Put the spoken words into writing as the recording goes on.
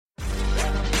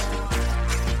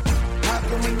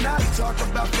we not talk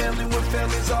about family when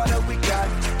family's all that we got.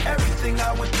 Everything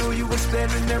I went through, you were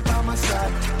standing there by my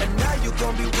side. And now you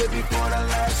gon' be with me for the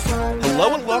last ride.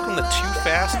 Hello and welcome to Too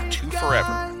Fast, Too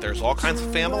Forever. There's all kinds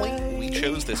of family. We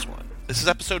chose this one. This is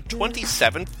episode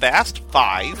 27, Fast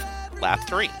 5, Lap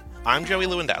 3. I'm Joey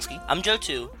Lewandowski. I'm Joe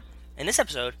 2, and this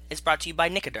episode is brought to you by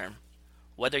Nicoderm.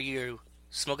 Whether you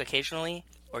smoke occasionally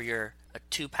or you're a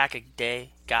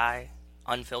 2-pack-a-day guy,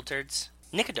 unfiltered,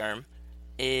 Nicoderm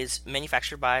is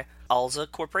manufactured by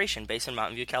Alza Corporation based in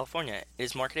Mountain View, California. It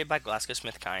is marketed by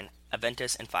GlaxoSmithKline,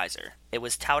 Aventis, and Pfizer. It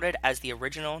was touted as the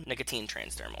original nicotine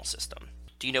transdermal system.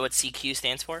 Do you know what CQ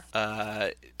stands for?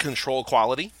 Control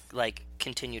quality. Like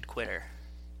continued quitter.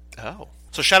 Oh.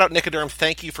 So shout out Nicoderm.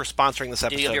 Thank you for sponsoring this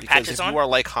episode. Do you have your because patches if on? you are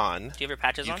like Han, Do you have your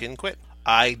patches you on? can quit.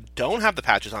 I don't have the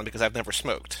patches on because I've never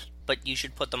smoked. But you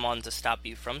should put them on to stop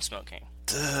you from smoking.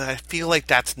 I feel like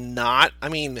that's not... I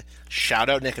mean, shout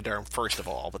out Nicoderm, first of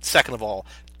all. But second of all,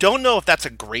 don't know if that's a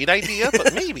great idea,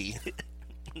 but maybe.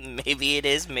 Maybe it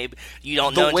is. Maybe you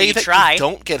don't know The way until you that try. you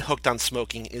don't get hooked on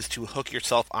smoking is to hook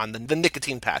yourself on the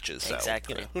nicotine patches. So,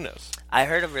 Exactly. who knows? I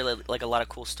heard of really a lot of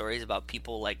cool stories about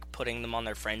people putting them on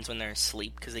their friends when they're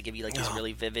asleep because they give you these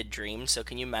really vivid dreams. So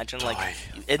can you imagine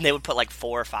and they would put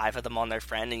 4 or 5 of them on their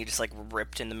friend and you just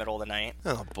ripped in the middle of the night.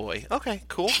 Oh boy. Okay.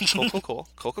 Cool.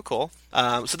 Cool.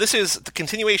 So this is the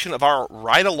continuation of our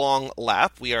ride along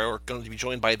lap. We are going to be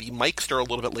joined by the Mikester a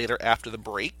little bit later after the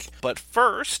break. But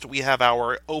first, we have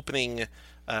our opening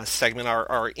segment,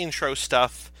 our intro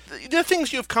stuff. The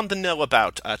things you've come to know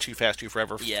about Too Fast, Too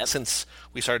Forever since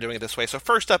we started doing it this way. So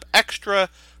first up,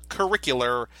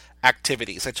 extracurricular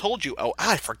activities. I told you,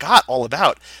 I forgot all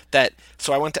about that.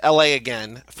 So I went to LA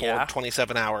again for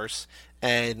 27 hours,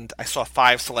 and I saw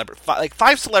 5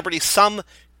 celebrities, some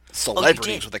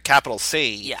celebrities with a capital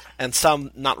C, and some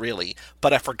not really.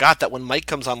 But I forgot that when Mike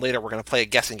comes on later, we're going to play a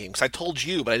guessing game. Because I told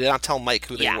you, but I did not tell Mike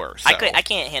who they were. So. I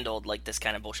can't handle this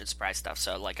kind of bullshit surprise stuff,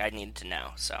 so I needed to know.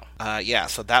 So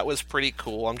so that was pretty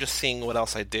cool. I'm just seeing what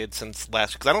else I did since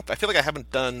last, because I feel like I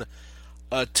haven't done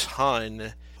a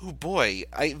ton. Oh boy!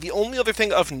 The only other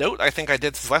thing of note I think I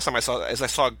did since last time I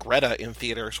saw Greta in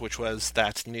theaters, which was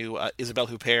that new Isabelle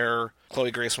Huppert,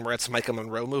 Chloe Grace Moretz, Micah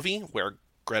Monroe movie where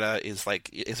Greta is like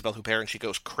Isabelle Huppert and she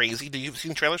goes crazy. Do you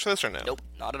seen trailers for this or no? Nope,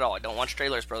 not at all. I don't watch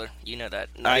trailers, brother. You know that.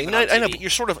 I know,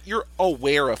 but you're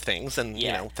aware of things, and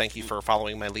thank you for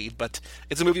following my lead. But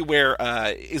it's a movie where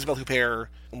Isabelle Huppert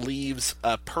leaves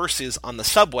purses on the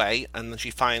subway, and then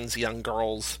she finds young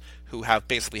girls who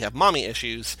basically have mommy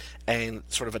issues and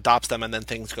sort of adopts them, and then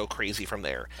things go crazy from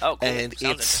there. Oh, cool. And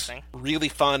it's really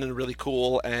fun and really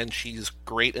cool, and she's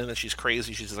great, and then she's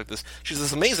crazy. She's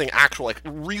this amazing actual,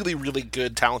 really, really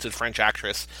good, talented French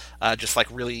actress, just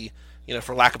really,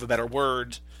 for lack of a better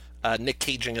word, Nick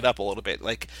Caging it up a little bit.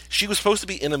 She was supposed to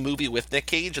be in a movie with Nick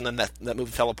Cage, and then that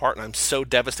movie fell apart, and I'm so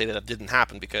devastated that didn't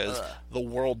happen, because the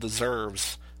world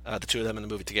deserves the two of them in the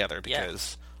movie together,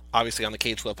 because obviously on the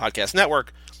Cage Club Podcast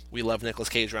Network, we love Nicolas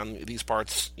Cage around these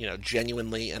parts,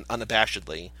 genuinely and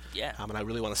unabashedly. Yeah. And I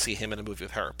really want to see him in a movie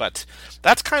with her. But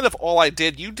that's kind of all I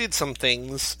did. You did some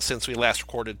things since we last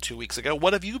recorded 2 weeks ago.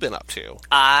 What have you been up to?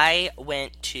 I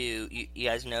went to... You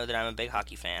guys know that I'm a big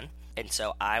hockey fan. And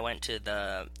so I went to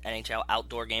the NHL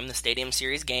outdoor game, the Stadium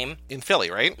Series game. In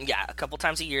Philly, right? Yeah. A couple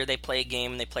times a year they play a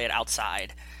game and they play it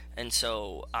outside. And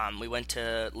so we went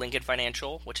to Lincoln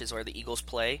Financial, which is where the Eagles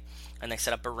play. And they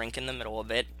set up a rink in the middle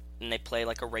of it. And they play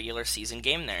a regular season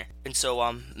game there. And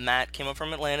so Matt came up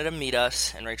from Atlanta to meet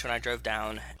us, and Rachel and I drove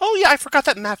down. Oh yeah, I forgot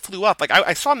that Matt flew up.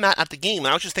 I saw Matt at the game, and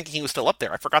I was just thinking he was still up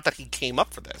there. I forgot that he came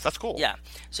up for this. That's cool. Yeah.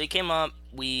 So he came up,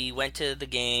 we went to the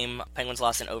game, Penguins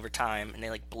lost in overtime, and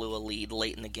they blew a lead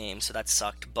late in the game, so that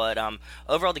sucked. But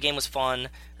overall the game was fun.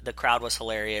 The crowd was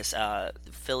hilarious.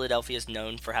 Philadelphia is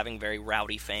known for having very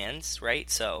rowdy fans, right?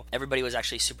 So everybody was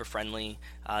actually super friendly.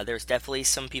 There was definitely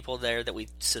some people there that we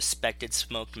suspected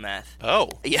smoked meth. Oh.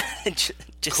 Yeah.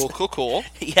 Cool.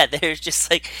 Yeah, there's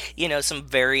just some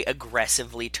very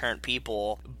aggressively turned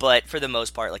people. But for the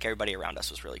most part, everybody around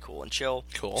us was really cool and chill.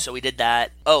 Cool. So we did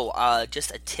that. Oh, just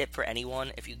a tip for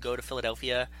anyone. If you go to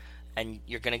Philadelphia and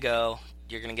you're going to get a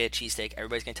cheesesteak,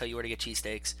 everybody's going to tell you where to get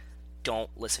cheesesteaks.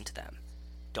 Don't listen to them.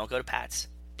 Don't go to Pat's.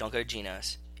 Don't go to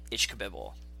Geno's.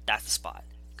 Ishkabibble. That's the spot.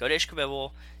 Go to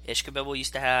Ishkabibble. Ishkabibble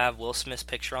used to have Will Smith's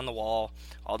picture on the wall.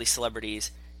 All these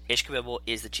celebrities. Ishkabibble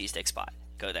is the cheesesteak spot.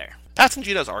 Go there. Pat's and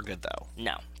Geno's are good, though.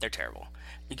 No, they're terrible.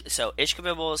 So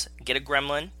Ishkabibbles, get a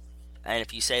gremlin. And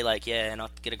if you say, and I'll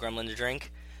get a gremlin to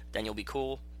drink, then you'll be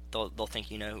cool. They'll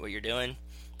think you know what you're doing.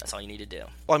 That's all you need to do.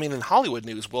 Well, I mean, in Hollywood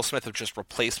news, Will Smith was just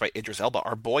replaced by Idris Elba,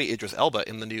 our boy Idris Elba,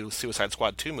 in the new Suicide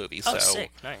Squad 2 movie. Oh, So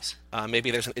sick. Nice.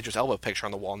 maybe there's an Idris Elba picture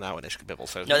on the wall now in Ishkabibble.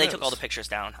 So No, who they knows? took all the pictures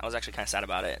down. I was actually kind of sad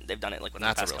about it. They've done it like within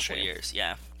the That's a past real couple shame. years.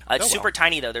 Yeah. It's Oh, super well.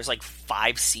 tiny though. There's like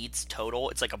 5 seats total.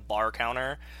 It's like a bar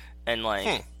counter, and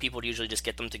like people usually just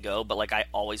get them to go. But like I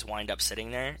always wind up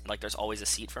sitting there. Like there's always a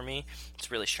seat for me.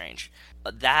 It's really strange.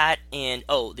 That and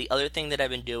the other thing that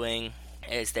I've been doing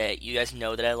is that you guys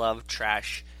know that I love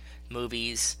trash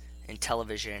movies and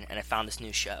television, and I found this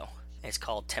new show. It's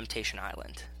called Temptation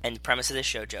Island. And the premise of this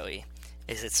show, Joey,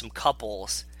 is that some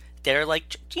couples, they're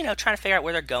like, you know, trying to figure out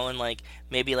where they're going. Like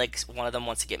maybe like one of them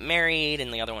wants to get married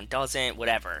and the other one doesn't,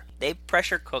 whatever. They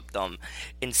pressure cook them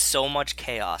in so much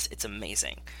chaos. It's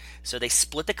amazing. So they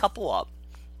split the couple up.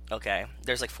 Okay,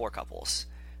 there's like 4 couples.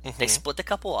 They split the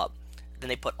couple up. Then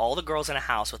they put all the girls in a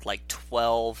house with like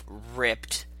 12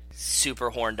 ripped,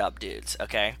 super horned up dudes.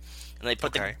 Okay, and they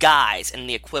put the Okay. guys in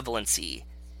the equivalency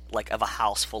like of a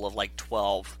house full of like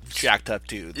 12 Jacked up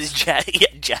dudes.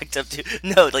 jacked up to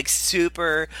no, like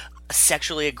super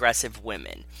sexually aggressive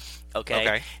women.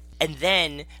 Okay. And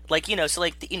then, like, you know, so,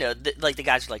 like, like, the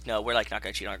guys are like, no, we're, like, not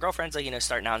going to cheat on our girlfriends, like, you know,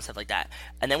 starting out and stuff like that.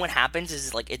 And then what happens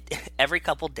is, like, every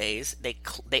couple days, they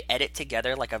edit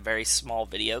together, like, a very small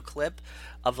video clip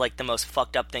of, like, the most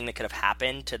fucked up thing that could have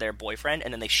happened to their boyfriend,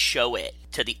 and then they show it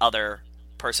to the other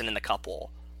person in the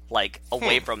couple, like,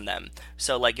 away from them.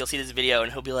 So, like, you'll see this video,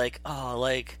 and he'll be like, oh,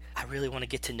 like, I really want to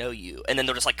get to know you. And then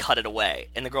they'll just, like, cut it away.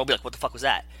 And the girl will be like, what the fuck was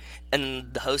that?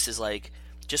 And the host is like,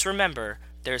 just remember,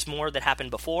 there's more that happened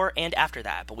before and after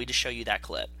that, but we just show you that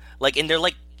clip. Like, and they're,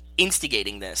 like,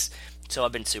 instigating this. So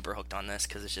I've been super hooked on this,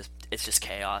 because it's just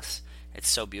chaos. It's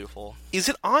so beautiful. Is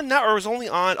it on now, or was it only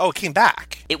on? Oh, it came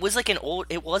back. It was like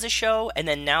it was a show, and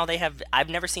then now they have, I've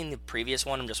never seen the previous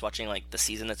one, I'm just watching, like, the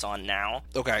season that's on now.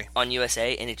 Okay. On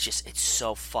USA, and it's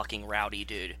so fucking rowdy,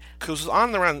 dude. Because it was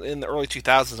on around in the early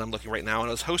 2000s, I'm looking right now, and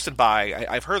it was hosted by,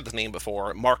 I've heard the name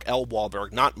before, Mark L.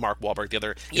 Wahlberg, not Mark Wahlberg, the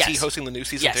other. Is he hosting the new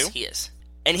season too? Yes, he is.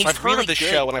 And he's I've heard really of this good.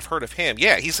 show, and I've heard of him.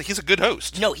 Yeah, he's a good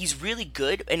host. No, he's really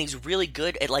good, and he's really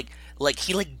good at, like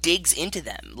he, like, digs into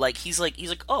them. Like, he's like,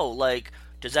 oh, like,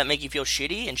 does that make you feel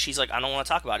shitty? And she's like, I don't want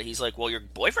to talk about it. He's like, well, your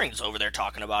boyfriend's over there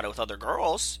talking about it with other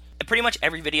girls. And pretty much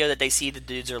every video that they see, the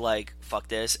dudes are like, fuck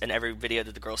this. And every video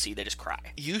that the girls see, they just cry.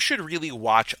 You should really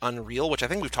watch Unreal, which I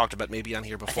think we've talked about maybe on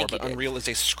here before, think you but did. Unreal is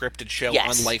a scripted show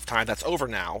Yes. on Lifetime that's over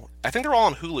now. I think they're all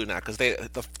on Hulu now, because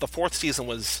the 4th season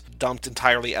was dumped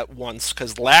entirely at once,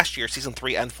 because last year, season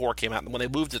 3 and 4 came out, and when they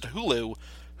moved it to Hulu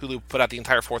put out the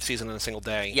entire 4th season in a single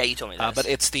day. Yeah, you told me this. But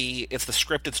it's the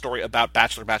scripted story about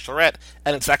Bachelor, Bachelorette,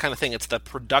 and it's that kind of thing. It's the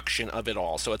production of it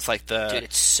all. So it's like Dude,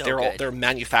 it's so they're good. they're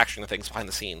manufacturing the things behind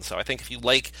the scenes. So I think if you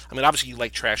like, I mean, obviously you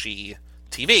like trashy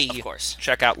TV, Of course.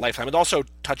 check out Lifetime. It also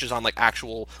touches on like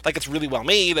actual, like it's really well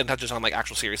made and touches on like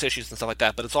actual serious issues and stuff like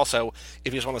that. But it's also,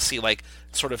 if you just want to see like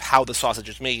sort of how the sausage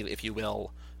is made, if you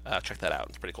will, check that out.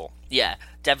 It's pretty cool. Yeah,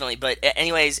 definitely. But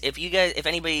anyways, if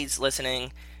anybody's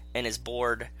listening and is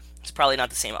bored, it's probably not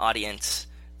the same audience,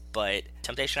 but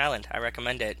Temptation Island, I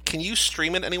recommend it. Can you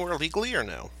stream it anywhere legally or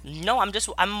no? No,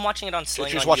 I'm watching it on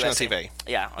Sling. Just on watching USA. it on TV.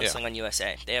 Yeah, on Yeah. Sling on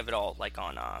USA. They have it all like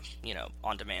on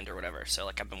on demand or whatever. So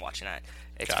like I've been watching that.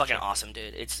 It's Gotcha. fucking awesome,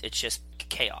 dude. It's just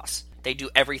chaos. They do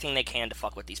everything they can to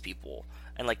fuck with these people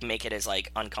and like make it as like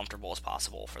uncomfortable as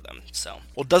possible for them. So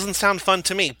Well, it doesn't sound fun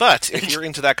to me, but if you're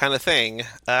into that kind of thing,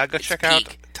 go check out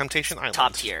peak. Temptation Island.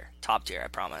 top tier, I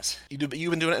promise. You've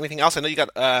been doing anything else? I know you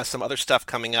got some other stuff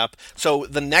coming up. So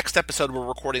the next episode we're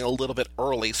recording a little bit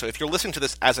early. So if you're listening to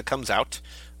this as it comes out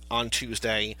on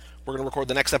Tuesday, we're going to record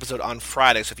the next episode on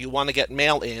Friday. So if you want to get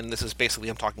mail in, this is basically,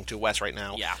 I'm talking to Wes right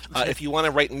now. Yeah. If you want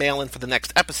to write mail in for the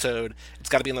next episode, it's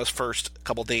got to be in those first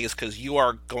couple days, because you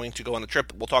are going to go on a trip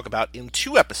that we'll talk about in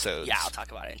 2 episodes. Yeah, I'll talk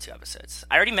about it in 2 episodes.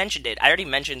 I already mentioned it. I already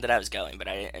mentioned that I was going, but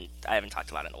I haven't talked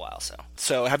about it in a while.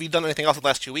 So have you done anything else the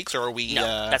last 2 weeks, or are we...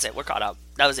 no, that's it. We're caught up.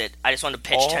 That was it. I just wanted to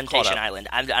pitch All caught Temptation up. Island.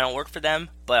 I don't work for them,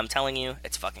 but I'm telling you,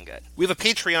 it's fucking good. We have a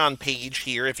Patreon page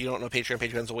here. If you don't know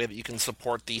Patreon's a way that you can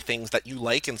support the things that you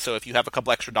like. And so if you have a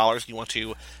couple extra dollars, you want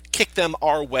to kick them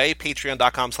our way,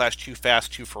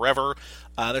 patreon.com/toofast2forever.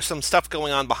 There's some stuff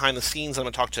going on behind the scenes I'm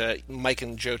going to talk to Mike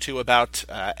and Joe, too, about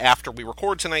after we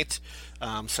record tonight.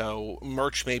 So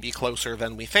merch may be closer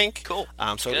than we think. Cool.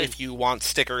 So Good. if you want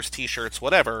stickers, t-shirts,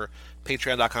 whatever,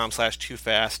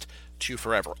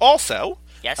 patreon.com/toofast2forever. Also...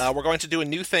 Yes. We're going to do a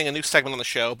new segment on the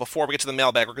show. Before we get to the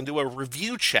mailbag, we're going to do a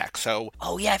review check. So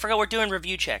Oh yeah, I forgot we're doing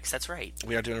review checks. That's right.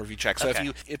 we are doing a review check. So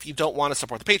Okay. if you don't want to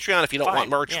support the Patreon, if you don't Fine. want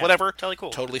merch, Yeah, whatever, totally cool.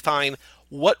 totally fine.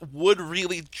 what would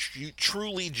really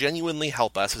truly genuinely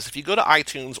help us is if you go to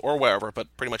iTunes or wherever, but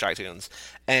pretty much iTunes,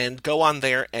 and go on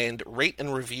there and rate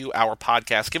and review our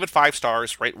podcast. Give it 5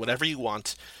 stars, rate whatever you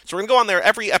want. So we're going to go on there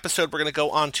every episode. We're going to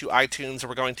go on to iTunes and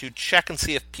we're going to check and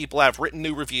see if people have written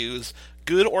new reviews,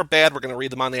 good or bad. We're going to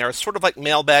read them on the air. It's sort of like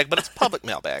mailbag, but it's public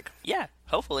mailbag. Yeah,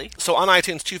 hopefully. So on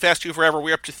iTunes, Too Fast, Too Forever,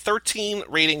 we're up to 13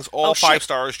 ratings, all 5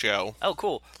 stars, Joe. Oh,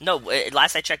 cool. No,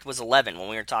 last I checked was 11 when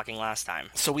we were talking last time.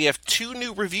 So we have 2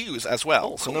 new reviews as well.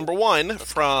 Cool. So number 1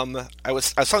 from, I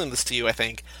was telling this to you, I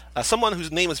think, someone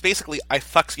whose name is basically I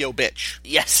fucks yo bitch.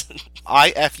 Yes.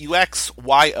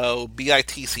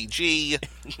 IFUXYOBITCG.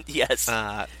 Yes.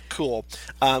 Cool.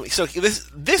 So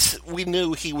this we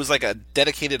knew he was like a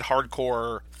dedicated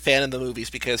hardcore fan of the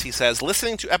movies because he says, this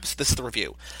is the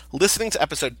review, listening to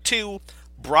episode 2,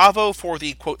 bravo for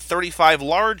the, quote, 35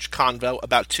 large convo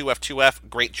about 2F2F,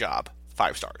 great job,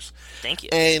 5 stars. Thank you.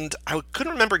 And I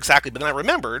couldn't remember exactly, but then I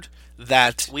remembered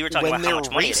that we were talking when about how they're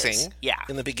much money racing it is.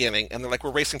 in the beginning, and they're like,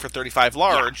 we're racing for 35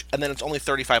 large, and then it's only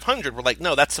 3,500, we're like,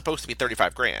 no, that's supposed to be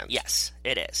 35 grand. Yes,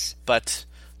 it is. But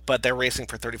they're racing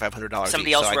for $3,500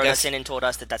 Somebody each, else so wrote us in and told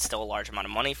us that that's still a large amount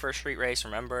of money for a street race,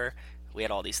 remember? We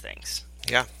had all these things.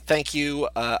 Yeah. Thank you,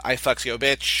 I fucks yo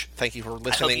bitch. Thank you for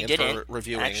listening and for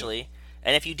reviewing. Actually.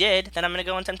 And if you did, then I'm going to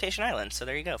go on Temptation Island. So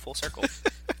there you go, full circle.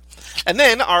 And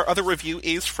then our other review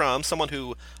is from someone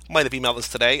who might have emailed us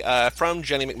today, from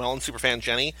Jenny McMullen, superfan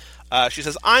Jenny. She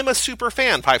says, I'm a super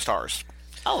fan, 5 stars.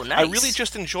 Oh, nice. I really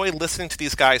just enjoy listening to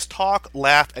these guys talk,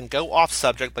 laugh, and go off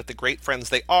subject like the great friends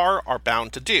they are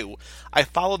bound to do. I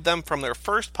followed them from their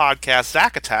first podcast,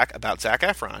 Zack Attack, about Zac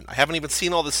Efron. I haven't even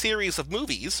seen all the series of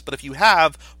movies, but if you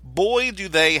have, boy, do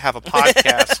they have a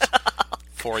podcast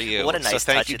for you. What a nice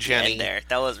thank touch you, at Jenny, the end there.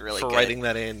 That was really for good. writing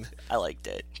that in. I liked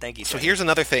it. Thank you, So Jenny. here's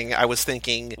another thing I was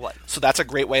thinking. What? So that's a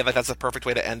great way, that's a perfect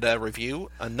way to end a review.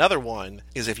 Another one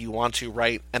is if you want to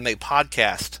write, and they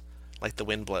podcast like the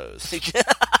wind blows.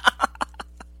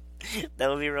 That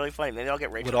would be really funny. Maybe I'll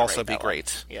get Rachel. Would also be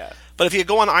great. One. Yeah. But if you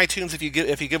go on iTunes, if you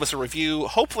give us a review,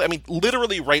 hopefully, I mean,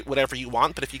 literally write whatever you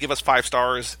want. But if you give us 5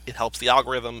 stars, it helps the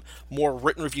algorithm. More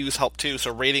written reviews help too.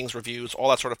 So ratings, reviews, all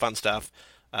that sort of fun stuff.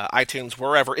 iTunes,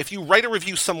 wherever. If you write a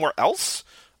review somewhere else,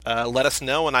 let us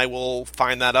know, and I will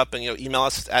find that up. And email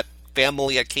us at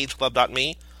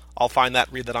family@cageclub.me. I'll find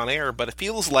that, read that on air. But it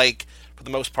feels like, for the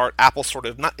most part, Apple sort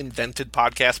of not invented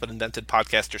podcasts, but invented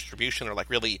podcast distribution, or like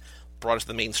really brought it to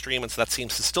the mainstream, and so that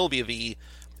seems to still be the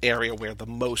area where the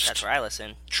most That's where I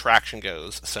listen. traction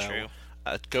goes. So True.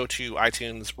 Go to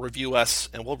iTunes, review us,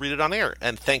 and we'll read it on air.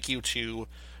 And thank you to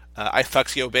I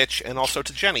fucks yo bitch, and also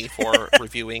to Jenny for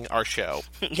reviewing our show.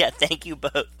 Yeah, thank you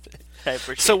both. I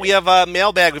appreciate it. So we have a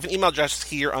mailbag. We have an email address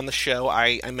here on the show.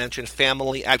 I mentioned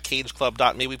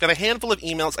family@cageclub.me. We've got a handful of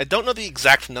emails. I don't know the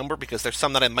exact number because there's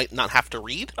some that I might not have to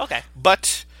read. Okay.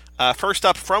 But first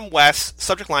up from Wes,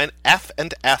 subject line F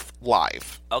and F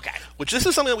Live. Okay. Which this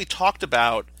is something that we talked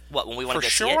about What, when we want for to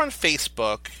sure see it? on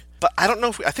Facebook. But I don't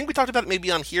know I think we talked about it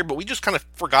maybe on here, but we just kind of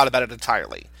forgot about it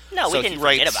entirely. No, So we he didn't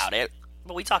writes- forget about it,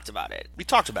 but we talked about it. We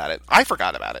talked about it. I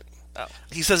forgot about it. Oh.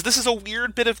 He says, this is a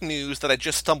weird bit of news that I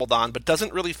just stumbled on, but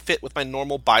doesn't really fit with my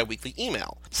normal bi-weekly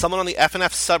email. Someone on the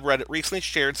FNF subreddit recently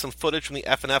shared some footage from the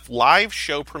FNF live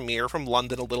show premiere from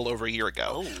London a little over a year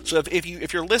ago. Oh. So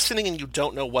if you're listening and you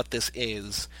don't know what this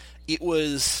is, it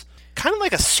was kind of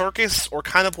like a circus, or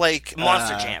kind of like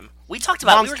Monster Jam. We talked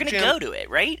about we were Monster going to Jam. go to it,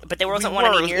 right? But there We wasn't were.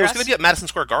 one It near was us. going to be at Madison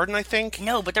Square Garden, I think.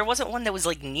 No, but there wasn't one that was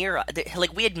like near.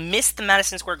 Like we had missed the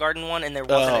Madison Square Garden one, and there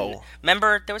wasn't.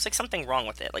 Remember, there was like something wrong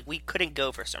with it. Like we couldn't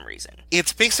go for some reason.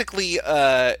 It's basically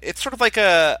it's sort of like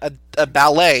a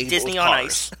ballet. Disney with on cars.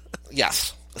 Ice.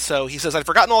 Yes. So he says, I'd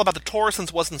forgotten all about the tour since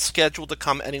it wasn't scheduled to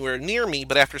come anywhere near me,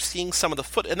 but after seeing some of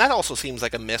the and that also seems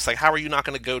like a miss. Like, how are you not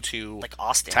going to go to Like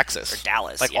Austin, Texas, or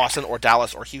Dallas, like yeah. Austin or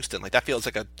Dallas or Houston? Like that feels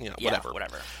like a Yeah, whatever.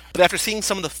 But after seeing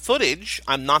some of the footage,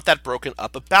 I'm not that broken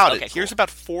up about Okay, it. Here's cool. about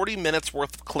 40 minutes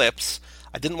worth of clips.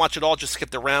 I didn't watch it all, just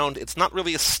skipped around. It's not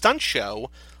really a stunt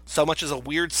show so much as a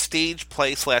weird stage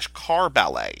play / car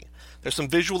ballet. There's some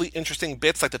visually interesting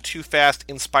bits, like the Too Fast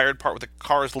inspired part with the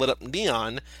cars lit up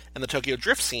neon and the Tokyo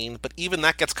Drift scene, but even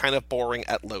that gets kind of boring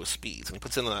at low speeds. And he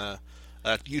puts in a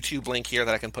YouTube link here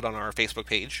that I can put on our Facebook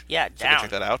page. Yeah, So you can down. check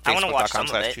that out. I want to watch some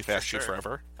of it. Too Fast, for Shoot sure.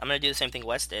 Forever. I'm going to do the same thing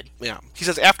Wes did. Yeah. He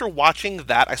says, after watching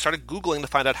that, I started Googling to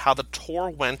find out how the tour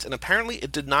went, and apparently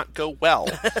it did not go well.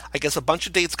 I guess a bunch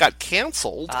of dates got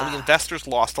canceled, and the investors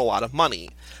lost a lot of money.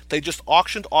 They just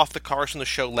auctioned off the cars from the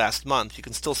show last month. You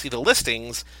can still see the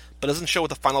listings, but doesn't show what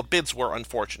the final bids were,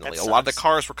 unfortunately. That A lot of the sucks.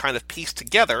 cars were kind of pieced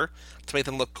together to make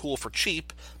them look cool for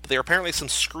cheap, but there are apparently some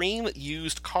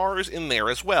screen-used cars in there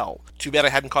as well. Too bad I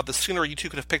hadn't caught this sooner. You two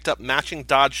could have picked up matching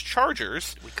Dodge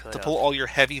Chargers to pull all your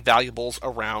heavy valuables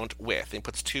around with. And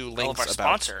puts two links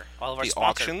about all of our the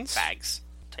sponsor auctions. bags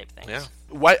type things.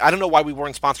 Yeah. I don't know why we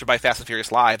weren't sponsored by Fast and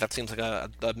Furious Live. That seems like a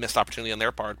missed opportunity on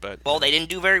their part, but... Well, they didn't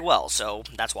do very well, so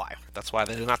that's why. That's why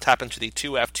they did not tap into the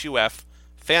 2F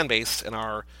fan base in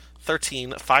our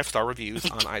 13 5-star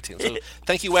reviews on iTunes. So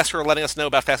thank you, Wes, for letting us know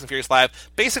about Fast and Furious Live.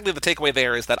 Basically, the takeaway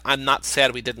there is that I'm not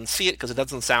sad we didn't see it because it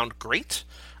doesn't sound great.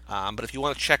 But if you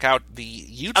want to check out the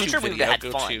YouTube I'm sure we video, had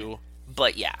go fun, to...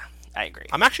 But yeah, I agree.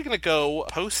 I'm actually going to go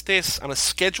post this. I'm going to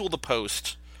schedule the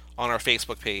post on our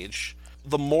Facebook page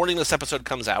the morning this episode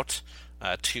comes out,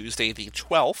 Tuesday the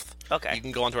 12th. Okay. You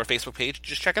can go onto our Facebook page.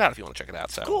 Just check it out if you want to check it out.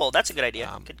 So Cool, that's a good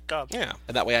idea. Good job. yeah,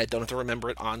 and that way I don't have to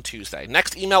remember it on Tuesday.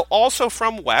 Next email also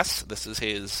from Wes. This is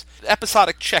his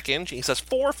episodic check-in. He says,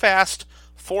 4 Fast,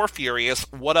 4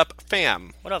 Furious, what up,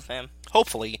 fam? What up, fam?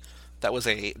 Hopefully, that was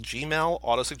a Gmail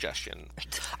auto-suggestion.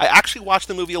 I actually watched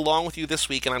the movie along with you this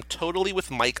week, and I'm totally with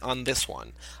Mike on this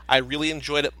one. I really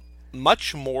enjoyed it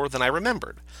much more than I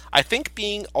remembered. I think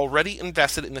being already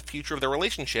invested in the future of their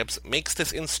relationships makes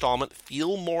this installment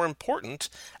feel more important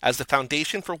as the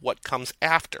foundation for what comes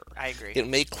after. I agree. It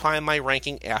may climb my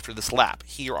ranking after this lap.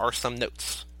 Here are some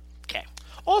notes. Okay.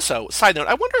 Also, side note,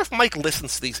 I wonder if Mike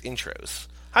listens to these intros.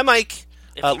 Hi, Mike.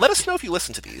 Let us know if you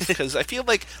listen to these, because I feel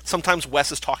like sometimes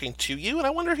Wes is talking to you, and I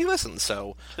wonder if he listens.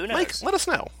 So, Who knows? Mike, let us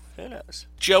know. Who knows?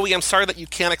 Joey, I'm sorry that you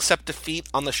can't accept defeat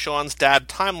on the Sean's dad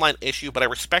timeline issue, but I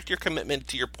respect your commitment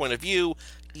to your point of view,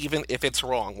 even if it's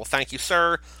wrong. Well, thank you,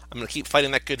 sir. I'm going to keep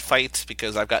fighting that good fight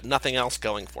because I've got nothing else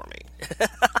going for me.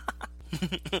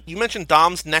 You mentioned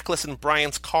Dom's necklace in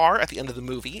Brian's car at the end of the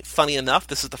movie. Funny enough,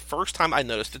 this is the first time I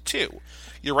noticed it too.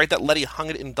 You're right that Letty hung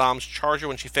it in Dom's Charger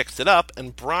when she fixed it up,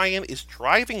 and Brian is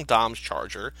driving Dom's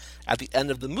Charger at the end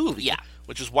of the movie, Yeah.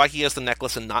 which is why he has the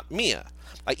necklace and not Mia.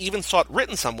 I even saw it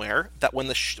written somewhere that when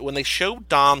they show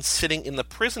Dom sitting in the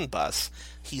prison bus,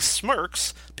 he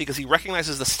smirks because he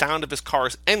recognizes the sound of his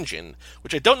car's engine,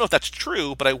 which I don't know if that's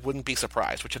true, but I wouldn't be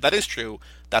surprised. Which, if that is true,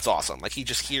 that's awesome. Like, he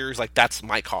just hears, like, that's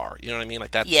my car. You know what I mean?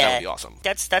 Like, that would be awesome.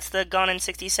 That's the Gone in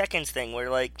 60 Seconds thing, where,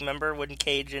 like, remember when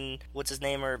Cage and what's his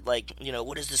name are, like, you know,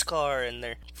 what is this car? And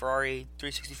their Ferrari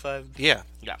 365. Yeah.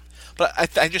 Yeah. But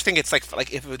I just think it's,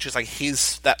 like if it was just, like,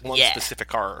 that one specific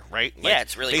car, right? Like, yeah,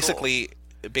 it's really cool.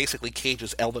 Basically, Cage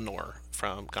is Eleanor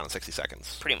from Gone in 60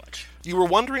 Seconds. Pretty much. You were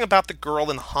wondering about the girl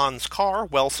in Han's car.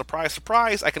 Well, surprise,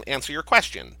 surprise, I can answer your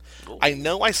question. Ooh. I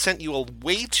know I sent you a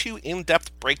way too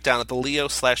in-depth breakdown of the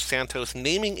Leo/Santos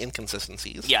naming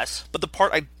inconsistencies. Yes. But the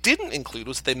part I didn't include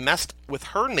was they messed with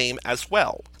her name as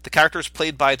well. The character is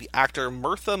played by the actor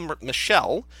Mirtha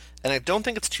Michelle, and I don't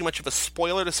think it's too much of a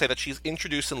spoiler to say that she's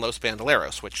introduced in Los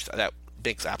Bandoleros, which that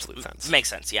makes absolute sense. Makes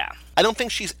sense, yeah. I don't think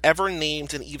she's ever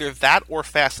named in either that or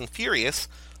Fast and Furious,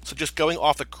 so just going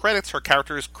off the credits, her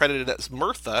character is credited as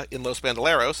Mirtha in Los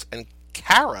Bandoleros and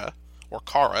Cara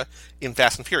in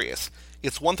Fast and Furious.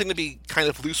 It's one thing to be kind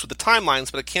of loose with the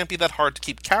timelines, but it can't be that hard to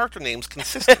keep character names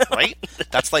consistent, right?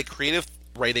 That's like creative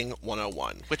writing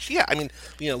 101. Which, yeah, I mean,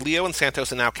 you know, Leo and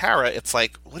Santos and now Cara, it's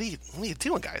like, what are you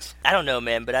doing, guys? I don't know,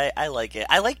 man, but I like it.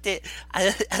 I liked it.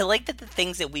 I like that the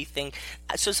things that we think.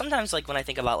 So sometimes, like, when I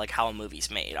think about, like, how a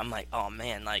movie's made, I'm like, oh,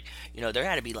 man, like, you know, there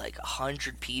had to be, like,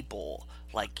 100 people,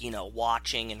 like, you know,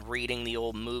 watching and reading the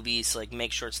old movies to, like,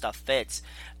 make sure stuff fits.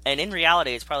 And in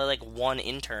reality, it's probably, like, one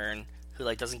intern who,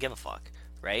 like, doesn't give a fuck,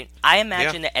 right? I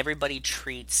imagine that everybody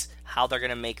treats how they're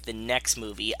going to make the next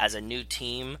movie as a new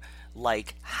team,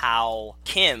 like how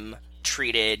Kim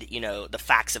treated, you know, the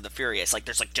Facts of the Furious. Like,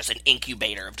 there's, like, just an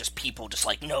incubator of just people just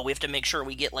like, no, we have to make sure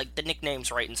we get, like, the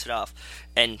nicknames right and stuff.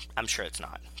 And I'm sure it's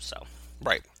not, so.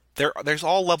 Right. There's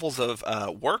all levels of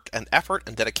work and effort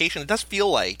and dedication. It does feel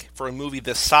like, for a movie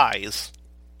this size,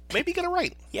 maybe get it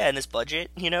right. Yeah, in this budget,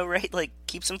 you know, right? Like,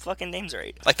 keep some fucking names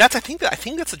right. Like, I think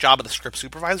that's the job of the script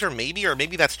supervisor, maybe, or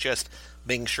maybe that's just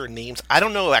making sure names. I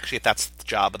don't know, actually, if that's the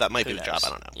job, but that might be the job. I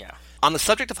don't know. Yeah. On the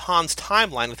subject of Han's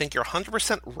timeline, I think you're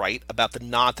 100% right about the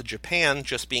nod to Japan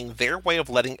just being their way of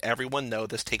letting everyone know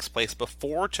this takes place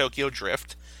before Tokyo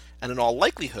Drift, and in all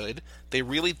likelihood, they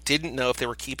really didn't know if they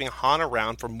were keeping Han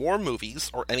around for more movies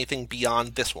or anything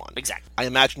beyond this one. Exactly. I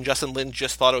imagine Justin Lin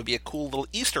just thought it would be a cool little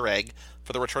Easter egg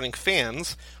for the returning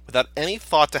fans without any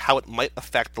thought to how it might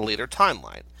affect the later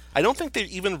timeline. I don't think they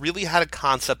even really had a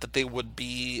concept that there would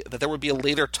be a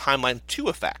later timeline to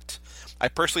affect. I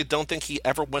personally don't think he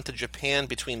ever went to Japan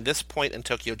between this point and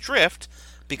Tokyo Drift,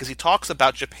 because he talks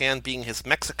about Japan being his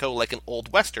Mexico like in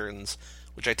old westerns,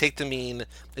 which I take to mean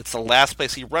it's the last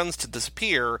place he runs to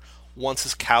disappear once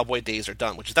his cowboy days are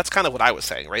done, that's kind of what I was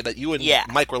saying, right? That you and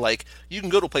Mike were like, you can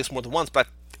go to a place more than once, but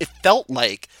it felt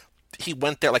like he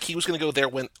went there, like he was going to go there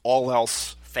when all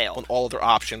else failed, when all other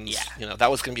options, that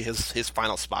was going to be his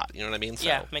final spot. You know what I mean? So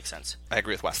yeah, makes sense. I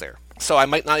agree with Wes there. So I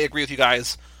might not agree with you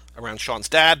guys around Sean's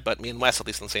dad, but me and Wes at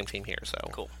least on the same team here. So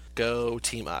cool. Go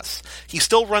Team Us. He's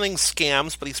still running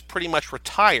scams, but he's pretty much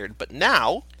retired. But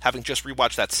now, having just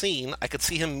rewatched that scene, I could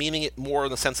see him meaning it more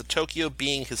in the sense of Tokyo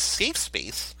being his safe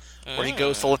space, where he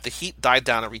goes to let the heat die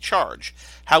down and recharge.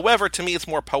 However, to me, it's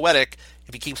more poetic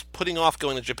if he keeps putting off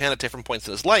going to Japan at different points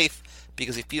in his life,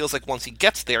 because he feels like once he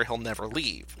gets there, he'll never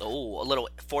leave. Oh, a little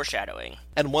foreshadowing.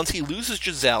 And once he loses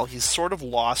Giselle, he's sort of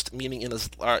lost meaning in his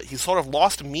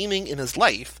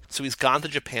life. So he's gone to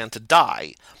Japan to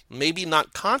die. Maybe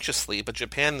not consciously, but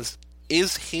Japan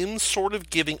is him sort of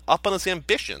giving up on his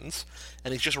ambitions,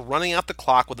 and he's just running out the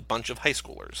clock with a bunch of high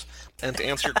schoolers. And to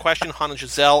answer your question, Han and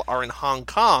Giselle are in Hong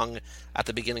Kong at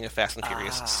the beginning of Fast and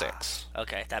Furious 6.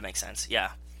 Okay, that makes sense.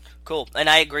 Yeah, cool. And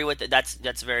I agree with it. That's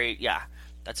very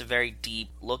That's a very deep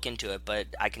look into it, but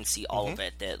I can see all of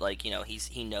it. That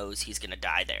he knows he's gonna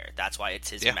die there. That's why it's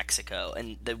his Mexico,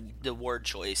 and the word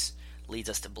choice leads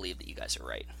us to believe that you guys are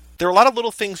right. There are a lot of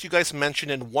little things you guys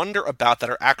mention and wonder about that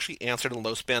are actually answered in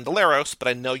Los Bandoleros, but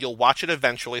I know you'll watch it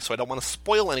eventually, so I don't want to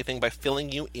spoil anything by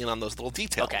filling you in on those little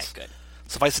details. Okay, good.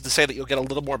 Suffice it to say that you'll get a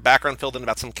little more background filled in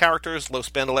about some characters. Los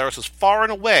Bandoleros is far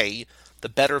and away the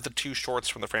better of the two shorts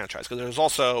from the franchise, because there's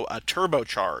also a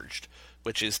Turbocharged,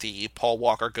 which is the Paul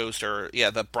Walker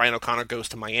the Brian O'Connor goes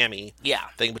to Miami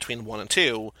thing between 1 and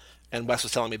 2. And Wes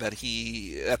was telling me that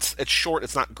it's short,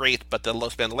 it's not great, but the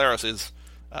Los Bandoleros is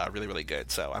really, really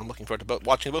good. So I'm looking forward to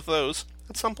watching both of those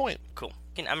at some point. Cool.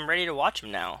 I'm ready to watch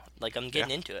them now. I'm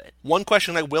getting into it. One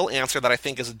question I will answer that I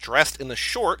think is addressed in the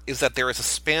short is that there is a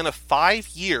span of 5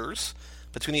 years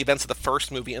between the events of the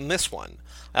first movie and this one.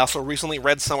 I also recently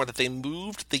read somewhere that they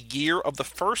moved the year of the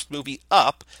first movie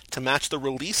up to match the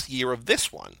release year of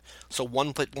this one. So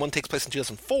one takes place in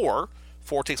 2004,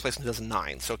 4 takes place in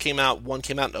 2009. So one came out in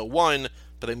 2001,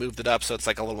 but they moved it up, so it's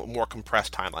like a little bit more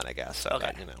compressed timeline, I guess. So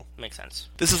okay, makes sense.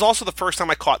 This is also the first time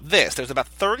I caught this. There's about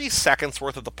 30 seconds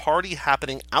worth of the party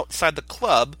happening outside the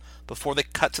club before they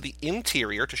cut to the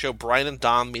interior to show Brian and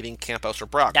Dom meeting Campos or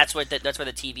Braga. That's where the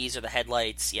TVs or the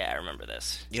headlights. Yeah, I remember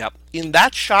this. Yep. In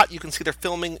that shot, you can see they're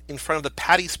filming in front of the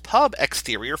Patty's Pub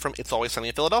exterior from It's Always Sunny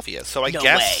in Philadelphia. So No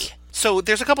way. So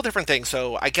there's a couple different things.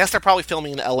 So I guess they're probably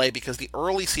filming in LA because the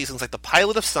early seasons, like the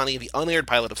pilot of Sunny, the unaired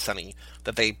pilot of Sunny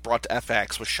that they brought to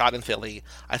FX was shot in Philly.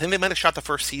 I think they might have shot the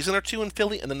first season or 2 in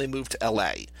Philly, and then they moved to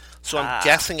LA. So I'm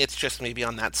guessing it's just maybe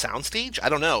on that soundstage. I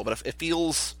don't know, but if it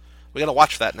feels... We gotta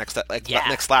watch that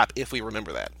next lap if we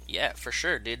remember that. Yeah, for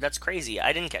sure, dude. That's crazy.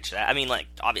 I didn't catch that. I mean,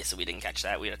 obviously we didn't catch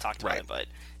that. We had talked about it, but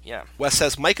yeah. Wes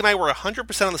says, Mike and I were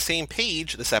 100% on the same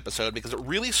page this episode because it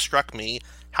really struck me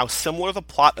how similar the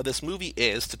plot of this movie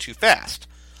is to Too Fast.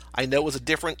 I know it was a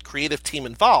different creative team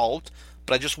involved,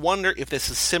 but I just wonder if this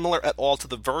is similar at all to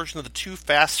the version of the Too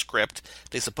Fast script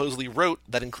they supposedly wrote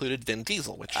that included Vin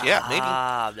Diesel, which, maybe.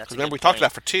 That's remember we talked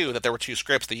about for 2 that there were 2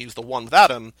 scripts. They used the one without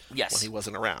him when he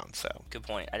wasn't around. So good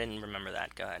point. I didn't remember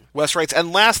that. Go ahead. Wes writes,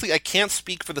 and lastly, I can't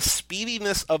speak for the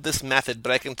speediness of this method,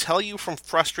 but I can tell you from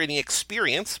frustrating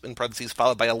experience, in parentheses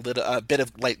followed by a bit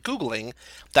of light Googling,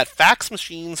 that fax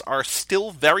machines are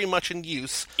still very much in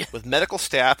use with medical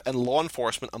staff and law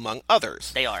enforcement, among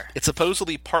others. They are. It's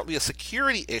supposedly partly a security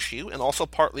issue and also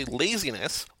partly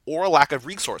laziness or a lack of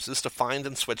resources to find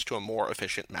and switch to a more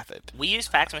efficient method. We use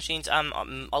fax machines.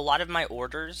 A lot of my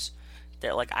orders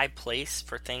that I place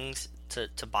for things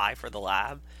to buy for the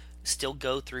lab still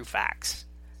go through fax.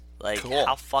 Cool.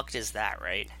 How fucked is that,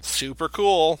 right? Super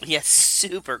cool. Yes,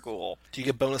 super cool. Do you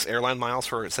get bonus airline miles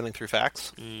for sending through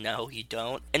fax? No, you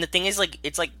don't. And the thing is,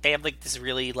 it's they have this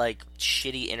really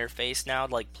shitty interface now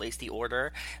to place the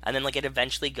order, and then it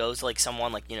eventually goes to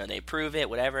someone they approve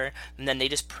it, whatever, and then they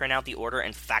just print out the order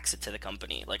and fax it to the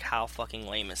company. How fucking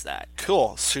lame is that?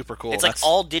 Cool, super cool. It's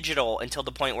all digital until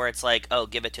the point where it's oh,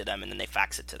 give it to them, and then they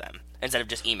fax it to them instead of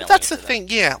just emailing. That's the thing,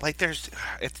 yeah.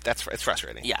 It's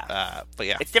frustrating. Yeah, but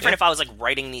yeah, it's different if I was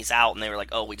writing these out and they were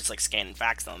oh, we just scan and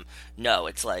fax them. No,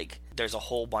 it's there's a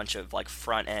whole bunch of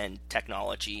front end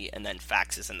technology and then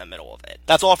faxes in the middle of it.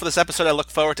 That's all for this episode. I look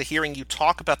forward to hearing you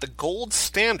talk about the gold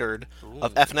standard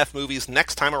of F&F movies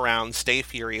next time around. Stay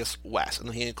furious, Wes,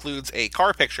 and he includes a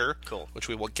car picture, which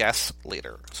we will guess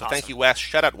later. So Thank you, Wes.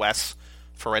 Shout out, Wes,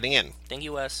 for writing in. Thank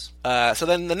you, Wes. So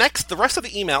then the rest of the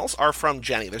emails are from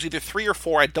Jenny. There's either 3 or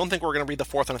 4. I don't think we're going to read the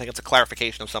 4th one. I think it's a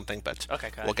clarification of something, but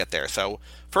we'll get there. So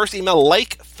first email,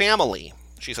 Like Family.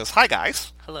 She says, "Hi,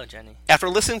 guys. Hello, Jenny. After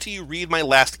listening to you read my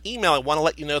last email, I want to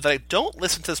let you know that I don't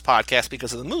listen to this podcast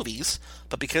because of the movies,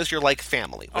 but because you're like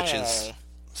family," which is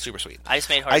super sweet. I just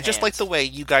made hard hands. I just like the way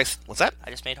you guys... What's that?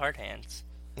 I just made hard hands.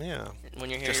 Yeah.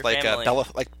 When you're here, just your like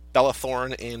family. Bella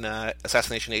Thorne in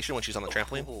Assassination Nation when she's on the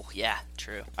trampoline. Ooh, yeah,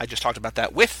 true. I just talked about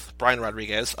that with Brian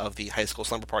Rodriguez of the High School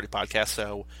Slumber Party podcast.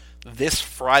 So this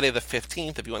Friday the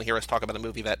 15th, if you want to hear us talk about a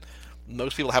movie that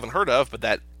most people haven't heard of, but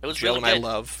that It was Joe really and good.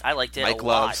 I love. I liked it Mike a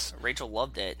lot. loves. Rachel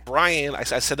loved it. Brian, I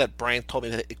said that Brian told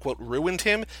me that it, quote, ruined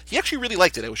him. He actually really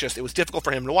liked it. It was difficult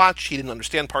for him to watch. He didn't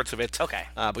understand parts of it. Okay.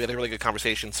 But we had a really good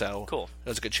conversation, so Cool. It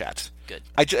was a good chat. Good.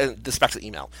 This is back to the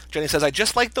email. Jenny says, "I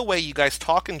just like the way you guys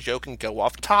talk and joke and go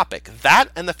off topic. That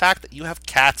and the fact that you have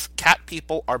cats. Cat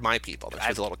people are my people."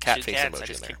 There's a little cat Two face cats. emoji I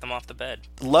just in there. kicked them off the bed.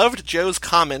 Loved Joe's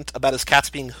comment about his cats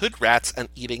being hood rats and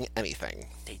eating anything.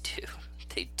 They do.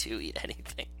 They do eat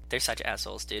anything. They're such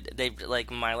assholes, dude. They like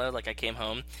Milo. Like I came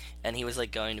home and he was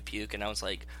like going to puke, and I was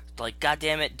like, God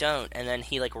damn it, don't. And then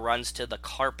he like runs to the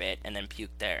carpet and then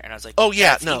puked there, and I was like, Oh,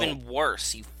 yeah, that's no. even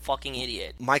worse. You fucking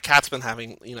idiot. My cat's been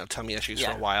having, tummy issues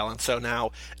for Yeah. a while, and so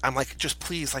now I'm like, just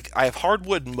please, like, I have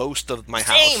hardwood most of my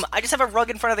house. Same. I just have a rug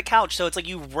in front of the couch, so it's like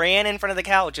you ran in front of the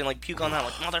couch and like puke on that.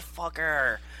 Like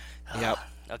motherfucker. Yep.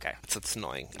 Okay. It's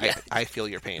annoying. Yeah. I feel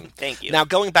your pain. Thank you. Now,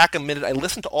 going back a minute, I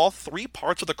listened to all 3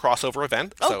 parts of the crossover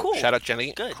event. Oh, so cool. Shout out,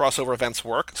 Jenny. Good. Crossover events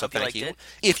work, so Hope you thank liked you. it.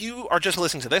 If you are just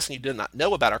listening to this and you did not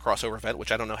know about our crossover event,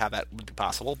 which I don't know how that would be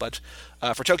possible, but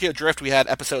for Tokyo Drift, we had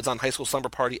episodes on High School Slumber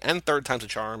Party and Third Time's a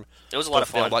Charm. It was a lot of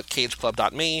fun. Available at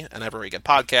cageclub.me and everywhere you get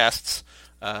podcasts,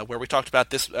 where we talked about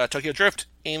this Tokyo Drift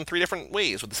in 3 different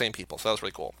ways with the same people, so that was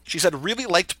really cool. She said really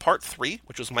liked part 3,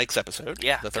 which was Mike's episode,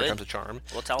 Yeah, the Third good. Time's a Charm.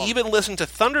 We'll tell 'em. Even listened to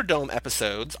Thunderdome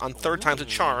episodes on Third Time's a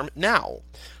Charm now.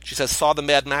 She says saw the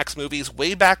Mad Max movies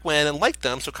way back when and liked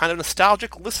them, so kind of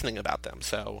nostalgic listening about them.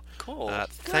 So Cool.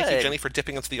 thank you, Good. Jenny, for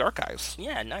dipping into the archives.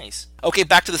 Yeah, nice. Okay,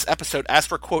 back to this episode. As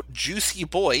for, quote, juicy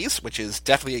boys, which is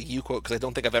definitely a you quote because I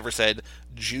don't think I've ever said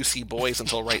juicy boys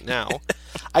until right now,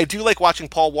 I do like watching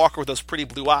Paul Walker with those pretty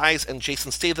blue eyes and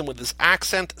Jason Statham with his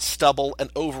accent, stubble, and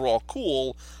overall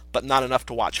cool, but not enough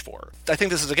to watch for. I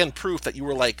think this is, again, proof that you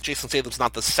were like, Jason Statham's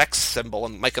not the sex symbol,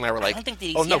 and Mike and I were like, don't think that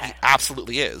he's- oh, no, yeah. he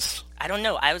absolutely is. I don't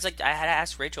know. I was like, I had to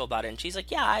ask Rachel about it, and she's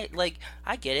like, yeah,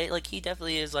 I get it. Like, he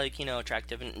definitely is, like,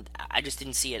 attractive, and I just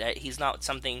didn't see it. He's not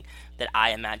something that I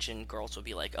imagine girls would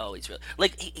be like, oh, he's really...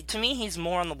 Like, to me, he's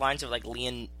more on the lines of, like,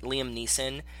 Liam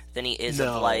Neeson than he is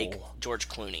No. of, like, George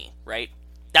Clooney, right?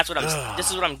 That's what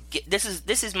I'm...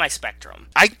 This is my spectrum.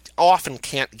 I often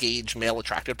can't gauge male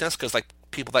attractiveness because, like,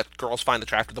 people that girls find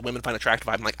attractive, the women find attractive,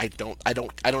 I'm like, I don't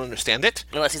understand it.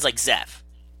 Unless he's like Zeph.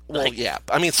 Well, Like- yeah.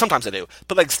 I mean, sometimes I do.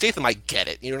 But, like, Statham, I get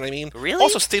it. You know what I mean? Really?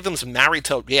 Also, Statham's married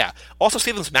to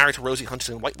Rosie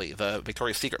Huntington-Whiteley, the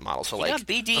Victoria's Secret model. So, like, got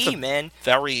BDE, that's a man.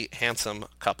 very handsome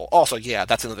couple. Also, yeah,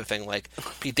 that's another thing. Like,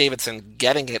 Pete Davidson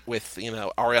getting it with,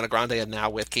 Ariana Grande and now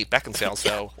with Kate Beckinsale.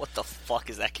 So, What the fuck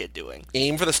is that kid doing?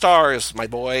 aim for the stars, my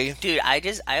boy. Dude, I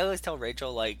always tell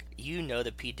Rachel, like,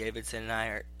 that Pete Davidson and I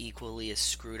are equally as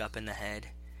screwed up in the head.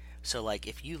 So, like,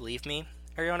 if you leave me,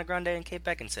 Ariana Grande and Kate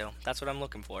Beckinsale, that's what I'm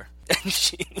looking for. And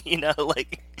she,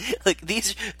 like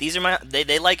these are my,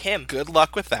 they like him. Good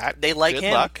luck with that. They like Good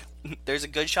him. luck. There's a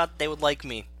good shot they would like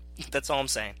me. That's all I'm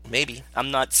saying. Maybe.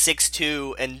 I'm not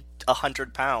 6'2" and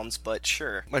 100 pounds, but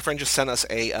sure. My friend just sent us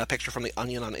a picture from The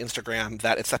Onion on Instagram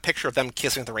that it's a picture of them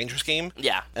kissing at the Rangers game.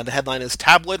 Yeah. And the headline is,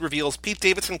 Tabloid reveals Pete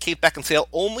Davidson and Kate Beckinsale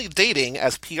only dating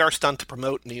as PR stunt to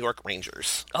promote New York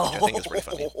Rangers. Which I think is pretty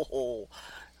funny.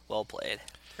 Well played.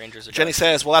 Rangers are Jenny done.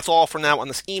 says, well, that's all for now on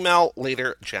this email.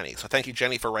 Later, Jenny. So thank you,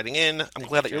 Jenny, for writing in. I'm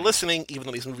glad that you're listening, even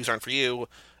though these movies aren't for you.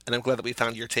 And I'm glad that we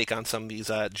found your take on some of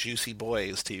these juicy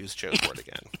boys, to use Joe's word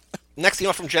again. Next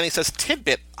email from Jenny says,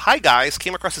 Tidbit. Hi, guys.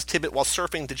 Came across this tidbit while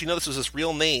surfing. Did you know this was his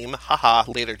real name?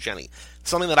 Haha. Later, Jenny.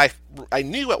 Something that I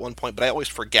knew at one point, but I always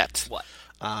forget. What?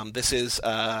 This is,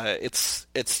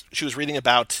 she was reading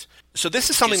about... So this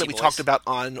is something Juicy that we Boys. talked about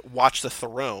on Watch the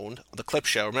Throne, the clip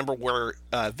show. Remember where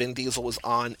Vin Diesel was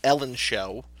on Ellen's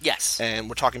show? Yes. And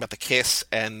we're talking about the kiss,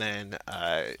 and then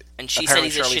And she said apparently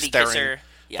he's a Charlize shitty Theron, kisser.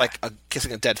 Yeah. like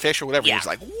kissing a dead fish or whatever. Yeah. He was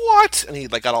like, "What?" And he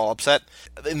got all upset.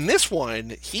 In this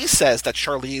one, he says that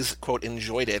Charlize, quote,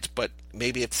 enjoyed it, but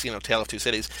maybe it's Tale of Two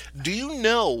Cities. Do you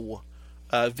know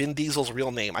Vin Diesel's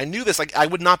real name? I knew this. Like, I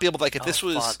would not be able to. Like, if this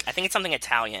was, Fuck. I think it's something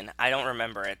Italian. I don't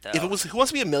remember it though. if it was Who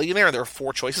Wants to Be a Millionaire, and there were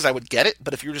 4 choices, I would get it.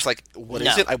 But if you're just like, what is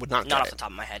No. it? I would not get Not off it. the top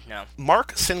of my head. No.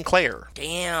 Mark Sinclair.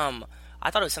 Damn. I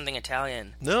thought it was something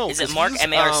Italian. No, Is it 'cause Mark he's,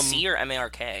 M-A-R-C or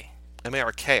M-A-R-K?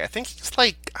 M-A-R-K. I think he's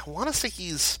like. I want to say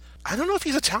he's. I don't know if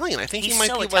he's Italian. I think He's he might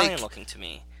so be Italian like. looking to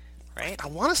me, right? I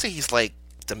want to say he's like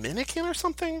Dominican or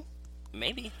something?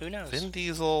 Maybe. Who knows? Vin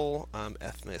Diesel,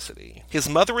 ethnicity. His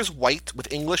mother is white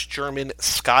with English, German,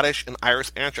 Scottish, and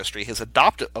Irish ancestry. His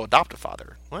adoptive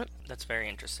father. What? That's very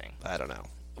interesting. I don't know.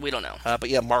 We don't know. But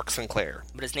yeah, Mark Sinclair.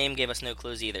 But his name gave us no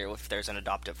clues either if there's an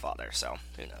adoptive father, so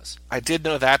who knows? I did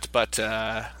know that, but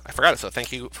I forgot it, so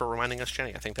thank you for reminding us,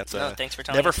 Jenny. I think that's thanks for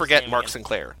telling never us his forget name Mark again.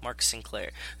 Sinclair. Mark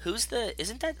Sinclair. Who's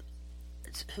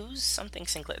something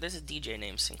Sinclair? There's a DJ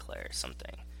named Sinclair or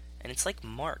something. And it's like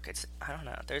Mark. I don't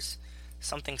know. There's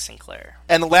something Sinclair.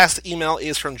 And the last email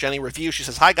is from Jenny Review. She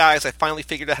says, "Hi guys, I finally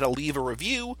figured out how to leave a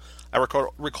review. I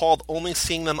recalled only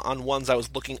seeing them on ones I was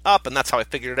looking up, and that's how I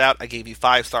figured it out. I gave you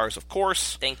 5 stars, of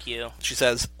course." Thank you. She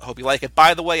says, "Hope you like it.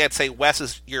 By the way, I'd say Wes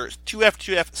is your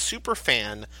 2F2F super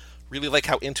fan. Really like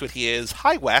how into it he is.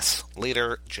 Hi, Wes."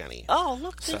 Later, Jenny. Oh,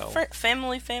 look, the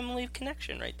family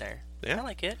connection right there. Yeah. I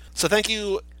like it. So thank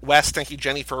you, Wes. Thank you,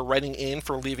 Jenny, for writing in,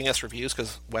 for leaving us reviews,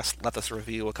 because Wes left us a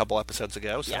review a couple episodes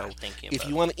ago. So yeah, thank you. If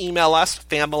you want to email us,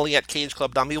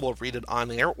 family@cageclub.me, we'll read it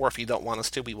on air, or if you don't want us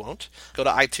to, we won't. Go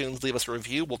to iTunes, leave us a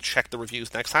review. We'll check the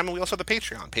reviews next time, and we also have the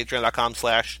Patreon,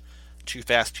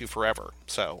 patreon.com/TooFastTooForever.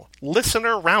 So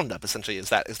listener roundup, essentially, is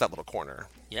that little corner.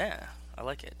 Yeah. I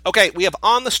like it. Okay, we have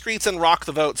On the Streets and Rock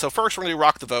the Vote. So first we're going to do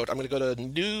Rock the Vote. I'm going to go to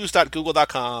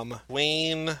news.google.com.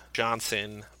 Wayne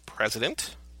Johnson,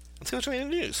 president. Let's see what's in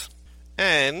the news.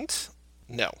 And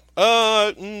no.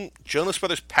 Jonas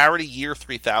Brothers parody year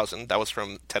 3000. That was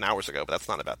from 10 hours ago, but that's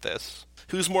not about this.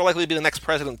 Who's more likely to be the next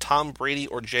president, Tom Brady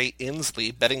or Jay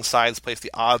Inslee? Betting sides place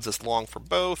the odds as long for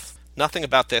both. Nothing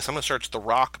about this. I'm going to search The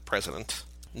Rock president.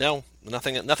 No,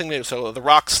 nothing new. So The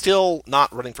Rock's still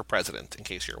not running for president, in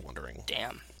case you're wondering.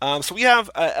 Damn. So we have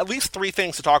at least 3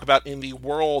 things to talk about in the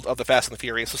world of the Fast and the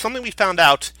Furious. So something we found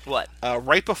out What?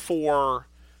 Right before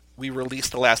we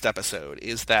released the last episode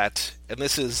is that, and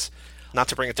this is not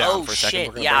to bring it down for a second. Shit.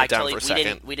 We're going to bring it down for a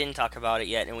second. We didn't talk about it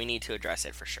yet, and we need to address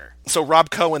it for sure. So Rob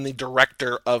Cohen, the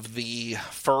director of the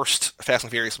first Fast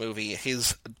and Furious movie,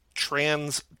 his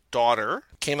trans daughter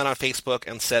came out on Facebook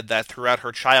and said that throughout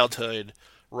her childhood,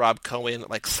 Rob Cohen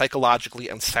psychologically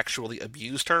and sexually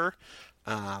abused her.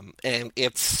 And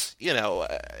it's, it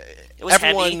was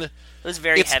everyone, heavy. It was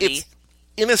very heavy. It's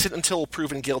innocent until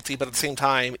proven guilty, but at the same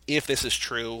time, if this is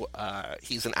true,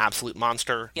 he's an absolute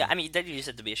monster. Yeah, I mean, you just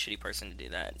have to be a shitty person to do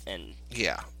that, and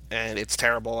yeah, and it's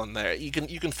terrible. And you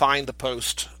can find the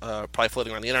post probably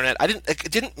floating around the internet. It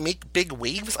didn't make big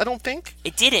waves, I don't think.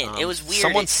 It didn't. It was weird.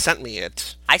 Someone sent me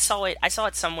it. I saw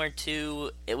it somewhere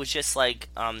too. It was just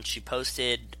she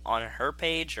posted on her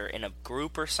page or in a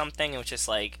group or something. It was just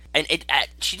and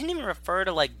she didn't even refer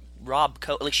to Rob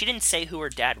Cohen. She didn't say who her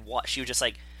dad was. She was just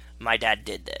my dad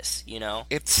did this,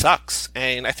 It sucks.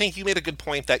 And I think you made a good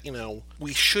point that,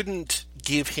 we shouldn't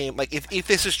give him, if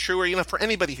this is true, or, for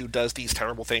anybody who does these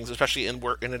terrible things, especially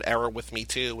we're in an era with Me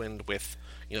Too and with,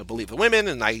 Believe the Women,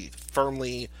 and I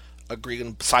firmly agree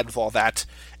and side with all that.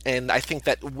 And I think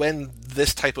that when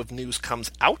this type of news comes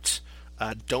out,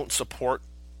 don't support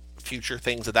future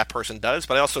things that person does.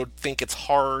 But I also think it's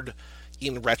hard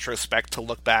in retrospect to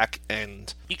look back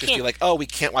and just be like, oh, we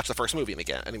can't watch the first movie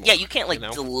again anymore. Yeah, you can't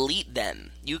delete them.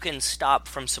 You can stop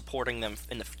from supporting them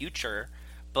in the future,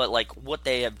 but what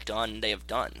they have done, they have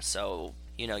done. So,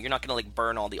 you're not going to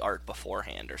burn all the art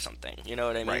beforehand or something. You know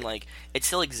what I mean? Right. It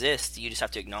still exists. You just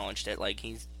have to acknowledge that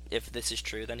if this is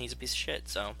true, then he's a piece of shit.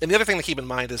 So. And the other thing to keep in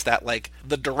mind is that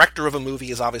the director of a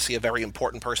movie is obviously a very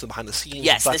important person behind the scenes.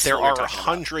 Yes, but there are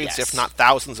hundreds, if not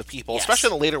thousands, of people, especially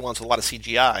in the later ones with a lot of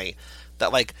CGI,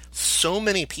 that so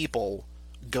many people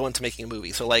go into making a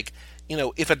movie. So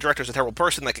if a director's a terrible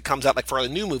person, it comes out for a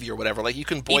new movie or whatever, you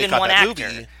can boycott that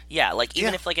movie. Yeah,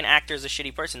 if an actor's a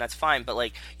shitty person, that's fine.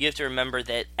 But you have to remember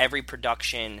that every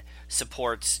production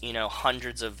supports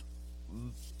hundreds of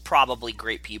probably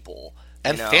great people.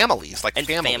 And families, and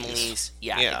families.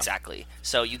 Yeah, exactly.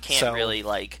 So you can't really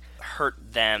hurt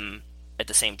them at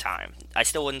the same time. I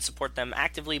still wouldn't support them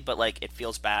actively, but it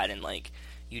feels bad, and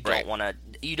you don't want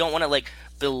to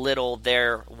belittle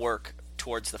their work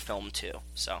towards the film too.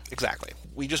 So exactly,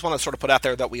 we just want to sort of put out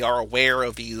there that we are aware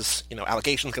of these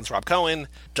allegations against Rob Cohen.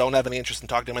 Don't have any interest in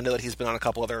talking to him. I know that he's been on a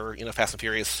couple other Fast and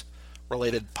Furious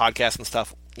related podcasts and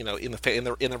stuff in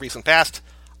the recent past.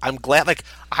 I'm glad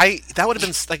that would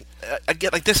have been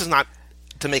again this is not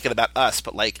to make it about us,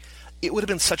 but it would have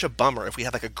been such a bummer if we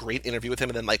had a great interview with him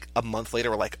and then a month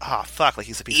later we're fuck,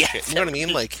 he's a piece of shit. You know what I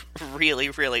mean? Really,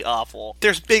 really awful.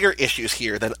 There's bigger issues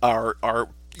here than our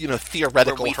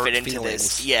theoretical where we hurt fit into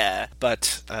feelings. This. Yeah.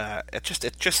 But it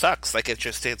just sucks.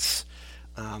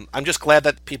 I'm just glad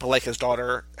that people like his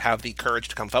daughter have the courage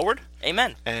to come forward.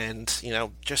 Amen. And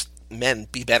just men,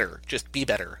 be better. Just be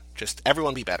better. Just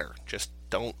everyone be better. Just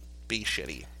Don't be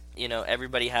shitty. You know,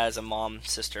 everybody has a mom,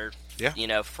 sister, Yeah. you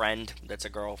know, friend that's a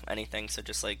girl, anything. So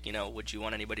just like, you know, would you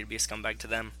want anybody to be a scumbag to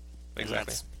them? And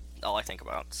Exactly. that's all I think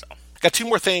about. So Got two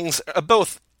more things,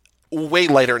 both way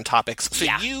lighter in topics. So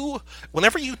Yeah.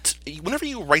 whenever you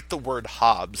write the word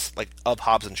Hobbs, like of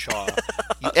Hobbs and Shaw,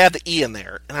 you add the E in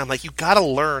there, and I'm like, you gotta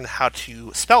learn how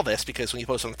to spell this, because when you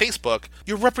post on Facebook,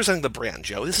 you're representing the brand,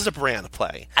 Joe. This is a brand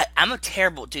play. I'm a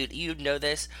terrible dude. You know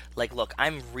this. Like, look,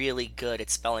 I'm really good at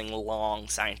spelling long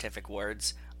scientific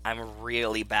words. I'm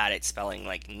really bad at spelling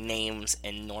like names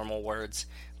and normal words.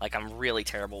 Like, I'm really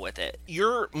terrible with it.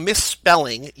 You're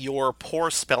misspelling your poor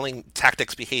spelling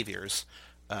tactics behaviors.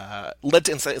 Led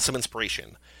to some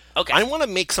inspiration. Okay. I want to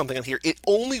make something on here. It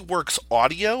only works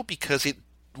audio because it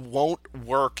won't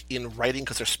work in writing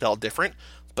because they're spelled different.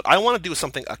 But I want to do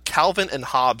something a Calvin and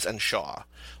Hobbes and Shaw,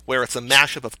 where it's a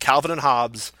mashup of Calvin and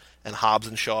Hobbes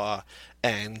and Shaw,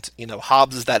 and you know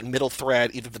Hobbes is that middle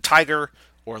thread, either the tiger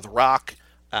or the rock,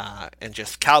 and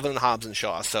just Calvin and Hobbes and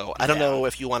Shaw. So I don't know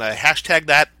if you want to hashtag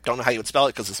that. Don't know how you would spell it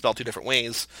because it's spelled two different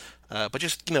ways. But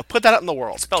just put that out in the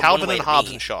world. Spelled Calvin one way and to Hobbes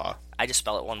me. and Shaw. I just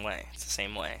spell it one way. It's the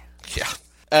same way. Yeah.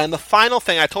 And the final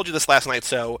thing, I told you this last night,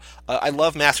 so I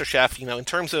love MasterChef, in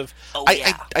terms of...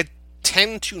 I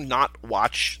tend to not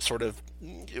watch sort of,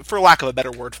 for lack of a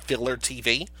better word, filler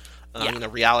TV.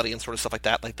 Reality and sort of stuff like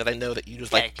that. Like that I know that you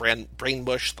just like brain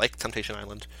mush, like Temptation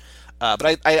Island.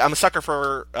 But I'm a sucker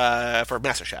for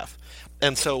MasterChef.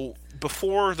 And so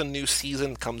before the new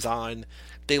season comes on,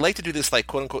 they like to do this, like,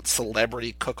 quote-unquote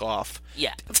celebrity cook-off.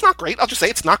 Yeah. It's not great. I'll just say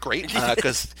it's not great,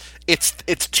 because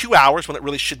it's 2 hours when it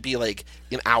really should be, like,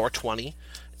 an hour 20.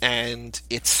 And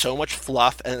it's so much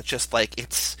fluff, and it's just, like,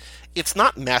 it's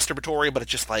not masturbatory, but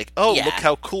it's just like, look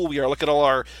how cool we are. Look at all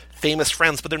our famous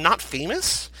friends. But they're not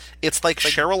famous. It's like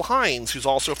Cheryl Hines, who's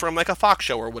also from, like, a Fox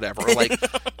show or whatever. Or, like,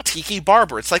 Tiki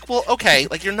Barber. It's like, well, okay,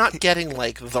 like, you're not getting,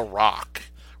 like, The Rock.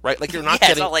 Right? Like, you're not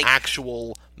getting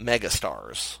actual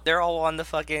megastars. They're all on the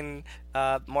fucking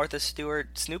Martha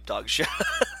Stewart Snoop Dogg show.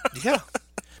 Yeah.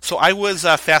 So I was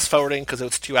fast-forwarding, because it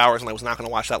was 2 hours, and I was not going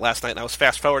to watch that last night, and I was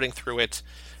fast-forwarding through it,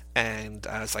 and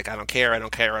I was like, I don't care.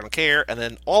 And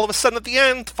then all of a sudden at the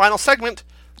end, final segment,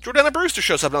 Jordana Brewster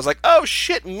shows up, and I was like, oh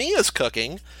shit, Mia's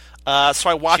cooking. So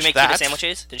I watched that. Did she make tuna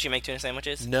sandwiches? Did she make tuna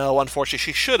sandwiches? No, unfortunately,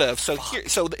 she should have. So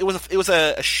it was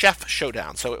a chef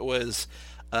showdown. So it was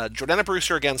Jordana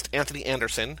Brewster against Anthony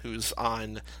Anderson, who's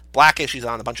on Blackish. He's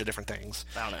on a bunch of different things.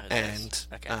 I don't know who that is.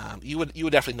 Okay. You would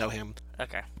definitely know him.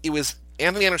 Okay. It was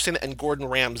Anthony Anderson and Gordon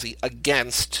Ramsay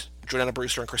against Jordana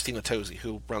Brewster and Christina Tosi,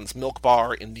 who runs Milk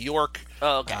Bar in New York.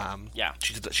 Oh, okay. Yeah.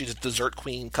 She's a dessert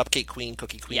queen, cupcake queen,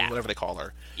 cookie queen, whatever they call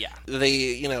her. Yeah.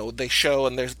 They show,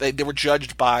 and they were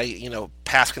judged by,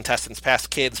 past contestants, past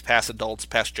kids, past adults,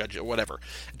 past judges, or whatever.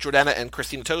 Jordana and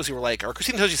Christina Tosi were like, or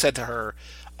Christina Tosi said to her,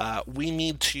 we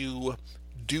need to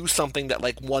do something that,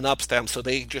 like, one-ups them, so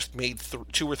they just made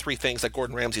 2 or 3 things that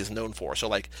Gordon Ramsay is known for. So,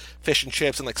 like, fish and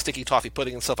chips and, like, sticky toffee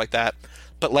pudding and stuff like that.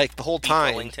 But, like, the whole time...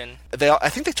 Beef Wellington? I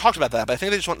think they talked about that, but I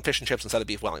think they just want fish and chips instead of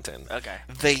beef Wellington. Okay.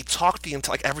 They talked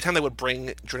like, every time they would bring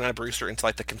Jordana Brewster into,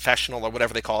 like, the confessional or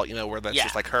whatever they call it, where that's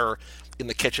just, like, her in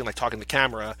the kitchen, like, talking to the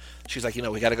camera. She's like,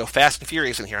 we gotta go fast and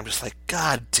furious in here. I'm just like,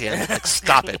 God damn it, like,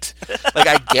 stop it. Like,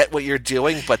 I get what you're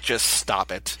doing, but just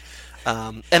stop it.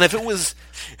 And if it was...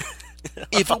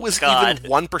 If it was even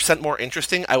 1% more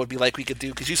interesting, I would be like, we could do...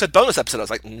 Because you said bonus episode. I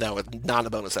was like, no, it's not a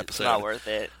bonus episode. Not worth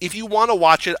it. If you want to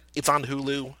watch it, it's on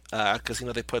Hulu. Because,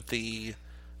 they put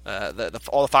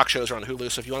all the Fox shows are on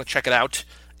Hulu. So if you want to check it out,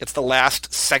 it's the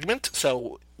last segment.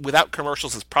 So without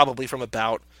commercials, it's probably from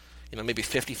about, maybe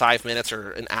 55 minutes or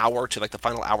an hour to, like, the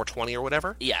final hour 20 or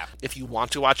whatever. Yeah. If you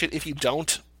want to watch it. If you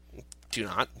don't, do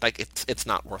not. Like, it's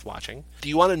not worth watching. Do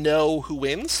you want to know who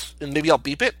wins? And maybe I'll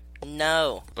beep it?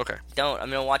 No. Okay. Don't.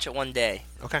 I'm going to watch it one day.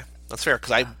 Okay. That's fair,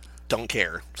 because I don't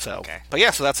care. So. Okay. But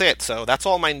yeah, so that's it. So that's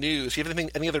all my news. Do you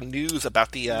have any other news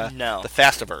about the No. the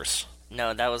Fastiverse?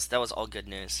 No, that was all good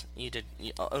news.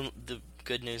 The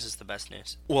good news is the best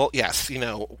news. Well, yes,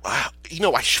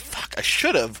 I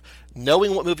should have,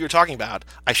 knowing what movie you're talking about,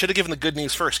 I should have given the good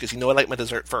news first, because I like my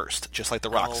dessert first, just like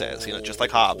The Rock says, just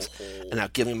like Hobbs. And now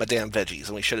give me my damn veggies,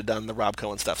 and we should have done the Rob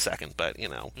Cohen stuff second, but,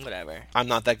 Whatever. I'm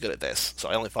not that good at this, so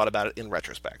I only thought about it in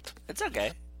retrospect. It's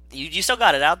okay. You still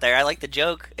got it out there. I like the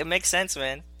joke. It makes sense,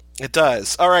 man. It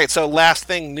does. All right, so last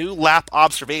thing, new lap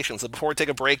observations. So before we take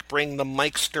a break, bring the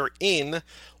Mikester in.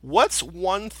 What's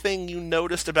one thing you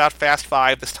noticed about Fast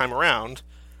 5 this time around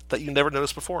that you never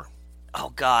noticed before?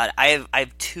 Oh God, I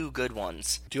have two good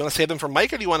ones. Do you want to save them for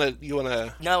Mike, or do you want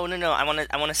to? No. I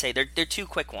want to say they're two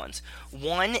quick ones.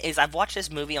 One is I've watched this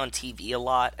movie on TV a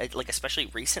lot, like especially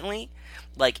recently,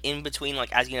 like in between,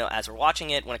 like as you know, as we're watching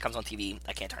it, when it comes on TV,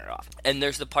 I can't turn it off. And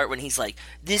there's the part when he's like,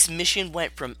 "This mission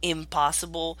went from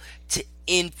impossible to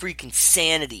in freaking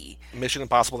sanity." Mission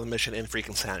Impossible to Mission in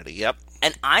Freaking Sanity. Yep.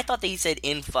 And I thought that he said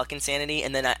in fucking sanity,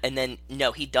 and then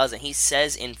no, he doesn't. He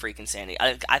says in freaking sanity.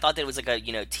 I thought that it was like a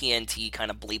TNT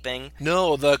kind of bleeping.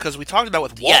 No, because we talked about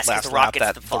with Walt Yes, 'cause last the Rock lap gets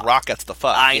that the fuck. the Rock gets the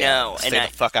fuck. I Yeah, know, stay the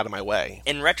fuck out of my way.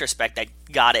 In retrospect, I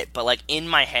got it, but like in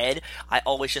my head, I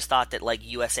always just thought that like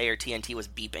USA or TNT was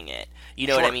beeping it. You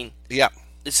know what I Sure. mean? Yeah.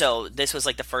 So this was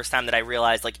like the first time that I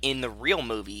realized, like in the real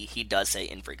movie, he does say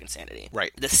in freaking sanity.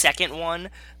 Right. The second one,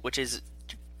 which is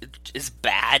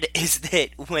bad, is that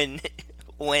when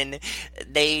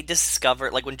they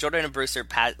discover, like when Jordan and Bruce are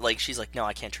like she's like, no,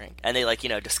 I can't drink, and they like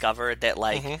discover that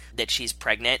like that she's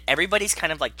pregnant. Everybody's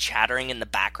kind of like chattering in the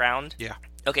background. Yeah.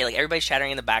 Okay, like everybody's chattering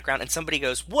in the background, and somebody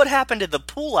goes, "What happened to the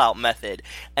pull-out method?"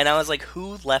 And I was like,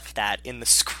 "Who left that in the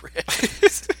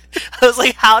script?" I was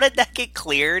like, "How did that get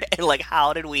cleared?" And like,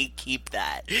 how did we keep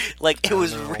that? Like, it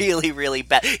was really, really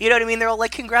bad. You know what I mean? They're all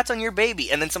like, "Congrats on your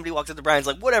baby," and then somebody walks up to Brian's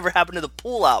like, "Whatever happened to the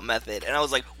pull-out method?" And I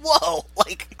was like, "Whoa!"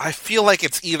 Like, I feel like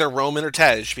it's either Roman or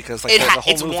Tej because like the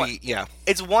whole movie. Yeah.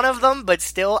 it's one of them, but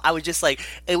still, I was just like,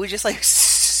 it was just like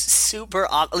super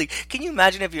awkward. Like, can you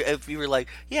imagine if you were like,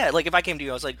 yeah, like if I came to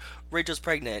you, I was like, Rachel's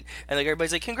pregnant, and like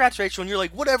everybody's like, congrats, Rachel, and you're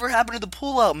like, whatever happened to the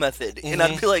pull-out method? And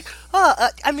I'd be like,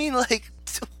 I mean, like,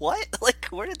 what? Like,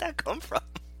 where did that come from?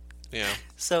 Yeah.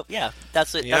 So yeah,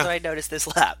 that's what Yeah. that's what I noticed this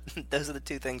lap. Those are the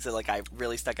two things that like I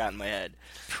really stuck out in my head.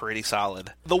 Pretty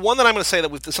solid. The one that I'm going to say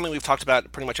that something we've talked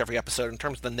about pretty much every episode in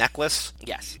terms of the necklace.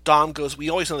 Yes. We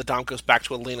always know that Dom goes back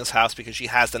to Elena's house because she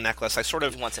has the necklace. I sort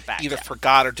of He wants it back, either yeah.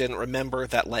 forgot or didn't remember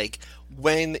that, like,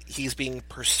 when he's being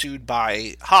pursued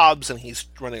by Hobbs and he's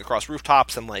running across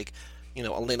rooftops and, like,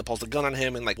 Elena pulls the gun on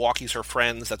him and, like, walkies her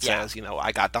friends that Yeah. says,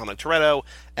 I got Dominic Toretto,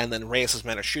 and then Reyes'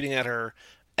 men are shooting at her,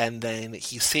 and then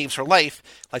he saves her life.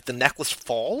 Like, the necklace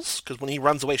falls, because when he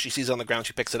runs away, she sees it on the ground,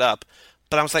 she picks it up.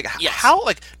 But I was like, Yes. how,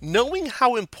 like, knowing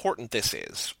how important this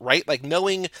is, right? Like,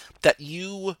 knowing that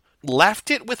you left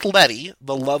it with Letty,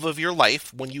 the love of your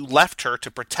life, when you left her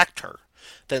to protect her.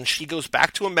 Then she goes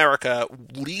back to America,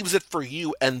 leaves it for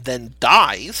you, and then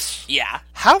dies. Yeah.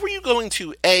 How are you going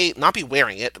to, A, not be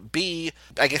wearing it, B,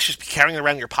 I guess just be carrying it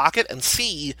around in your pocket, and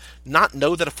C, not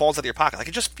know that it falls out of your pocket? Like,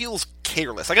 it just feels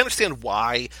careless. Like, I understand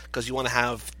why, because you want to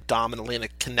have Dom and Elena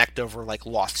connect over, like,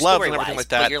 lost love and everything like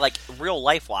that. But you're like, real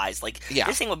life-wise, like, Yeah.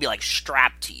 this thing would be like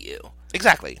strapped to you.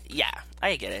 Exactly. Yeah,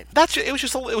 I get it. It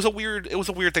was a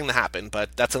weird thing to happen,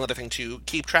 but that's another thing to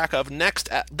keep track of next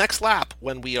lap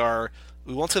when we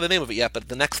won't say the name of it yet, but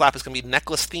the next lap is going to be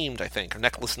necklace themed, I think, or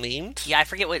necklace named. Yeah, I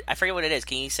forget what it is.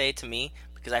 Can you say it to me?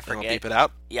 Because I I'll forget. beep it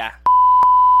out. Yeah.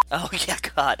 Oh yeah,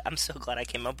 God, I'm so glad I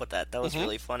came up with that. That was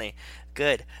really funny.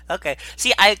 Good. Okay.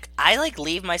 See, I like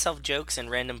leave myself jokes in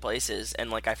random places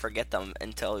and like I forget them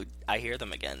until I hear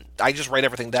them again. I just write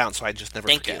everything down, so I just never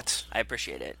Thank forget. you. I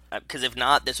appreciate it. Because if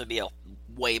not, this would be a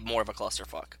way more of a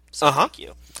clusterfuck. So thank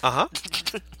you.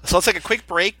 So let's take a quick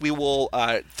break. We will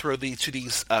throw to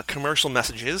these commercial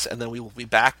messages, and then we will be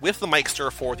back with the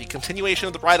Mikester for the continuation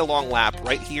of the Ride Along lap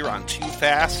right here on Too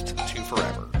Fast, Too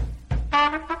Forever.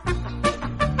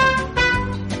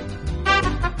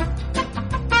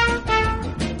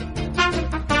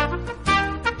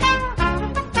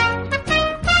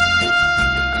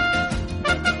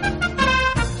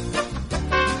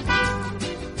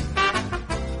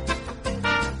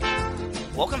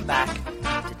 Welcome back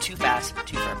to Too Fast,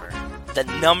 Too Forever, the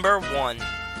number one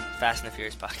Fast and the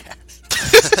Furious podcast.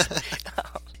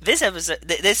 This episode,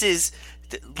 this is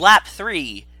lap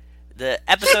 3, the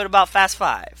episode about Fast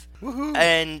 5. Woohoo.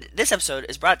 And this episode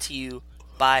is brought to you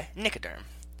by Nicoderm.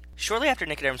 Shortly after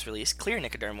Nicoderm's release, Clear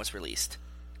Nicoderm was released,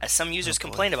 as some users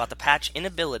complained about the patch's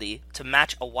inability to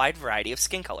match a wide variety of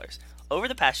skin colors. Over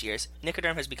the past years,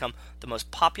 Nicoderm has become the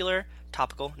most popular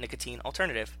topical nicotine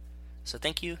alternative. So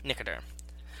thank you, Nicoderm.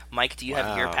 Mike, do you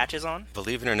have your patches on?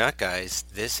 Believe it or not, guys,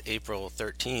 this April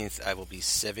 13th, I will be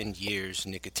 7 years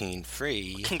nicotine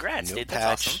free. Congrats, no dude. patch,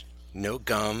 That's awesome. no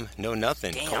gum, no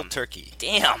nothing. Damn. Cold turkey.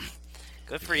 Damn.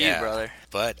 Good for you, brother.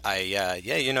 But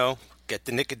get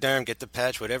the Nicoderm, get the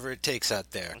patch, whatever it takes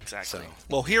out there. Exactly. So,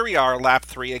 Well, here we are, lap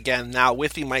 3 again, now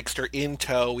with the Mikester in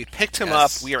tow. We picked him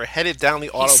up. We are headed down the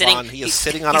Autobahn. He is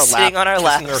sitting on our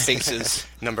lap, kissing our faces.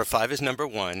 number 5 is number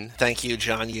 1. Thank you,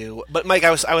 John Yu. But Mike,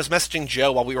 I was messaging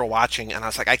Joe while we were watching, and I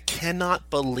was like, I cannot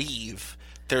believe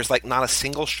there's like not a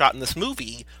single shot in this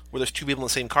movie where there's two people in the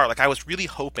same car. Like I was really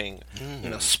hoping,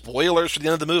 spoilers for the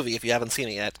end of the movie if you haven't seen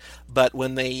it yet, but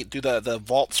when they do the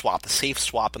vault swap, the safe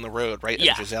swap in the road, right?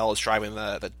 Yeah. And Giselle is driving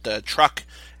the truck,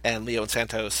 and Leo and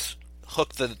Santos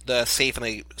hook the safe and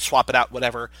they swap it out,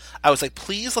 whatever. I was like,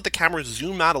 please let the camera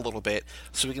zoom out a little bit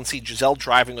so we can see Giselle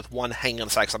driving with one hanging on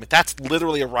the side. Because I mean, that's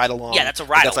literally a ride-along. Yeah, that's a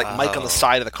ride-along. That's like Mike on the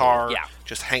side of the car, Yeah.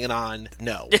 just hanging on.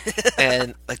 No.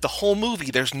 And like the whole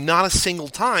movie, there's not a single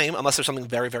time, unless there's something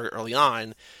very, very early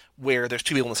on, where there's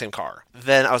two people in the same car.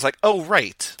 Then I was like, oh,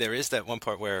 right. There is that one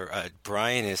part where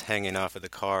Brian is hanging off of the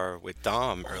car with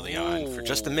Dom early on for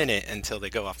just a minute until they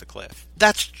go off the cliff.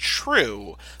 That's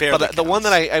true. Barely But the one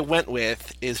counts. that I went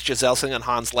with is Giselle sitting on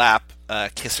Han's lap,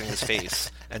 kissing his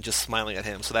face and just smiling at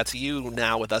him. So that's you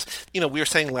now with us. You know, we were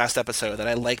saying last episode that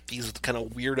I like these kind of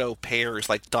weirdo pairs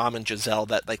like Dom and Giselle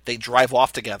that like they drive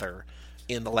off together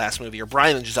in the last movie, or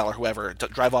Brian and Giselle or whoever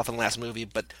drive off in the last movie,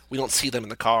 but we don't see them in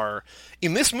the car.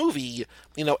 In this movie,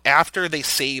 you know, after they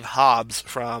save Hobbs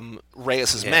from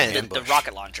Reyes's men, The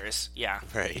rocket launchers, yeah.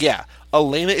 Right. yeah,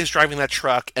 Elena is driving that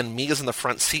truck and Mia's in the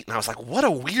front seat, and I was like, what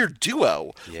a weird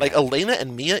duo. Yeah. Like Elena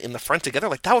and Mia in the front together,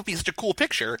 like that would be such a cool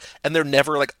picture, and they're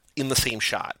never like in the same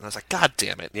shot. And I was like, god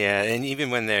damn it. Yeah, and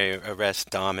even when they arrest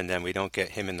Dom and then we don't get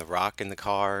him and The Rock in the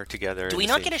car together. Do we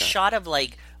not get a shot of,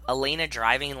 like, Elena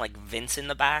driving, like, Vince in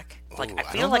the back? Like, Ooh, I I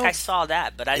feel don't like know. I saw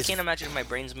that, but I Is- can't imagine if my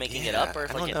brain's making it Yeah, up or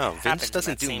if, I like, don't it know. happens Vince in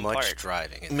doesn't that do same much part.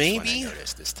 driving. In Maybe. this one I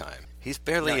noticed this time. He's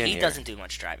barely No, in he here. doesn't do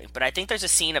much driving, but I think there's a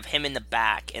scene of him in the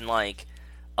back and, like,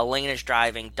 Elena's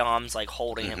driving, Dom's, like,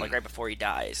 holding him, like, right before he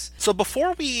dies. So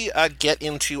before we get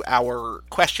into our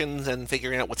questions and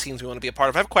figuring out what scenes we want to be a part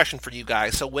of, I have a question for you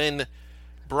guys. So when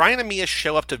Brian and Mia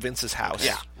show up to Vince's house,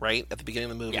 right, at the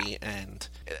beginning of the movie, and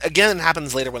again it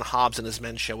happens later when Hobbs and his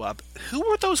men show up, who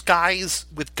were those guys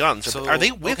with guns? Are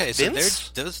they with Vince?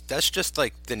 So that's just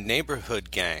like the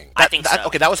neighborhood gang. I think so.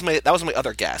 Okay, that was my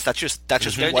other guess. That's just They're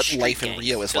the what street life in gang.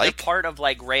 Rio is so like. They're part of,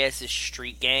 like, Reyes'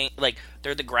 street gang. Like,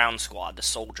 they're the ground squad, the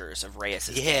soldiers of Reyes'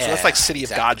 gang. Yeah. So that's like City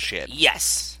exactly. of God shit.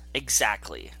 Yes,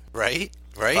 exactly. Right?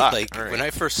 Fuck, Like, all right. when I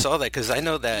first saw that, because I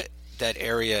know that that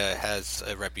area has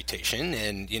a reputation,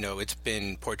 and, you know, it's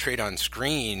been portrayed on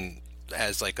screen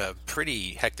as, like, a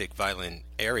pretty hectic, violent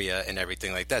area and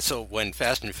everything like that. So when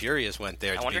Fast and Furious went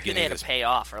there at I the wonder who they beginning had of to this... pay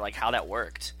off or, like, how that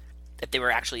worked. If they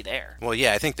were actually there. Well,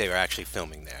 yeah, I think they were actually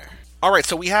filming there. All right,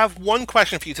 so we have one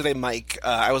question for you today, Mike.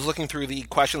 I was looking through the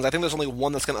questions. I think there's only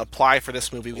one that's going to apply for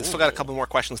this movie. We've still got a couple more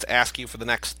questions to ask you for the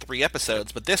next 3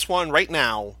 episodes. But this one, right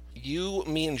now, you,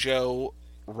 me, and Joe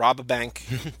rob a bank,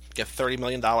 get $30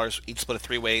 million, each split it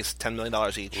 3 ways, $10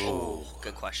 million each. Ooh,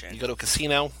 good question. You go to a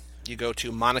casino, you go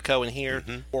to Monaco in here,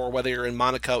 or whether you're in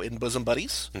Monaco in Bosom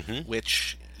Buddies,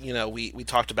 which... You know, we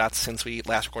talked about since we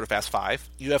last recorded Fast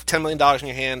 5. You have $10 million in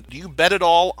your hand. Do you bet it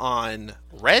all on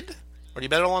red, or do you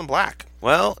bet it all on black?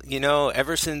 Well, you know,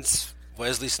 ever since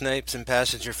Wesley Snipes and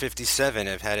Passenger 57,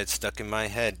 I've had it stuck in my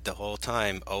head the whole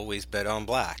time, always bet on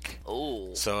black. Ooh.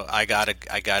 So I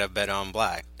gotta bet on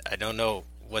black. I don't know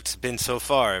what's been so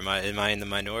far. Am I in the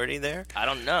minority there? I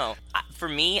don't know. For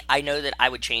me, I know that I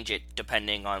would change it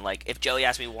depending on, like, if Joey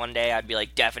asked me one day, I'd be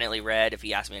like, definitely red. If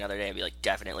he asked me another day, I'd be like,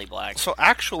 definitely black. So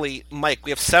actually, Mike, we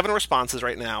have 7 responses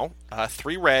right now.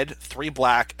 3 red, 3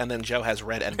 black, and then Joe has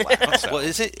red and black. So. Well,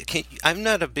 is it? I'm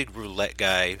not a big roulette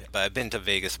guy, but I've been to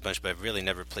Vegas a bunch, but I've really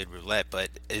never played roulette. But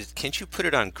can't you put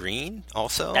it on green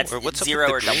also? That's or what's zero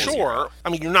up or with the green? double Sure. I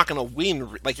mean, you're not going to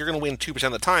win. Like, you're going to win 2%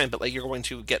 of the time, but, like, you're going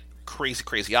to get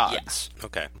crazy odds.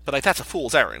 Okay. But, like, that's a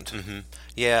fool's errand.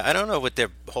 Yeah, I don't know what their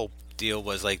whole deal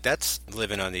was. Like, that's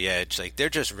living on the edge. Like, they're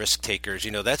just risk takers.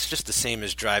 You know, that's just the same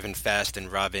as driving fast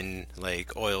and robbing,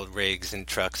 like, oil rigs and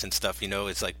trucks and stuff. You know,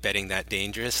 it's like betting that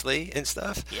dangerously and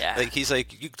stuff. Yeah. Like, he's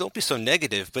like, you don't be so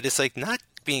negative. But it's like not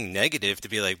being negative to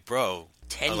be like, bro,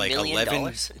 $10 like million?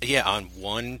 11, yeah, on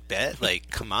one bet. Like,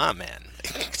 come on, man.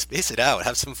 Space it out.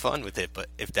 Have some fun with it. But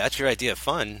if that's your idea of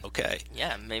fun, okay.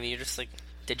 Yeah, maybe you're just, like,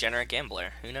 degenerate gambler.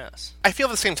 Who knows? I feel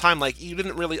at the same time, like, you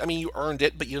didn't really... I mean, you earned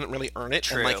it, but you didn't really earn it.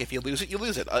 True. And, like, if you lose it, you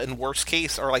lose it. In worst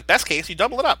case, or, like, best case, you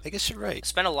double it up. I guess you're right.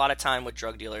 Spend a lot of time with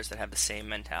drug dealers that have the same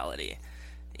mentality.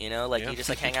 You know, like, Yeah. you just,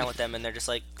 like, hang out with them and they're just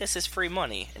like, this is free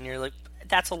money. And you're like,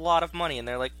 that's a lot of money. And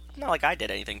they're like, not like I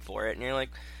did anything for it. And you're like,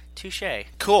 Touche.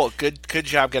 Cool. Good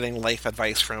job getting life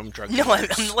advice from drug No,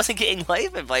 dealers. I wasn't getting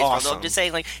life advice from them. Awesome. I'm just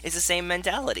saying, like, it's the same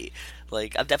mentality.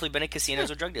 Like, I've definitely been at casinos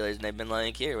with drug dealers, and they've been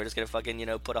like, here, we're just going to fucking,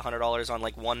 put $100 on,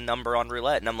 like, one number on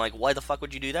roulette. And I'm like, why the fuck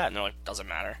would you do that? And they're like, doesn't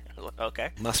matter. I'm like, okay.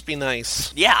 Must be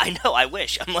nice. Yeah, I know, I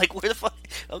wish. I'm like, where the fuck?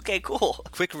 Okay, cool.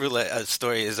 Quick roulette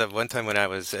story is of one time when I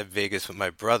was at Vegas with my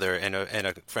brother and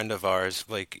a friend of ours,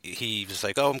 like, he was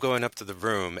like, oh, I'm going up to the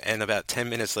room. And about 10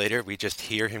 minutes later, we just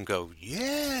hear him go,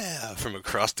 yeah, from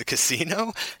across the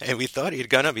casino. And we thought he had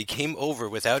gone up. He came over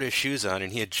without his shoes on,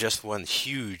 and he had just won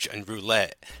huge on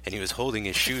roulette. And he was holding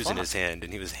his shoes in his hand,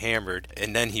 and he was hammered.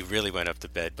 And then he really went up to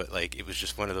bed. But, like, it was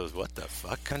just one of those what the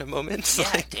fuck kind of moments. Yeah,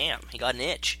 Like, damn, he got an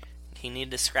itch. He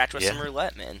needed to scratch with some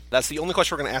roulette, man. That's the only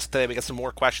question we're going to ask today. We got some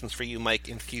more questions for you, Mike,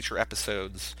 in future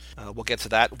episodes. We'll get to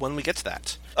that when we get to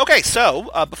that. Okay, so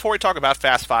before we talk about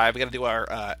Fast Five, we got to do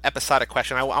our episodic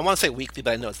question. I want to say weekly,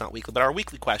 but I know it's not weekly. But our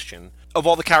weekly question: of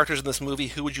all the characters in this movie,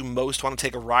 who would you most want to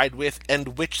take a ride with,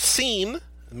 and which scene?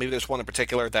 Maybe there's one in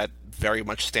particular that very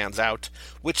much stands out.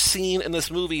 Which scene in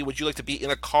this movie would you like to be in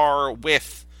a car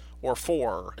with or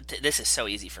for? This is so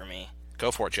easy for me. Go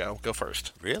for it, Joe. Go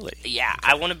first. really? Yeah,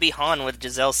 I want to be Han with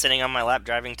Giselle sitting on my lap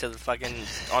driving to the fucking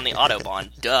on the Autobahn.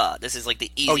 Duh, this is like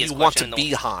the Oh, easiest you want question to in the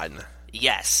be Han.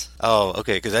 Yes. Oh,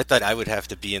 okay, because I thought I would have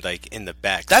to be in the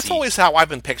back That's seat. always how I've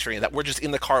been picturing it, that we're just in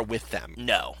the car with them.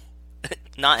 No.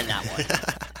 Not in that one.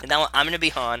 In that one, I'm going to be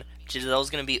Han.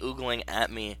 Giselle's going to be oogling at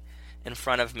me in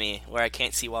front of me where I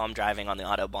can't see while I'm driving on the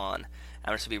Autobahn.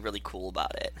 I'm just going to be really cool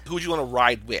about it. Who would you want to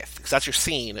ride with? Because that's your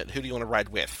scene. And who do you want to ride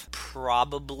with?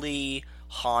 Probably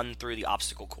Han through the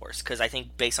obstacle course, because I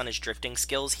think based on his drifting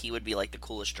skills, he would be like the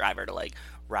coolest driver to like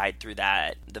ride through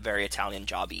that, the very Italian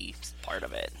jobby part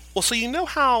of it. Well, so you know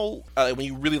how when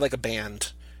you really like a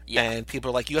band, Yeah. and people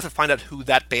are like, you have to find out who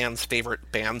that band's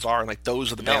favorite bands are, and like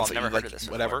those are the No, bands I've that never you heard like, of this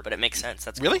whatever. before, but it makes sense.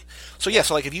 That's Really? cool. So yeah,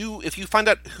 so like if you find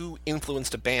out who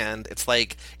influenced a band, it's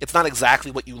like it's not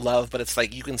exactly what you love, but it's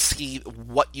like you can see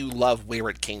what you love where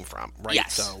it came from, right?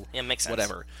 Yes. So Yeah, it makes sense.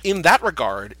 whatever. In that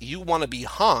regard, you want to be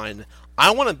Han. I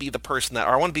want to be the person that,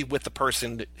 or I want to be with the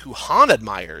person who Han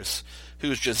admires,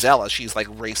 who's Giselle. She's like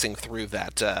racing through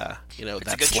that, that a good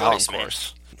slalom choice, man.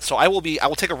 course. So I will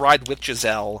take a ride with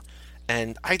Giselle.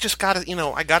 And I just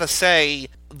gotta say,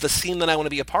 the scene that I want to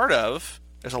be a part of,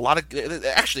 there's a lot of,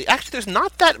 actually, there's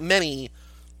not that many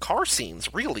car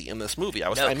scenes, really, in this movie.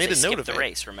 I made a note of the it.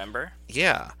 race, remember?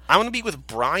 Yeah. I want to be with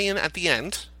Brian at the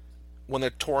end, when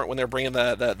they're bringing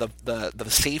the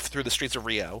safe through the streets of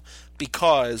Rio,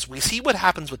 because we see what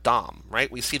happens with Dom, right?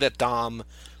 We see that Dom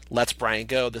lets Brian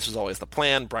go. This was always the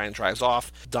plan. Brian drives off.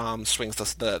 Dom swings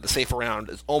the safe around,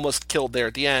 is almost killed there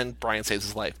at the end. Brian saves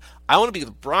his life. I want to be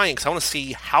with Brian because I want to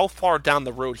see how far down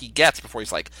the road he gets before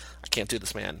he's like, I can't do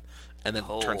this, man, and then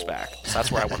turns back. So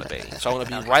that's where I want to be. So I want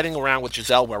to be riding around with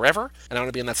Giselle wherever, and I want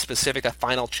to be in that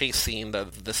final chase scene,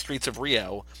 the streets of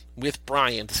Rio, with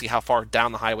Brian to see how far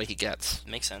down the highway he gets.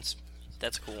 Makes sense.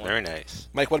 That's a cool one. Very nice.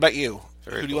 Mike, what about you?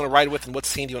 Very Who do you cool. want to ride with, and what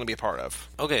scene do you want to be a part of?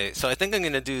 Okay, so I think I'm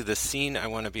going to do the scene I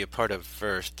want to be a part of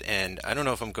first, and I don't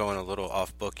know if I'm going a little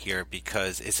off book here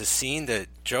because it's a scene that,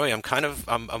 Joey, I'm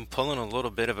pulling a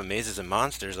little bit of a Mazes and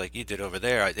Monsters like you did over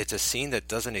there. It's a scene that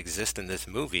doesn't exist in this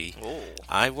movie. Oh.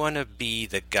 I want to be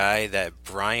the guy that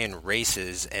Brian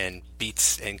races and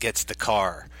beats and gets the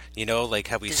car. You know, like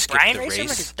how we Does skip Brian the race race. him or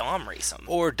does Dom race him?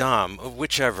 Or Dom,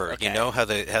 whichever. Okay. You know how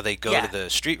they go Yeah. to the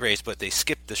street race, but they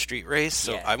skip the street race.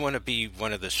 So Yeah. I want to be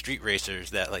one of the street racers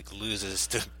that like loses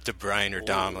to Brian or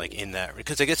Dom, like in that,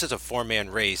 because I guess it's a 4-man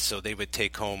race. So they would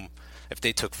take home, if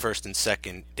they took first and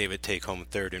second, they would take home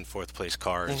third and fourth place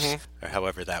cars, or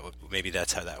however that would. Maybe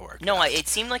that's how that worked. No, it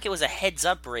seemed like it was a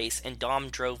heads-up race, and Dom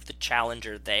drove the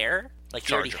Challenger there. Like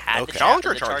he already Charger. had Okay. the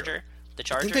Challenger or the Charger? Charger. The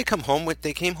Charger. Didn't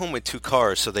they came home with 2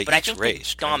 cars, so they But I each think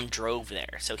raced. Dom right? drove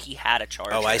there, so he had a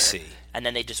Charger. Oh, I see. And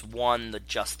then they just won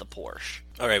just the Porsche.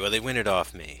 All right, well they win it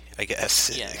off me, I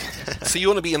guess. Yeah. So you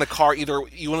want to be in the car you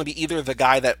want to be either the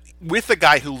guy that with the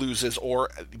guy who loses, or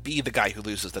be the guy who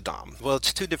loses the Dom. Well,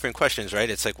 it's 2 different questions, right?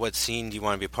 It's like what scene do you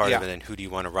want to be a part Yeah. of, and then who do you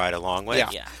want to ride along with?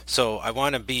 Yeah. So I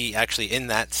want to be actually in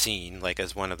that scene, like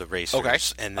as one of the racers. Okay.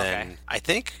 And then Okay. I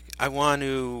think I want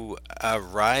to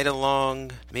ride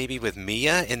along maybe with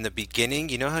Mia in the beginning.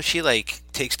 You know how she like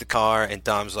takes the car and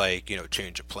Dom's like,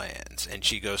 change of plans, and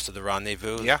she goes to the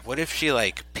rendezvous? Yeah. What if she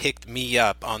like picked me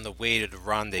up on the way to the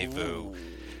rendezvous?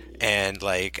 And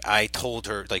like I told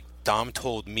her, like Dom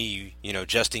told me,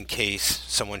 just in case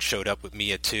someone showed up with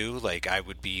Mia too, like I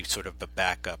would be sort of a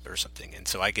backup or something. And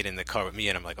so I get in the car with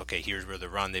Mia and I'm like, okay, here's where the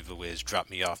rendezvous is. Drop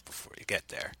me off before you get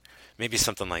there. Maybe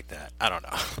something like that. I don't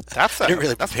know. I didn't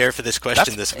really prepare for this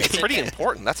question this week. It's pretty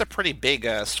important. That's a pretty big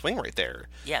swing right there.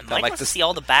 Yeah, Mike wants to see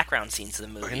all the background scenes of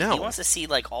the movie. I know. He wants to see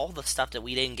like all the stuff that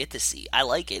we didn't get to see. I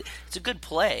like it. It's a good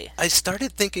play. I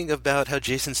started thinking about how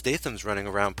Jason Statham's running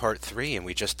around part 3 and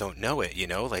we just don't know it,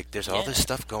 Like there's all this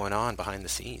stuff going on behind the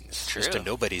scenes. True. Mr.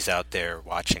 Nobody's out there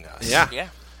watching us. Yeah. Yeah.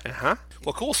 Uh-huh.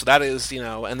 Well, cool. So that is,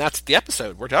 and that's the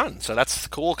episode. We're done. So that's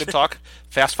cool. Good talk.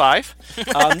 Fast Five.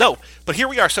 No, but here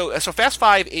we are. So Fast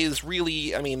Five is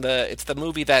really, it's the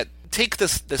movie that takes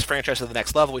this franchise to the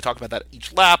next level. We talked about that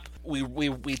each lap.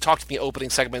 We talked in the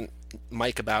opening segment,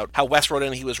 Mike, about how Wes wrote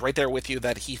in, he was right there with you,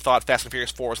 that he thought Fast and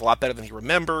Furious 4 was a lot better than he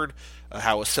remembered,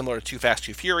 how it was similar to Too Fast,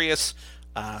 Too Furious.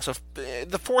 So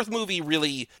the fourth movie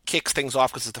really kicks things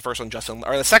off because it's the first one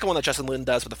the second one that Justin Lin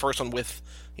does, but the first one with,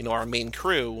 our main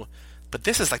crew. But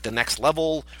this is like the next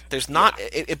level. There's not,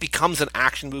 it becomes an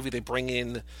action movie. They bring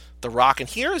in The Rock. And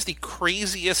here is the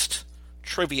craziest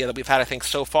trivia that we've had, I think,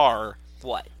 so far.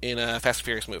 What? In a Fast and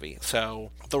Furious movie.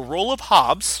 So the role of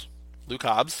Hobbs, Luke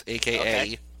Hobbs,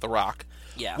 a.k.a. The Rock,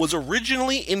 was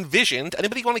originally envisioned.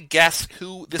 Anybody want to guess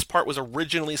who this part was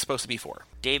originally supposed to be for?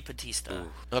 Dave Bautista.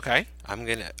 Ooh. Okay. I'm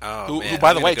gonna. Who,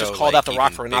 by the way, just called out The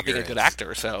Rock for not being a good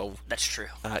actor. So that's true.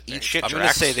 Eat shit. I'm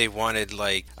gonna say they wanted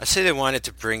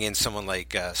to bring in someone like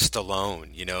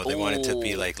Stallone. They wanted to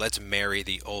be like, let's marry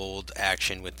the old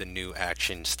action with the new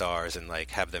action stars and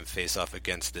like have them face off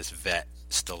against this vet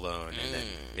Stallone, and then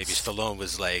maybe Stallone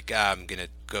was like, I'm gonna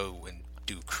go and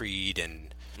do Creed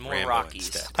and more Rambo Rockies.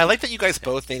 instead. I like that you guys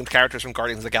both named characters from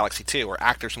Guardians of the Galaxy 2, or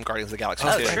actors from Guardians of the Galaxy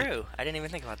 2. Oh, true. I didn't even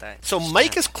think about that. So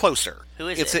Mike is closer. Who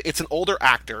is it? It's an older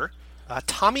actor,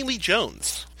 Tommy Lee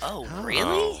Jones. Oh,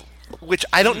 really? Which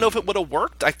I don't know if it would have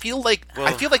worked. I feel like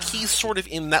he's sort of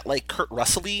in that like Kurt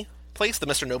Russell-y place, the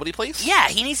Mr. Nobody place. Yeah,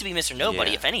 he needs to be Mr.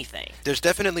 Nobody, if anything. There's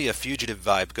definitely a fugitive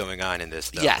vibe going on in this,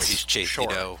 though. Yes, where he's chasing,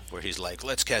 where he's like,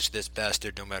 let's catch this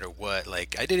bastard no matter what.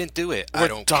 Like, I didn't do it. Where I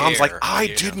don't Dom's care. like, I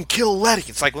didn't kill Letty.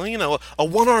 It's like, well, a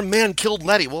one-armed man killed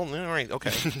Letty. Well, all right,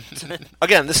 okay.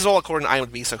 Again, this is all according to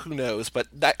IMDb, so who knows? But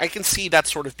I can see that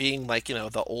sort of being like,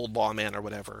 the old lawman or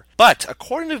whatever. But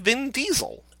according to Vin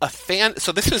Diesel, a fan...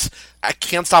 So this is... I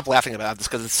can't stop laughing about this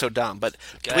because it's so dumb, but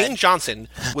Dwayne Johnson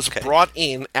was brought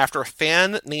in after a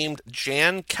fan named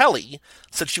Jan Kelly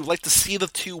said she would like to see the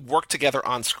two work together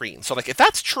on screen. So, like, if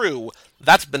that's true,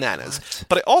 that's bananas. What?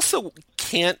 But I also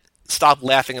can't stop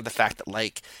laughing at the fact that,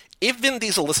 like, if Vin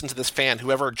Diesel listened to this fan,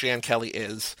 whoever Jan Kelly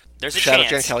is... There's a shout chance.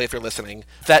 out Jan Kelly if you're listening.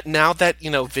 That now that,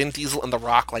 Vin Diesel and The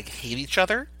Rock, like, hate each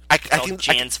other... I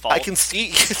can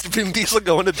see Vin Diesel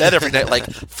going to bed every night like,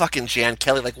 fucking Jan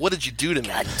Kelly, like, what did you do to me?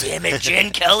 God damn it,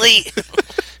 Jan Kelly!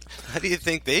 How do you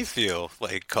think they feel,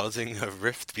 like, causing a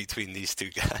rift between these two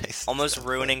guys? Almost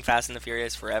ruining Fast and the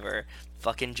Furious forever.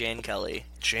 Fucking Jan Kelly.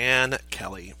 Jan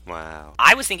Kelly. Wow.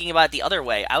 I was thinking about it the other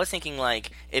way. I was thinking,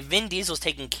 like, if Vin Diesel's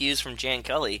taking cues from Jan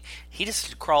Kelly, he just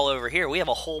could crawl over here. We have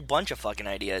a whole bunch of fucking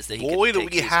ideas that he could Boy, do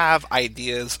take we have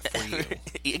ideas for you.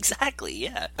 Exactly,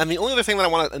 yeah. And the only other thing that I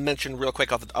want to mention real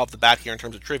quick off the bat here in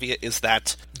terms of trivia is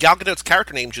that Gal Gadot's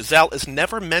character name, Giselle, is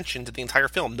never mentioned in the entire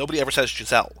film. Nobody ever says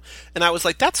Giselle. And I was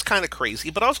like, that's kind of crazy.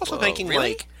 But I was also thinking, really?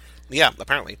 like... Yeah,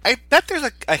 apparently. I bet there's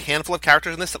a handful of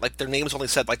characters in this that, like, their name is only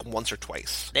said, like, once or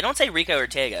twice. They don't say Rico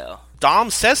Ortega. Dom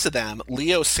says to them,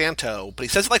 Leo Santo, but he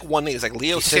says, like, one name. He's like,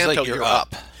 Leo Santo, you're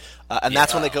up. And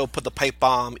that's when they go put the pipe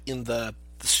bomb in the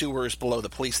sewers below the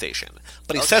police station.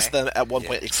 But he says to them at one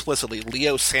point explicitly,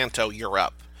 Leo Santo, you're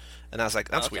up. And I was like,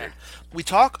 that's weird. We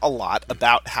talk a lot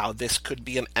about how this could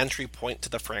be an entry point to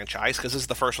the franchise, because this is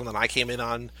the first one that I came in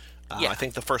on. I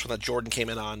think the first one that Jordan came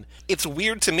in on. It's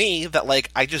weird to me that, like,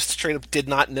 I just straight up did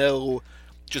not know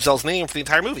Giselle's name for the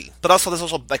entire movie. But also, this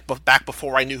was also, like, back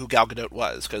before I knew who Gal Gadot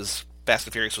was, because Fast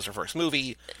and Furious was her first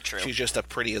movie. True. She's just a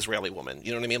pretty Israeli woman.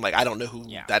 You know what I mean? Like, I don't know who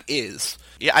that is.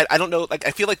 Yeah, I don't know. Like,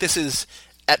 I feel like this is,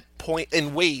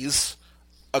 in ways,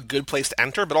 a good place to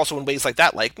enter, but also in ways like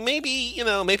that, like, maybe you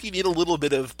need a little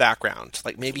bit of background.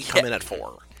 Like, maybe come in at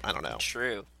 4. I don't know.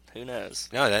 True. Who knows?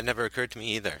 No, that never occurred to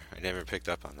me either. I never picked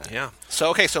up on that. Yeah.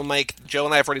 So Mike, Joe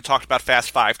and I have already talked about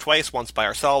Fast 5 twice, once by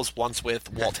ourselves, once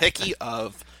with Walt Hickey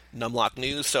of Numlock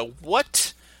News. So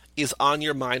what is on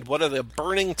your mind? What are the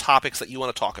burning topics that you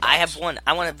want to talk about? I have one.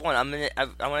 I want to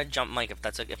I want to jump Mike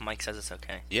if Mike says it's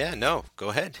okay. Yeah, no, go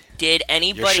ahead. Did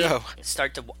anybody Your show.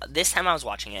 start to... This time I was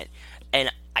watching it, and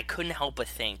I couldn't help but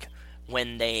think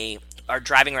when they are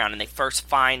driving around and they first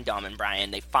find Dom and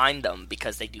Brian, they find them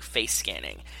because they do face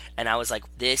scanning. And I was like,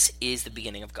 this is the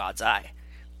beginning of God's Eye.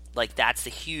 Like, that's the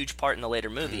huge part in the later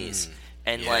movies.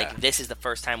 And, like, this is the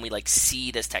first time we, like,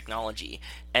 see this technology.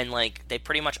 And, like, they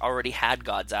pretty much already had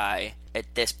God's Eye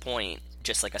at this point,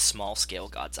 just, like, a small-scale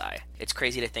God's Eye. It's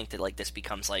crazy to think that, like, this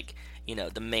becomes, like, you know,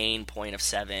 the main point of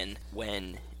 7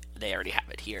 when they already have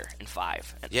it here in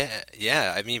 5.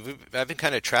 Yeah. I mean, I've been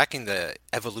kind of tracking the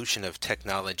evolution of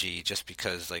technology just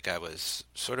because, like, I was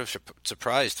sort of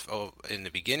surprised in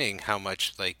the beginning how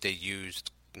much, like, they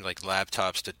used like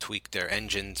laptops to tweak their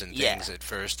engines and things at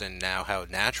first, and now how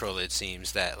natural it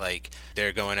seems that like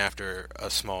they're going after a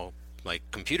small like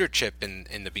computer chip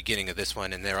in the beginning of this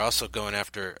one, and they're also going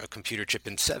after a computer chip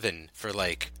in 7 for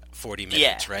like 40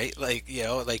 minutes, right? Like, you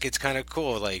know, like it's kind of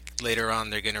cool. Like later on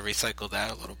they're going to recycle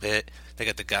that a little bit. They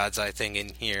got the God's Eye thing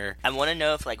in here. I want to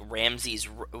know if like Ramsey's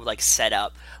like set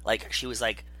up, like she was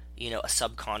like, you know, a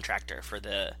subcontractor for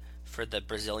the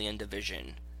Brazilian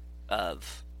division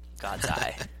of God's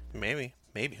Eye. Maybe.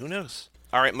 Who knows?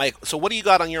 All right, Mike. So, what do you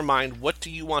got on your mind? What do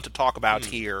you want to talk about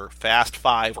here? Fast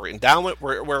 5. We're in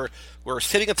download. We're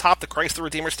sitting atop the Christ the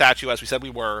Redeemer statue, as we said we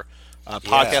were,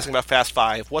 podcasting about Fast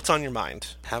 5. What's on your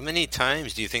mind? How many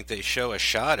times do you think they show a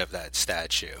shot of that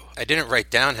statue? I didn't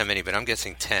write down how many, but I'm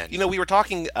guessing 10. You know, we were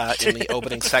talking in the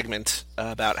opening segment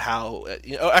about how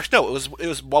actually no, it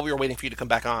was while we were waiting for you to come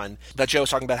back on that Joe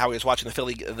was talking about how he was watching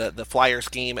the Flyers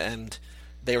game and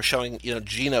they were showing, you know,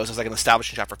 Geno's as like an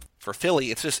establishing shot for Philly.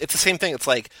 It's the same thing. It's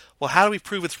like, well, how do we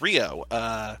prove it's Rio?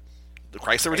 The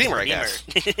Christ the Redeemer, I guess.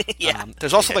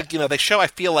 There's also like, you know, they show, I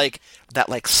feel like that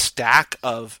like stack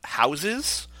of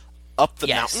houses up the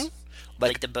mountain,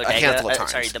 like the bodega, a handful of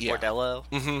times. Bordello.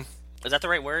 Mm-hmm. Is that the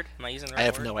right word? Am I using the right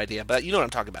word? I have no idea, but you know what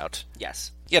I'm talking about.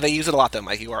 Yes. Yeah, they use it a lot, though,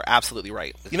 Mike. You are absolutely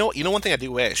right. You know one thing I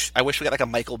do wish? I wish we got like a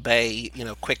Michael Bay, you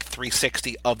know, quick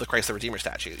 360 of the Christ the Redeemer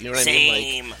statue. You know what I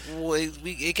mean? Like, well,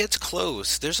 it gets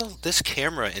close. This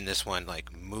camera in this one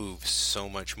like moves so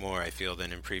much more, I feel,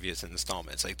 than in previous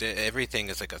installments. Like everything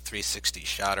is like a 360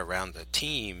 shot around the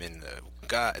team and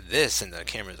the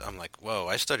cameras. I'm like, whoa!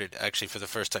 I started actually for the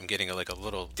first time getting a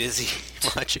little dizzy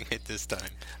watching it this time.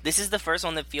 This is the first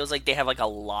one that feels like they have like a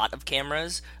lot of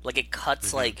cameras. Like it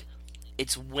cuts like.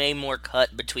 It's way more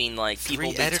cut between like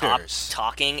people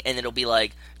talking, and it'll be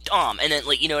like Dom, and then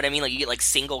like, you know what I mean? Like you get like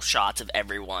single shots of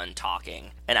everyone talking,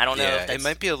 and I don't know. If it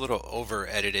might be a little over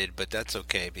edited, but that's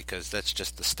okay because that's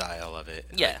just the style of it.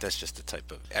 Yeah, like, that's just the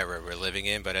type of era we're living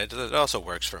in. But it also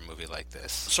works for a movie like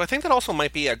this. So I think that also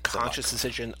might be a conscious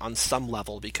decision on some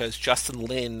level because Justin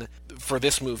Lin for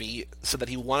this movie said that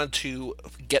he wanted to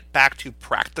get back to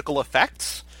practical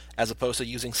effects as opposed to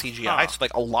using CGI. So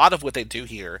like a lot of what they do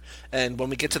here, and when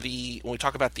we get to when we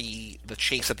talk about the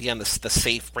chase at the end, the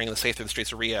safe, bringing the safe through the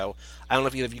streets of Rio, I don't know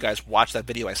if either of you guys watched that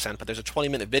video I sent, but there's a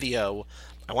 20-minute video,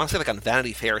 I want to say like on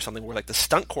Vanity Fair or something, where like the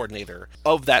stunt coordinator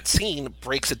of that scene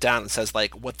breaks it down and says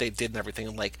like what they did and everything,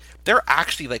 and like they're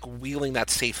actually like wheeling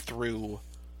that safe through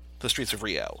the streets of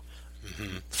Rio.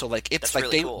 Mm-hmm. So like it's That's like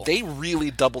really cool. They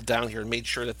really doubled down here and made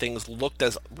sure that things looked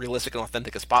as realistic and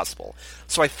authentic as possible.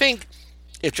 So I think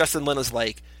if Justin Lin is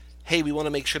like, hey, we want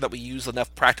to make sure that we use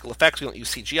enough practical effects, we don't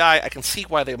use CGI, I can see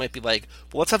why they might be like,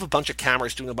 well, let's have a bunch of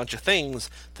cameras doing a bunch of things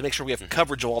to make sure we have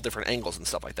coverage of all different angles and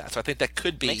stuff like that. So I think that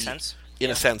could be, Makes sense.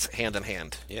 In a sense, hand in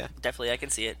hand. Yeah. Definitely, I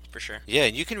can see it, for sure. Yeah,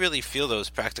 and you can really feel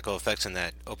those practical effects in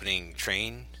that opening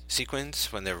train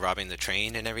sequence when they're robbing the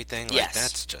train and everything. Like, yes.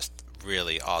 That's just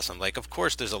really awesome. Like, of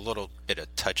course, there's a little bit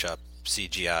of touch-up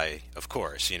CGI, of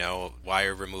course, you know,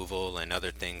 wire removal and other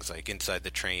things like inside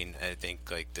the train. I think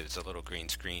like there's a little green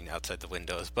screen outside the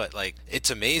windows, but like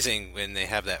it's amazing when they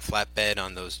have that flatbed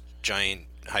on those giant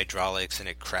hydraulics and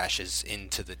it crashes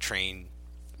into the train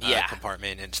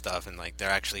compartment and stuff, and like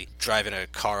they're actually driving a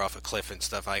car off a cliff and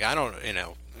stuff. Like I don't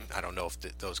know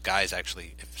if those guys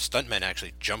actually, if stuntmen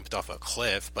actually jumped off a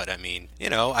cliff, but I mean, you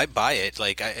know, I buy it.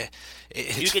 Like,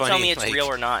 it's you could funny, tell me it's like, real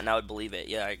or not, and I would believe it.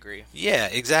 Yeah, I agree. Yeah,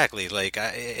 exactly. Like,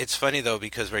 it's funny though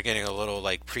because we're getting a little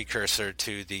like precursor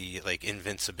to the like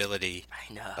invincibility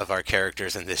of our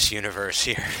characters in this universe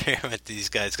here with these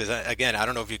guys. Because again, I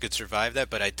don't know if you could survive that,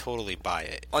 but I totally buy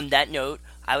it. On that note,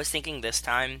 I was thinking this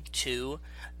time too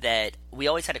that we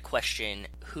always had a question: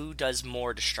 who does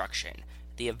more destruction?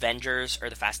 The Avengers or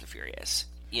the Fast and Furious?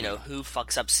 You know, who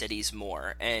fucks up cities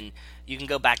more? And you can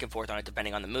go back and forth on it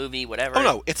depending on the movie, whatever. Oh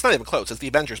no, it's not even close. It's the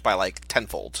Avengers by like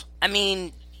tenfold. I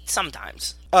mean,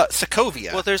 sometimes.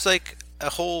 Sokovia. Well, there's like a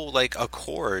whole like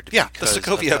accord. Yeah, the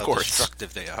Sokovia Accords. How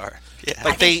destructive they are. Yeah,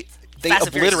 like they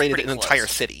obliterated an entire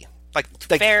city. Like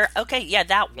fair. Okay, yeah,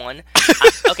 that one.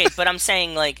 Okay, but I'm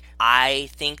saying like I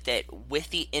think that with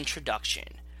the introduction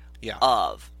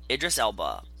of Idris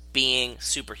Elba being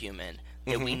superhuman,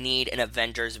 that we need an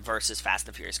Avengers versus Fast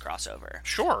and Furious crossover.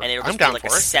 Sure, and it would I'm just down be like for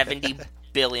a it. $70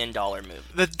 billion movie.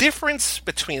 The difference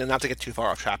between, and not to get too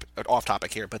far off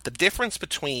topic here, but the difference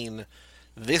between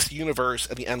this universe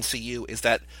and the MCU is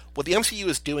that what the MCU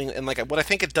is doing, and like what I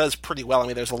think it does pretty well, I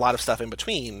mean, there's a lot of stuff in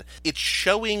between, it's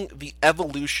showing the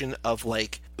evolution of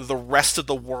like the rest of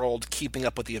the world keeping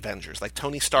up with the Avengers. Like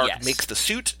Tony Stark makes the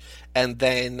suit, and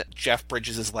then Jeff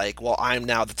Bridges is like, well, I'm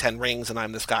now the 10 Rings, and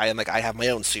I'm this guy, and like I have my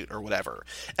own suit or whatever.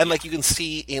 And like you can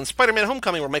see in Spider-Man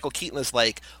Homecoming where Michael Keaton is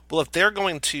like, well, if they're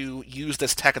going to use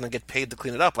this tech and then get paid to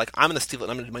clean it up, like I'm going to steal it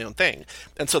and I'm going to do my own thing.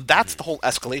 And so that's the whole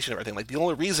escalation of everything. Like the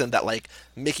only reason that like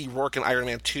Mickey Rourke in Iron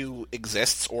Man 2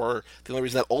 exists, or the only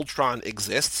reason that Ultron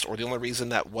exists, or the only reason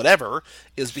that whatever,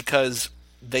 is because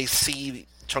they see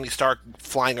Tony Stark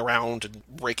flying around and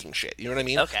breaking shit. You know what I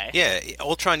mean? Okay. Yeah,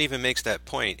 Ultron even makes that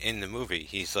point in the movie.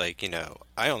 He's like,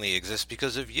 I only exist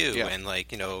because of you. Yeah. And like,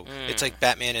 it's like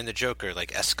Batman and the Joker,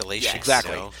 like escalation. Yes.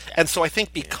 Exactly. So, And so I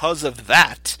think because of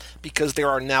that, because there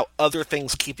are now other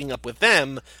things keeping up with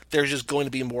them, there's just going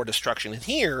to be more destruction. And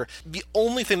here, the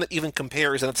only thing that even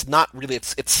compares, and it's not really,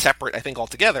 it's separate, I think,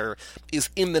 altogether, is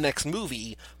in the next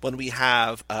movie when we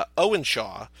have Owen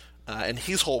Shaw and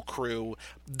his whole crew.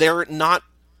 They're not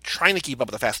trying to keep up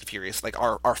with the Fast and Furious, like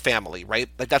our family, right?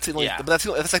 Like that's the only,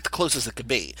 that's like the closest it could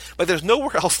be. Like there's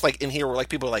nowhere else like in here where like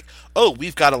people are like, oh,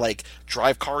 we've got to like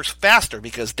drive cars faster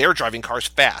because they're driving cars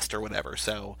fast or whatever.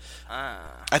 So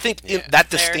I think that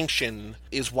distinction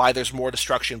is why there's more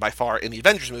destruction by far in the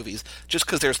Avengers movies, just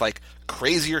because there's like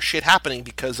crazier shit happening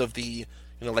because of the,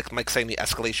 like Mike's saying, the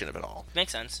escalation of it all.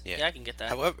 Makes sense. Yeah, I can get that.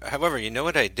 However, you know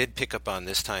what I did pick up on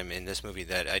this time in this movie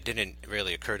that I didn't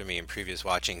really occur to me in previous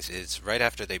watchings is right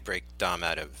after they break Dom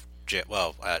out of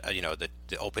jail, the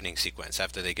opening sequence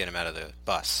after they get him out of the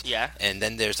bus. Yeah. And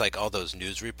then there's like all those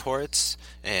news reports,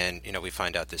 and we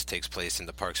find out this takes place in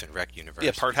the Parks and Rec universe.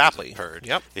 Yeah, Perd Hapley.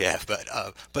 Yep. Yeah,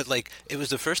 but like it was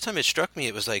the first time it struck me.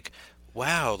 It was like,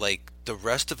 wow, like the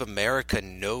rest of America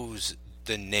knows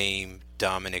the name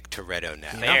Dominic Toretto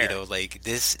now. Fair. Like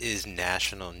this is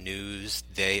national news.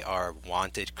 They are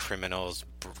wanted criminals.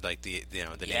 Like the name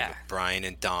of Brian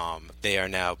and Dom. They are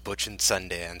now Butch and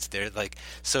Sundance. They're like,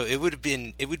 so it would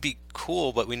be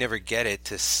cool, but we never get it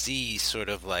to see sort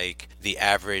of like the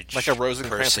average like a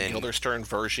Rosencrantz person. and Guildenstern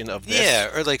version of this.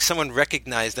 Yeah, or like someone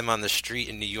recognized them on the street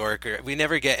in New York. Or we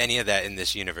never get any of that in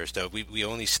this universe, though. We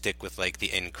only stick with like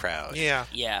the in crowd.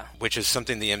 Yeah. Which is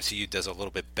something the MCU does a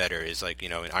little bit better. Is like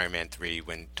in Iron Man 3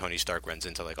 when Tony Stark runs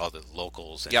into like all the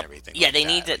locals and everything. Yeah, like they that.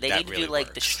 need to Like, they that need to really do like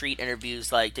works. the street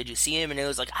interviews. Like, did you see him? And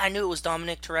it was like, I knew it was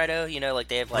Dominic Toretto. Like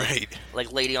they have like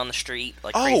like lady on the street,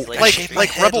 like crazy lady on the street.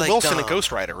 like Rebel like Wilson and Dom.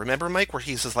 Ghost Rider. Remember, Mike, where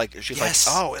he's just like, she's Yes.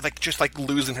 like, oh, like just like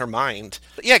losing her mind.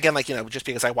 But yeah, again, like just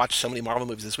because I watched so many Marvel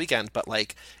movies this weekend, but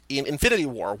like in Infinity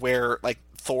War, where like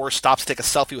Thor stops to take a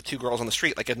selfie with two girls on the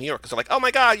street, like in New York, because they're like, oh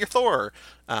my god, you're Thor.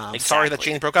 Sorry that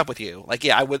Jane broke up with you. Like,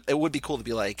 yeah, it would be cool to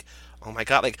be like, oh my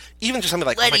god, like even just something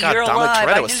like, Letty, oh my god, you're Dominic alive.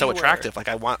 I Toretto knew is so you were. attractive. Like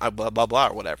I want blah blah blah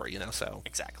or whatever, So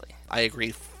Exactly. I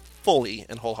agree fully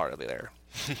and wholeheartedly there.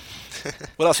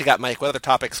 What else you got, Mike? What other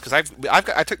topics? Because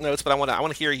I took notes, but I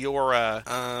want to hear your thoughts.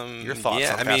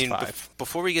 Yeah, on I Fast mean, Five.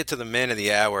 before we get to the man of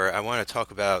the hour, I want to talk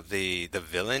about the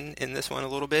villain in this one a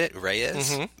little bit,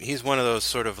 Reyes. Mm-hmm. He's one of those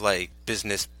sort of like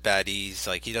business baddies.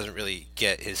 Like he doesn't really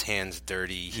get his hands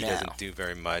dirty. He doesn't do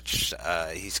very much.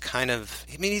 He's kind of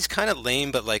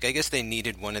lame, but like I guess they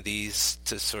needed one of these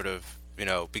to sort of.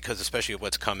 Because especially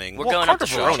what's coming. We're going up Carter the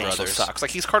Shaw Verone also brothers. sucks.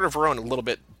 Like he's Carter Verone a little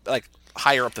bit like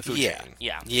higher up the food chain.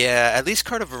 Yeah. At least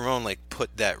Carter Verone like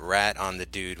put that rat on the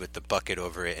dude with the bucket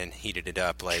over it and heated it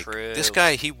up. Like True. this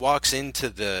guy, he walks into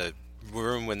the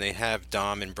room when they have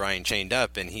Dom and Brian chained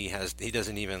up, and he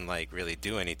doesn't even like really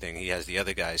do anything. He has the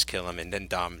other guys kill him, and then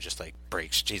Dom just like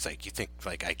breaks. He's like, you think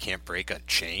like I can't break a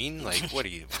chain? Like what are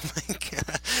you? Like,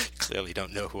 clearly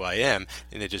don't know who I am,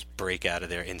 and they just break out of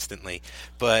there instantly.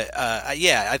 But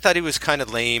I thought he was kind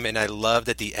of lame, and I loved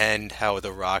at the end how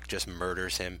The Rock just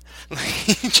murders him. Like,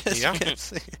 he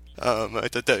just I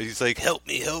thought that he's like, help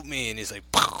me, and he's like,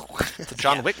 It's a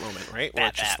John Wick moment, right? Where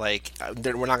it's just like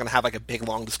we're not going to have like a big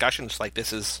long discussion. It's like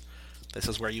this is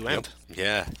where you end.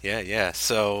 Yeah.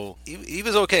 So he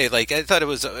was okay. Like I thought it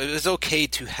was okay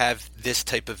to have this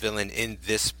type of villain in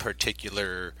this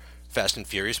particular Fast and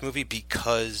Furious movie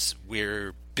because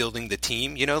we're building the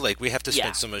team. Like we have to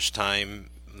spend so much time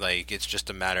Like, it's just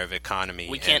a matter of economy.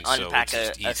 We can't and so unpack it's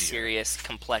just a easier. serious,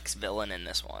 complex villain in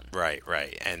this one. Right.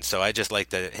 And so I just like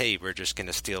that, hey, we're just going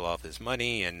to steal all his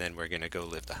money, and then we're going to go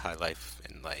live the high life.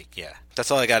 And, like, yeah.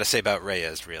 That's all I got to say about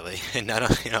Reyes, really. And, I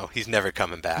don't, he's never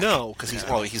coming back. No, because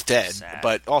he's dead. Sad.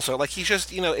 But also, like, he's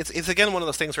just, it's again one of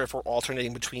those things where if we're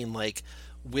alternating between, like,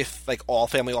 with, like, all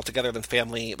family all together, then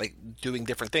family, like, doing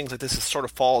different things, like, this is, sort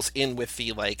of falls in with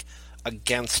the, like,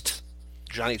 against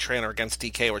Johnny Tran or against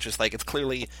DK, which is, like, it's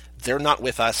clearly they're not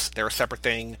with us, they're a separate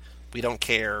thing, we don't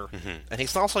care, and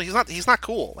he's not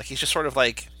cool. Like, he's just sort of,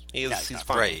 like, he's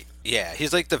fine. Right. Yeah,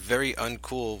 he's like the very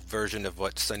uncool version of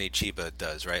what Sonny Chiba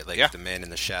does, right? Like, the man in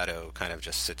the shadow kind of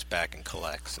just sits back and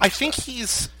collects. And I think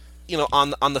he's,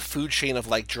 on the food chain of,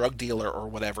 like, drug dealer or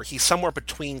whatever, he's somewhere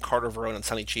between Carter Verone and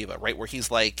Sonny Chiba, right? Where he's,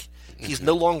 like, he's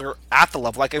no longer at the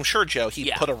level, like, I'm sure, Joe,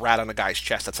 he put a rat on a guy's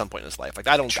chest at some point in his life. Like,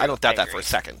 I don't doubt that for a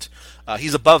second.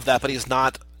 He's above that, but he's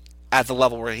not at the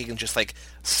level where he can just, like,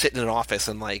 sit in an office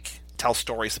and, like, tell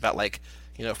stories about, like,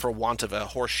 for want of a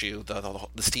horseshoe, the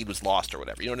steed was lost or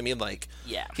whatever. You know what I mean? Like,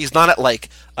 he's not at, like,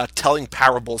 telling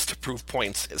parables to prove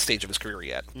points at the stage of his career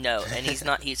yet. No, and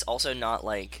he's also not,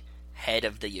 like, head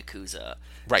of the Yakuza.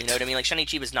 Right. You know what I mean? Like, Sonny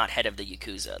Chiba's not head of the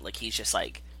Yakuza. Like, he's just,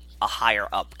 like, a higher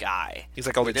up guy. He's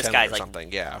like a lieutenant or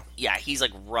something, yeah, he's,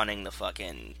 like, running the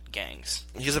fucking gangs.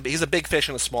 He's a big fish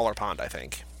in a smaller pond, I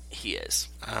think. He is.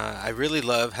 I really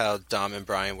love how Dom and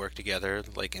Brian work together,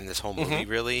 like, in this whole movie,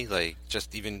 really. Like,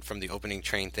 just even from the opening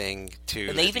train thing to...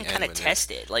 And they even kind of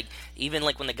test it. Like, even,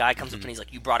 like, when the guy comes up and he's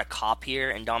like, you brought a cop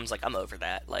here? And Dom's like, I'm over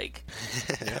that. Like,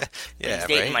 he's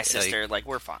dating my sister. Like,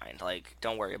 we're fine. Like,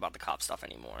 don't worry about the cop stuff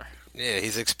anymore. Yeah,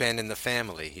 he's expanding the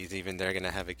family. They're going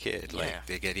to have a kid. Like,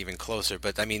 they get even closer.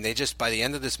 But, I mean, by the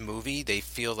end of this movie, they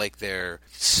feel like they're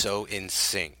so in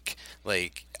sync.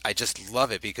 Like, I just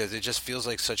love it because it just feels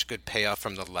like such good payoff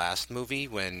from the last movie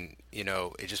when,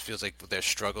 it just feels like their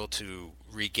struggle to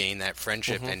regain that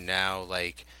friendship and now,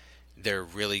 like, they're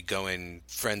really going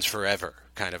friends forever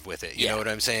kind of with it. You know what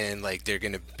I'm saying? Like, they're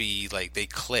going to be, like, they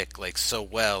click, like, so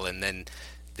well, and then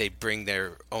they bring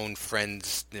their own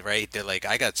friends, right? They're like,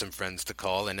 I got some friends to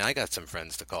call, and I got some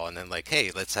friends to call, and then, like,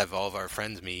 hey, let's have all of our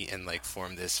friends meet and, like,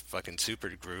 form this fucking super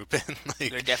group and, like,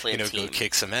 they're definitely a team. Go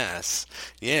kick some ass.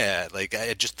 Yeah, like,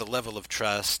 just the level of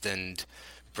trust and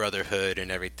brotherhood and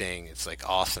everything, it's, like,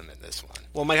 awesome in this one.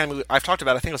 Well, Mike, I've talked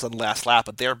about, I think it was on the last lap,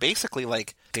 but they're basically,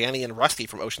 like, Danny and Rusty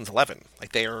from Ocean's 11.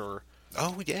 Like, they're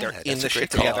in the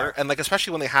shit together, and, like,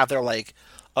 especially when they have their, like,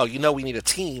 oh, we need a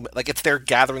team. Like, it's their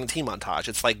gathering the team montage.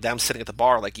 It's like them sitting at the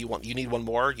bar, like, you need one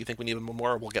more? You think we need one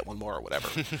more? We'll get one more, or whatever.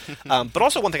 But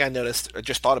also one thing I noticed, or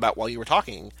just thought about while you were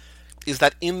talking, is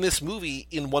that in this movie,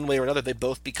 in one way or another, they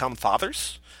both become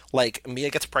fathers. Like, Mia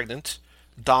gets pregnant.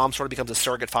 Dom sort of becomes a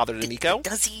surrogate father to Nico.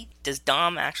 Does he? Does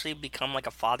Dom actually become, like,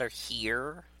 a father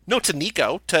here? No, to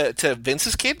Nico, to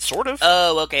Vince's kid, sort of.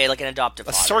 Oh, okay, like an adoptive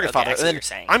father. A surrogate father. I see And what then you're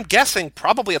saying. I'm guessing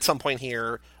probably at some point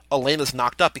here, Elena's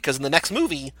knocked up because in the next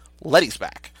movie, Letty's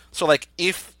back. So, like,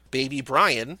 if baby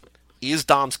Brian is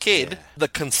Dom's kid, the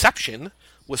conception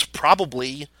was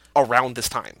probably around this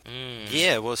time.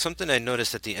 Yeah, well, something I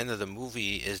noticed at the end of the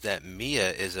movie is that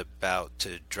Mia is about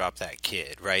to drop that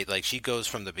kid, right? Like, she goes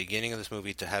from the beginning of this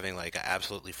movie to having, like, an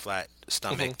absolutely flat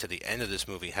stomach to the end of this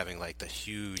movie having, like, the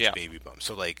huge baby bump.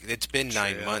 So, like, it's been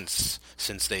 9 months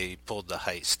since they pulled the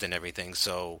heist and everything.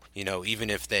 So, even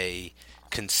if they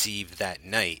conceive that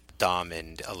night, Dom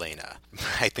and Elena,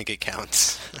 I think it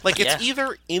counts. Like, it's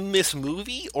either in this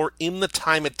movie or in the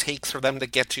time it takes for them to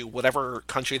get to whatever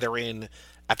country they're in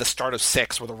at the start of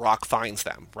 6 where The Rock finds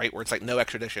them, right? Where it's like no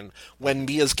extradition. When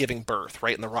Mia's giving birth,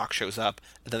 right? And The Rock shows up,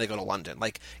 and then they go to London.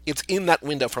 Like, it's in that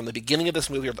window from the beginning of this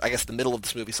movie, or I guess the middle of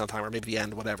this movie sometime, or maybe the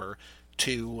end, whatever,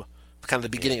 to kind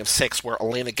of the beginning of 6 where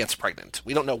Elena gets pregnant.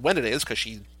 We don't know when it is because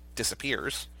she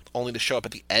disappears, only to show up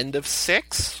at the end of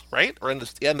 6, right? Or end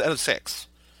of 6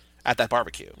 at that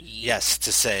barbecue. Yes,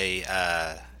 to say,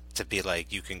 to be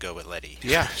like, you can go with Letty.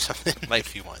 Yeah. Or something, like,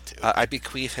 if you want to. I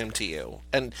bequeath him to you.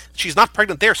 And she's not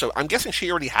pregnant there, so I'm guessing she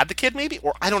already had the kid, maybe?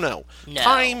 Or, I don't know. No.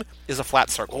 Time is a flat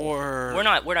circle. Or... We're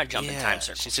not jumping time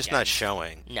circles. She's just yet. not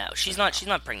showing. No, she's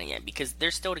not pregnant yet because they're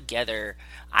still together.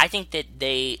 I think that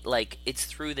they, like, it's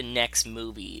through the next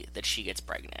movie that she gets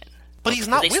pregnant. But he's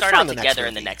not they with start her out in the together next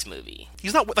in the movie. next movie.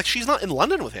 He's not, like, she's not in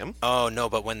London with him. Oh, no,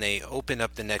 but when they open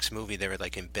up the next movie, they were,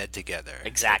 like, in bed together.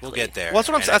 Exactly. We'll get there. Well,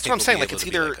 that's what I'm saying. Like, it's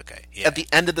either at at the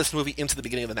end of this movie into the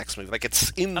beginning of the next movie. Like,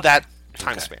 it's in that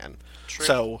time span. True.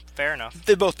 So, fair enough.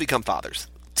 They both become fathers.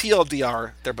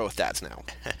 TLDR, they're both dads now.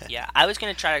 Yeah, I was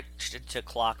going to try to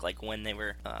clock, like, when they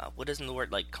were, what is the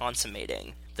word, like,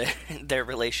 consummating their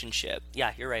relationship.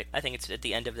 Yeah, you're right. I think it's at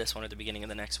the end of this one or the beginning of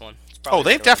the next one. It's Oh, probably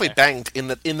they've right around definitely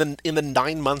there. banged in the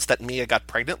 9 months that Mia got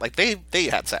pregnant. Like they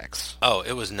had sex. Oh,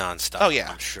 it was nonstop. Oh,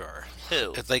 yeah. I'm sure.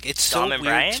 Who? It's so Dom and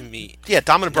weird Brian? to me. Yeah,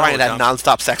 Dom and Brian had Dom-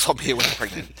 nonstop sex while Mia was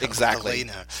pregnant. Exactly.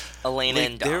 Elena Like,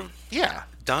 and they're- Dom. Yeah.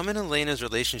 Dom and Elena's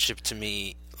relationship to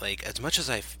me, like, as much as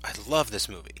I love this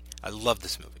movie,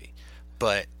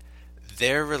 but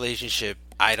their relationship,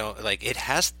 I don't like.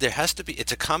 There has to be.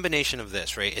 It's a combination of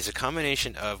this, right? It's a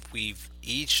combination of we've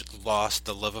each lost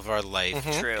the love of our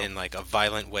life True. in like a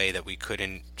violent way that we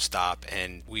couldn't stop,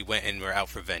 and we went and we're out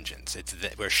for vengeance. It's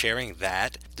that we're sharing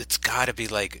that. It's got to be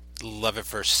like love at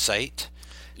first sight.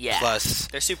 Yeah. Plus,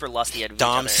 they're super lusty at each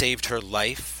Dom other. saved her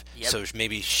life. Yep. So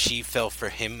maybe she fell for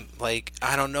him. Like,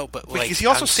 I don't know, but like, Because he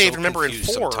also I'm saved. so Remember in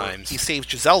confused 4, sometimes. he saved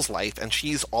Giselle's life, and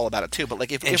she's all about it too. But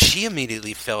like, and if she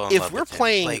immediately fell in love if we're with him.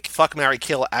 playing Like, fuck, marry,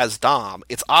 kill as Dom,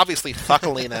 it's obviously fuck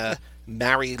Elena,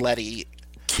 marry Letty,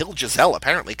 kill Giselle.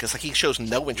 Apparently, because like, he shows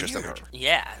no interest in her.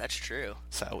 Yeah, that's true.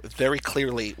 So very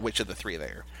clearly, which of the three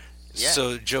there? Yeah.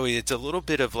 So Joey, it's a little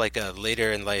bit of like a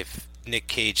later in life Nick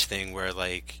Cage thing where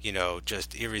like,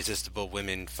 just irresistible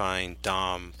women find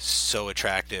Dom so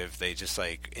attractive they just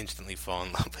like instantly fall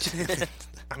in love with him.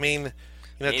 I mean,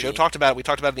 Maybe. Joe talked about it. We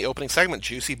talked about it in the opening segment.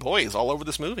 Juicy boys all over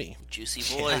this movie.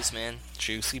 Juicy boys, man.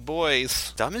 Juicy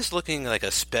boys. Dom is looking like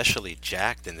especially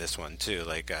jacked in this one too.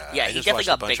 Like, Yeah, I he just definitely watched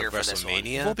got a bunch bigger of for this one.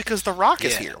 WrestleMania. Well, because The Rock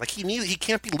is Yeah. here. Like he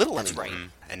can't be little anymore. right.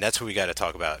 And that's what we got to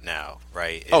talk about now,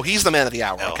 right? Oh, It's he's the man of the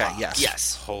hour. El Okay, Hobbs. yes.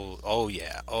 Yes. Oh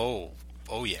yeah. Oh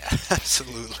yeah.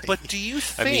 Absolutely. But do you I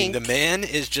think? mean, the man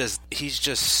is he's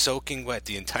just soaking wet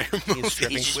the entire movie.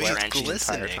 dripping He's sweat drenched the entire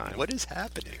glistening. time. What is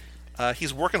happening?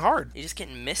 He's working hard. He's just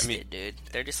getting misted, dude.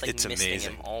 They're just like it's misting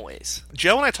amazing. him always.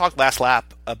 Joe and I talked last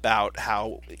lap about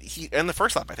how and the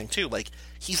first lap I think too. Like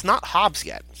he's not Hobbs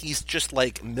yet. He's just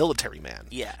like military man.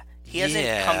 Yeah. He hasn't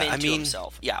Yeah, come I into mean-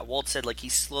 himself. Yeah, Walt said like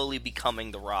he's slowly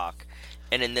becoming The Rock.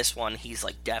 And in this one, he's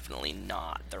like definitely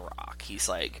not The Rock. He's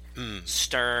like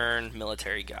stern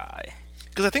military guy.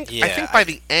 Because I think Yeah, by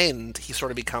the end he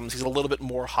sort of becomes he's a little bit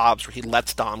more Hobbs where he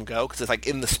lets Dom go because it's like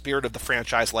in the spirit of the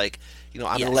franchise like I'm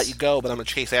going to Yes. let you go but I'm going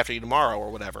to chase after you tomorrow or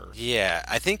whatever. Yeah,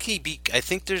 I think I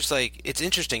think there's like it's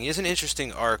interesting. It's an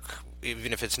interesting arc,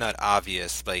 even if it's not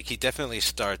obvious. Like he definitely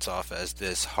starts off as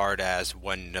this hard ass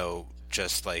one note,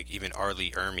 just like even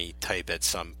Arlie Ermy type at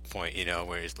some point,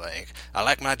 where he's like, I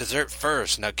like my dessert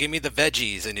first. Now give me the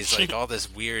veggies, and he's like all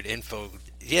this weird info.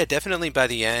 Yeah, definitely by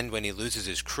the end when he loses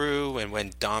his crew and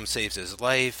when Dom saves his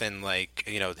life and like,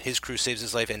 his crew saves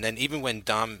his life. And then even when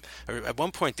or at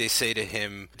one point they say to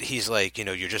him, he's like,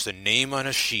 you're just a name on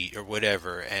a sheet or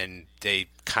whatever. And they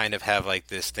kind of have like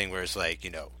this thing where it's like,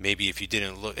 maybe if you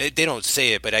didn't look, they don't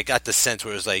say it, but I got the sense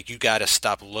where it's like, you got to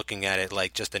stop looking at it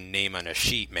like just a name on a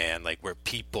sheet, man. Like we're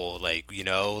people, like,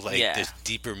 Yeah. there's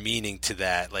deeper meaning to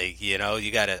that. Like, you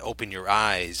got to open your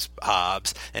eyes,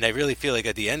 Hobbs. And I really feel like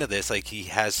at the end of this, like he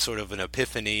has sort of an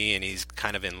epiphany and he's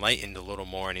kind of enlightened a little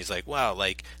more. And he's like, wow,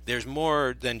 like there's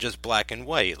more than just black and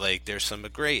white. Like there's some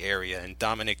gray area. And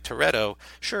Dominic Toretto,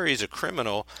 sure, he's a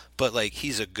criminal, but like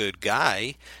he's a good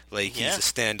guy. Like he's Yeah. a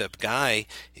stand-up guy,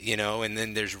 and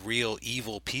then there's real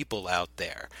evil people out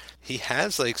there. He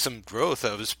has like some growth.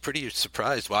 I was pretty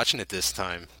surprised watching it this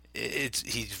time.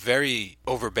 He's very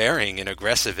overbearing and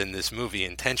aggressive in this movie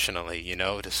intentionally,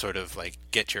 to sort of like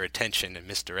get your attention and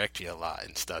misdirect you a lot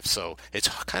and stuff. So it's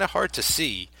kind of hard to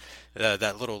see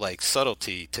that little like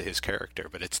subtlety to his character,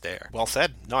 but it's there. Well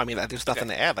said. No, I mean there's nothing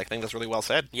to add. I think that's really well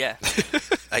said. Yeah.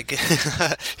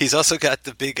 He's also got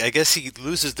the big. I guess he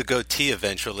loses the goatee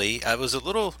eventually. I was a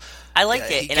little. I liked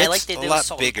Yeah, it, he and I gets liked it. a It lot was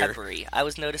salt bigger. and peppery. I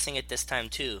was noticing it this time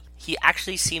too. He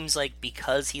actually seems like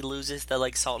because he loses the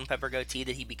like salt and pepper goatee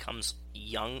that he becomes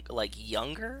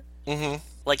younger. Mm-hmm.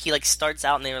 Like he like starts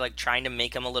out and they were like trying to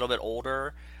make him a little bit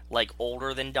older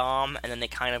than Dom, and then they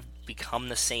kind of become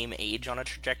the same age on a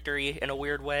trajectory in a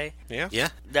weird way. Yeah. Yeah.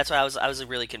 That's why I was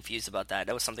really confused about that.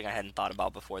 That was something I hadn't thought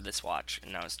about before this watch,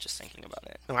 and I was just thinking about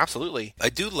it. No, absolutely. I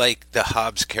do like the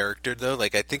Hobbs character though.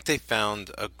 Like I think they found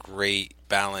a great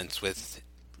balance with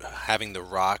having The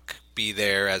Rock be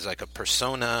there as like a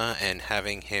persona and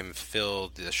having him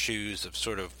fill the shoes of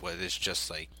sort of what is just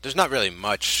like there's not really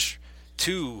much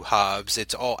to Hobbs.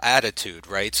 It's all attitude,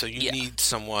 right? So you Yeah. need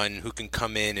someone who can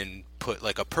come in and put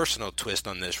like a personal twist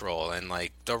on this role, and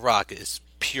like The Rock is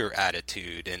pure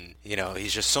attitude, and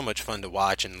he's just so much fun to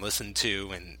watch and listen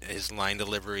to, and his line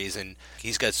deliveries, and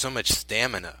he's got so much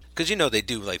stamina, because they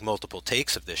do like multiple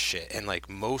takes of this shit, and like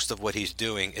most of what he's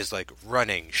doing is like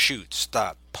running, shoot,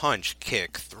 stop, punch,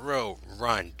 kick, throw,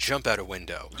 run, jump out a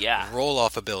window, roll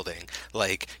off a building,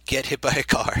 like get hit by a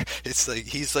car. It's like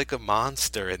he's like a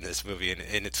monster in this movie,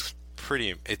 and it's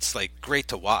like great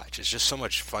to watch. It's just so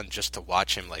much fun just to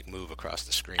watch him like move across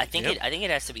the screen. I think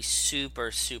it has to be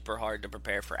super, super hard to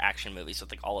prepare for action movies with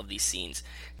like all of these scenes,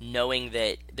 knowing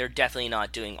that they're definitely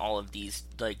not doing all of these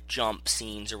like jump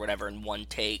scenes or whatever in one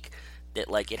take. That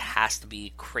like it has to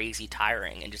be crazy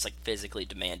tiring and just like physically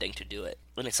demanding to do it.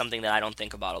 And it's something that I don't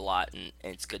think about a lot, and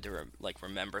it's good to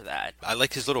remember that. I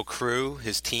like his little crew,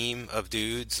 his team of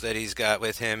dudes that he's got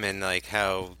with him, and like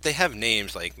how they have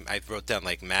names. Like I wrote down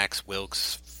like Max,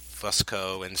 Wilkes,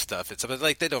 Fusco and stuff. It's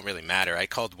like they don't really matter. I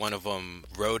called one of them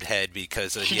Roadhead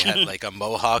because he had like a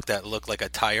mohawk that looked like a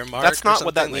tire mark. That's not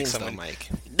what that like means, though, Mike.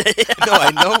 No,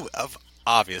 I know.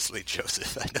 Obviously,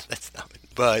 Joseph. I know that's not.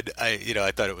 But I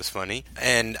thought it was funny,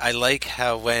 and I like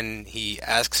how when he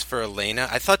asks for Elena,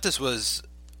 I thought this was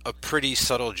a pretty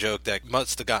subtle joke that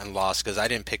must have gotten lost because I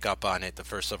didn't pick up on it the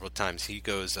first several times. He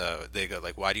goes, they go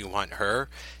like, "Why do you want her?"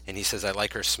 And he says, "I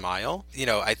like her smile."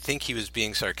 I think he was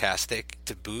being sarcastic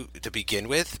to begin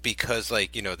with, because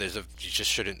like you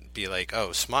just shouldn't be like,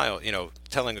 "Oh, smile."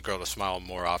 Telling a girl to smile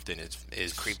more often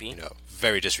is creepy.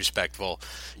 Very disrespectful,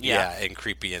 and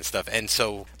creepy and stuff. And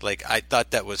so, like, I thought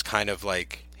that was kind of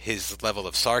like his level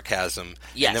of sarcasm.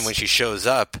 Yes. And then when she shows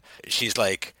up, she's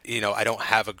like, I don't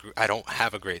have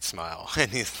a great smile, and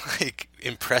he's like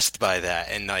impressed by that.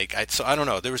 And like, I don't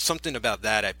know. There was something about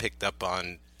that I picked up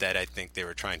on that I think they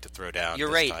were trying to throw down. You're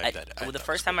this right. time the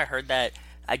first time I heard that,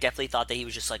 I definitely thought that he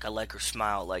was just like, "I like her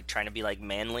smile," like trying to be like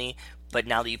manly. But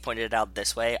now that you pointed it out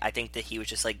this way, I think that he was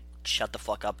just like, shut the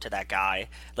fuck up to that guy.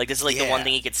 Like, this is like the one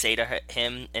thing he could say to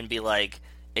him and be like,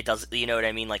 it does, you know what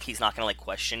I mean? Like, he's not gonna like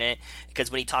question it,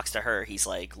 because when he talks to her, he's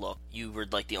like, "Look, you were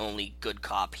like the only good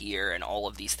cop here, and all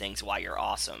of these things why you're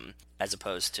awesome," as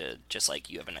opposed to just like,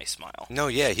 "You have a nice smile." No,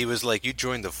 he was like, "You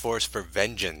joined the force for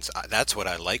vengeance. That's what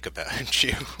I like about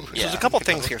you." There's a couple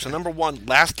things here. So number one,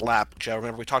 last lap, Joe,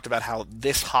 remember we talked about how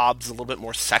this Hobbs is a little bit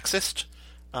more sexist.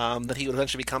 That he would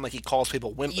eventually become, like he calls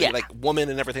people women, like woman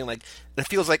and everything. Like, it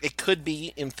feels like it could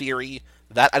be, in theory,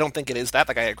 that. I don't think it is that.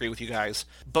 Like, I agree with you guys.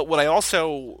 But what I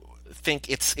also think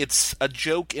it's a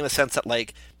joke in a sense that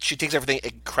like she takes everything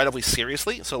incredibly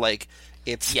seriously. So like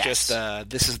it's just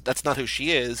that's not who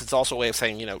she is. It's also a way of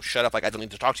saying, shut up, like I don't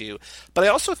need to talk to you. But I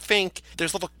also think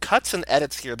there's little cuts and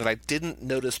edits here that I didn't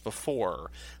notice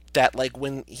before. That, like,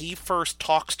 when he first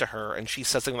talks to her and she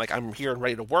says something like, "I'm here and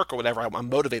ready to work," or whatever, I'm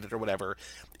motivated or whatever,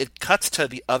 it cuts to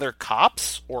the other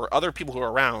cops or other people who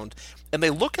are around, and they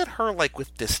look at her, like,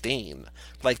 with disdain.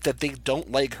 Like, that they don't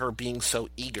like her being so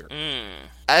eager.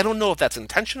 I don't know if that's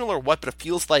intentional or what, but it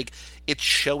feels like it's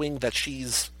showing that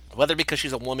she's, whether because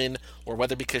she's a woman or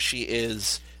whether because she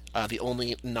is the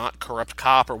only not corrupt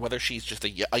cop, or whether she's just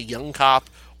a young cop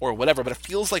or whatever, but it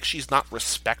feels like she's not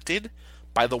respected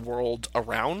by the world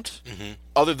around,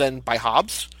 other than by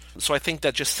Hobbs. So I think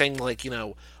that just saying, like,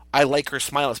 I like her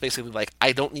smile is basically like,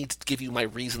 I don't need to give you my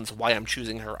reasons why I'm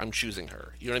choosing her. I'm choosing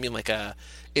her. You know what I mean? Like,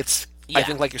 it's, I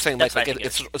think, like you're saying, like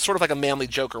it's sort of like a manly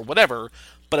joke or whatever,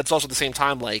 but it's also at the same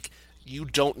time, like, you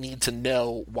don't need to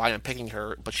know why I'm picking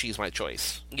her, but she's my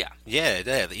choice. Yeah.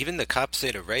 Even the cops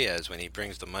say to Reyes when he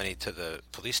brings the money to the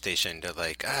police station, they're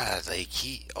like,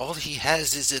 all he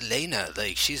has is Elena.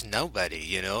 Like, she's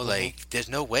nobody, like, there's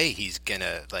no way he's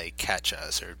gonna, like, catch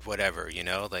us or whatever,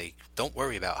 like, don't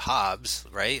worry about Hobbs,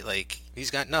 right? Like,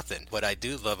 he's got nothing. What I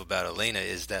do love about Elena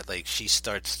is that, like, she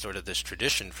starts sort of this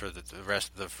tradition for the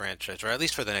rest of the franchise, or at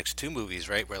least for the next two movies,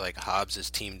 right? Where, like, Hobbs is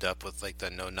teamed up with, like, the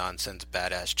no-nonsense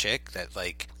badass chick that,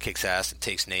 like, kicks ass and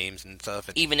takes names and stuff.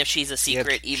 And even if she's a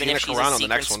secret, even if she's a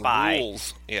secret spy.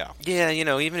 Rules. Yeah,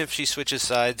 even if she switches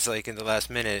sides, like, in the last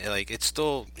minute, like, it's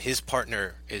still, his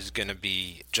partner is gonna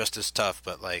be just as tough,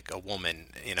 but, like, a woman,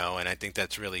 and I think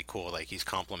that's really cool. Like, he's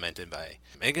complimented by...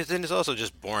 And it's also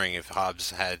just boring if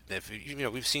Hobbs had...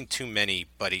 we've seen too many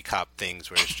buddy cop things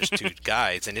where it's just two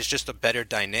guys, and it's just a better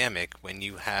dynamic when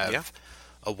you have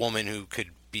a woman who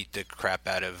could beat the crap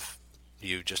out of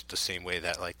you just the same way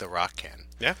that, like, The Rock can.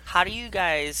 Yeah. How do you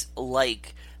guys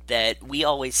like that we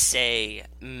always say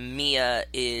Mia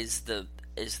is the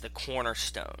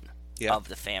cornerstone of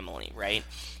the family, right?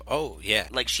 Oh, yeah.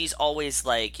 Like, she's always,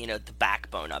 like, the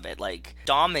backbone of it. Like,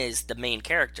 Dom is the main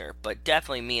character, but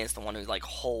definitely Mia is the one who, like,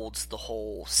 holds the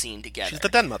whole scene together. She's the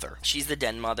den mother. She's the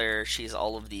den mother. She's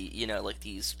all of the, like,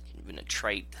 these even a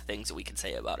trite things that we can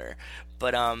say about her.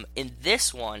 But in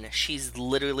this one, she's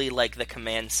literally like the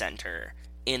command center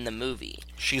in the movie.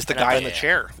 She's the guy in the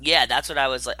chair. Yeah, that's what I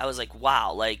was like. I was like,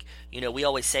 wow, like, you know, we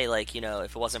always say, like, you know,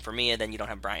 if it wasn't for Mia, then you don't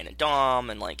have Brian and Dom,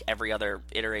 and like every other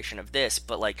iteration of this.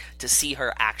 But like to see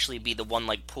her actually be the one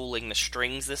like pulling the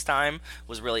strings this time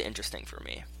was really interesting for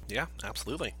me. Yeah,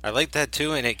 absolutely. I like that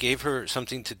too, and it gave her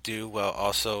something to do while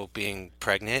also being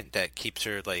pregnant that keeps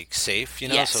her like safe, you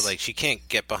know? Yes. So like she can't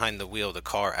get behind the wheel of the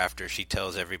car after she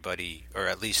tells everybody, or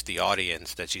at least the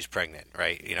audience, that she's pregnant,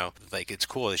 right? You know, like it's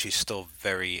cool that she's still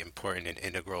very important and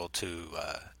integral to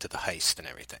the heist and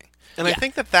everything. And I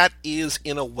think that is,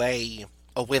 in a way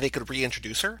they could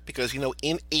reintroduce her, because, you know,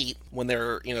 in 8, when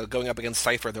they're, you know, going up against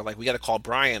Cypher, they're like, we got to call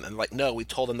Brian, and like, no, we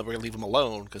told them that we're going to leave him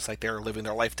alone, because like they're living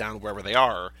their life down wherever they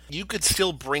are. You could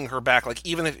still bring her back, like,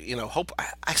 even if, you know,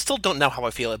 I still don't know how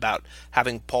I feel about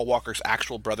having Paul Walker's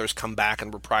actual brothers come back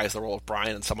and reprise the role of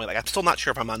Brian in some way. Like, I'm still not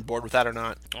sure if I'm on board with that or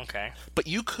not. Okay. But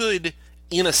you could,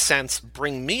 in a sense,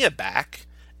 bring Mia back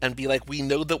and be like, we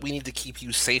know that we need to keep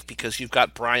you safe because you've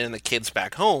got Brian and the kids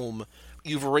back home.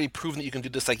 You've already proven that you can do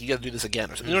this, like, you got to do this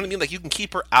again. Or something. You know what I mean? Like, you can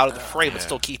keep her out of the fray, but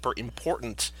still keep her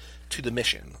important to the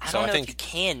mission. I don't know if you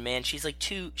can, man. She's like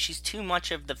she's too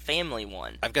much of the family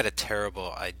one. I've got a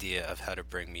terrible idea of how to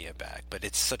bring Mia back, but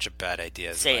it's such a bad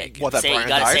idea. Say like, it. What, that Say it. Brian You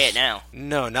gotta dies? say it now.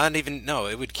 No, not even. No,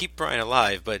 it would keep Brian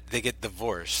alive, but they get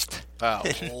divorced. Oh.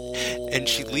 And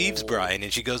she leaves Brian,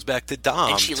 and she goes back to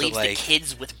Dom. And she to leaves like, the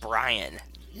kids with Brian.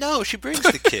 No, she brings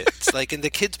the kids. Like, and the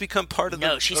kids become part of the...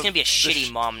 No, she's of going to be a the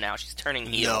shitty mom now. She's turning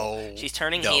heel. No. She's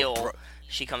turning No, heel.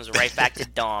 She comes right back to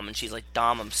Dom, and she's like,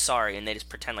 Dom, I'm sorry. And they just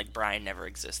pretend like Brian never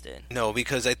existed. No,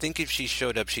 because I think if she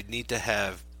showed up, she'd need to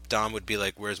have... Dom would be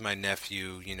like, where's my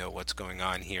nephew? You know, what's going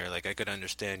on here? Like, I could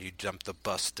understand you jumped the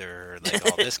buster, like,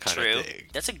 all this kind True. of thing.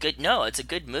 That's a good... No, it's a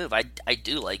good move. I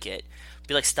do like it.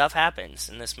 Be like, stuff happens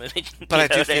in this movie. But I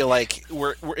do feel like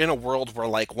we're in a world where,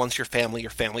 like, once you're family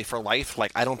for life.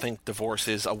 Like, I don't think divorce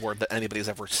is a word that anybody's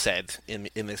ever said in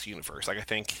this universe. Like, I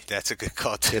think That's a good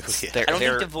call, too. Yeah. I don't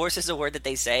think divorce is a word that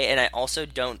they say, and I also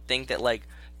don't think that, like,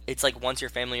 it's like once you're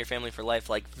family for life.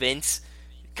 Like, Vince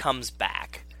comes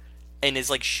back and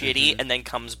is, like, shitty and then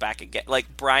comes back again. Like,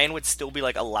 Brian would still be,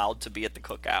 like, allowed to be at the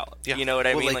cookout. Yeah. You know what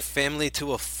I Well, mean? like, family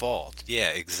to a fault. Yeah,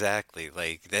 exactly.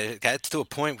 Like, that's to a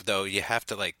point, though, you have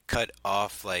to, like, cut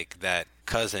off, like, that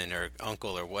cousin or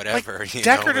uncle or whatever. like, you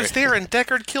Deckard know, is there, and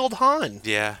Deckard killed Han.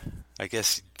 Yeah, I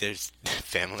guess there's...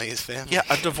 Family is family. Yeah,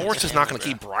 a divorce is not going to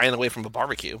keep Brian away from a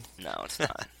barbecue. No, it's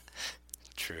not.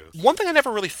 True. One thing I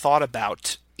never really thought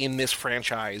about in this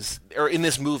franchise, or in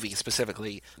this movie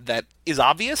specifically, that is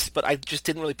obvious, but I just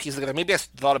didn't really piece it together. Maybe I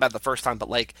thought about it the first time, but,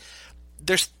 like,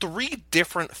 there's 3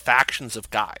 different factions of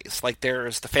guys. Like,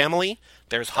 there's the family,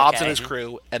 there's Hobbs and his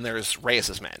crew, and there's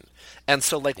Reyes' men. And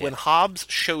so, like, when Hobbs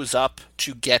shows up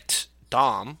to get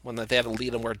Dom, when they have to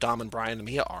lead him where Dom and Brian and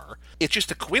Mia are, it's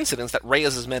just a coincidence that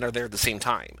Reyes' men are there at the same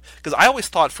time. Because I always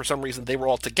thought for some reason they were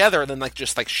all together and then, like,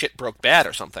 just, like, shit broke bad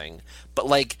or something. But,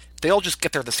 like, they all just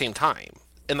get there at the same time.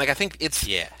 And, like, I think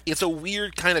it's a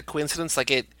weird kind of coincidence.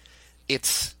 Like,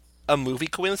 it's a movie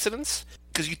coincidence.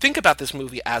 Because you think about this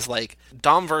movie as, like,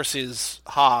 Dom versus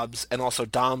Hobbs, and also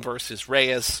Dom versus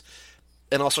Reyes,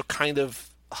 and also kind of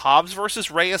Hobbs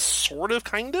versus Reyes, sort of,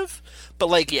 kind of. But,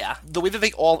 like, the way that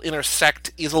they all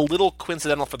intersect is a little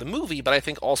coincidental for the movie, but I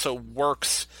think also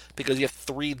works because you have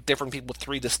 3 different people with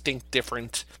 3 distinct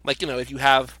different... Like, you know, if you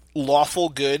have lawful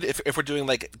good, if we're doing,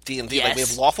 like, D&D, like, we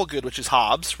have lawful good, which is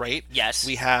Hobbs, right? Yes.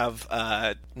 We have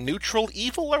neutral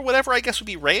evil, or whatever, I guess would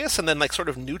be Reyes, and then, like, sort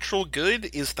of neutral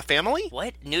good is the family?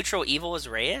 What? Neutral evil is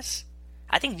Reyes?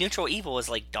 I think neutral evil is,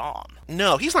 like, Dom.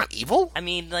 No, he's not evil. I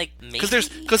mean, like, maybe...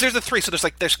 Because there's the 3, so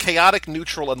there's chaotic,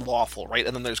 neutral, and lawful, right?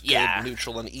 And then there's good,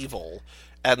 neutral, and evil.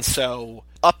 And so,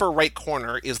 upper right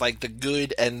corner is, like, the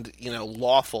good and, you know,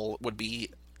 lawful would be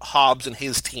Hobbs and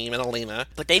his team and Elena.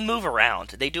 But they move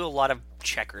around. They do a lot of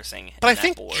checkersing. But I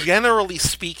think, generally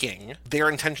speaking, their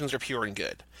intentions are pure and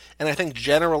good. And I think,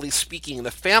 generally speaking,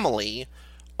 the family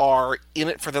are in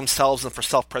it for themselves and for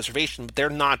self-preservation, but they're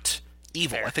not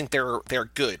evil. Fair. I think they're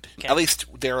good. Okay. At least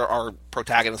they're our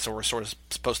protagonists, so we're sort of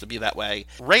supposed to be that way.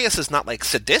 Reyes is not, like,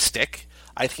 sadistic.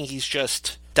 I think he's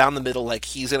just down the middle, like,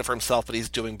 he's in it for himself, but he's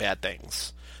doing bad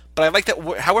things. But I like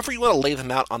that, however you want to lay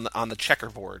them out on the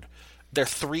checkerboard, they're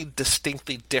 3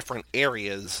 distinctly different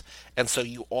areas, and so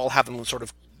you all have them sort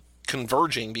of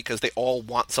converging because they all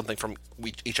want something from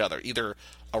each other, either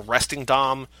arresting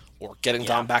Dom, or getting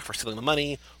Dom back for stealing the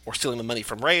money, or stealing the money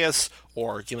from Reyes,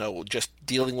 or, you know, just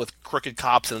dealing with crooked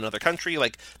cops in another country.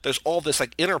 Like, there's all this,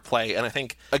 like, interplay, and I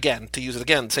think, again, to use it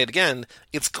again, say it again,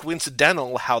 it's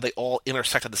coincidental how they all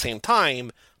intersect at the same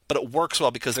time, but it works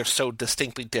well because they're so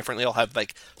distinctly different. They all have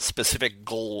like specific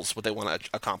goals what they want to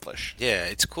accomplish. Yeah,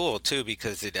 it's cool too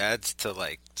because it adds to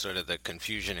like sort of the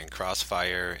confusion and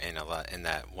crossfire and a lot in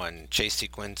that one chase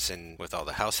sequence and with all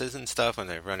the houses and stuff when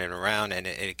they're running around, and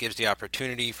it gives the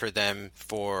opportunity for them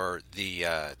for the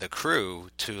crew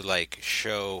to like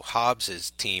show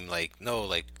Hobbs's team like, no,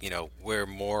 like, you know, we're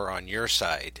more on your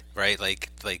side, right?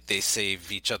 Like they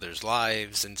save each other's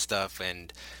lives and stuff,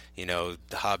 and you know,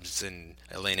 Hobbs and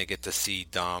Elena get to see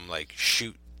Dom like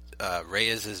shoot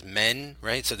Reyes's men,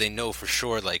 right? So they know for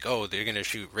sure, like, oh, they're gonna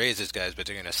shoot Reyes's guys, but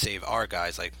they're gonna save our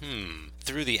guys. Like,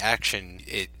 through the action,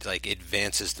 it like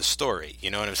advances the story.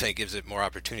 You know what I'm saying? It gives it more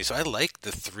opportunity. So I like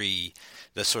the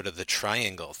sort of the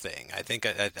triangle thing. I think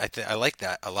I like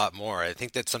that a lot more. I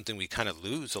think that's something we kind of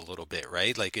lose a little bit,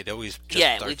 right? Like it always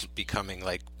just starts becoming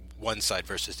like one side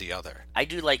versus the other. I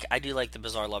do like the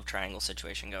bizarre love triangle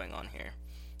situation going on here.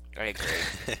 I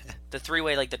agree. The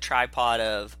three-way, like the tripod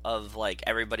of like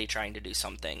everybody trying to do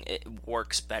something, it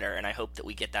works better, and I hope that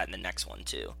we get that in the next one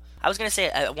too. I was gonna say,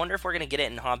 I wonder if we're gonna get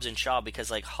it in Hobbs and Shaw, because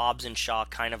like Hobbs and Shaw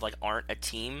kind of like aren't a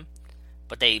team,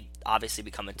 but they obviously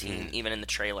become a team even in the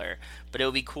trailer. But it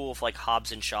would be cool if like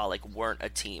Hobbs and Shaw like weren't a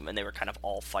team and they were kind of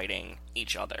all fighting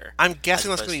each other. I'm guessing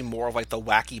that's going to be more of like the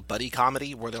wacky buddy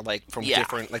comedy where they're like from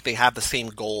different, like they have the same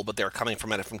goal, but they're coming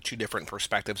from it from two different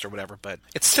perspectives or whatever. But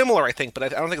it's similar, I think, but I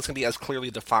don't think it's going to be as clearly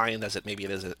defined as it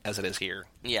is here.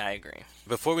 Yeah, I agree.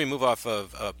 Before we move off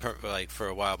of for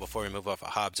a while, before we move off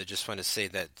of Hobbs, I just want to say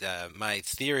that my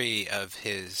theory of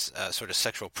his sort of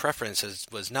sexual preferences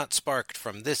was not sparked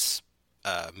from this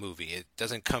movie. It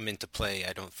doesn't come into play,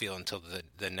 I don't feel, until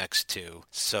the next two.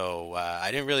 So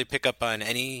I didn't really pick up on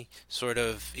any sort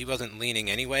of... He wasn't leaning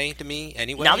anyway to me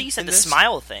anyway. Now that you said the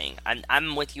smile thing,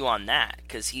 I'm with you on that,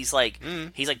 because he's like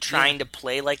trying to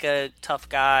play like a tough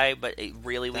guy, but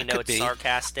really we know it's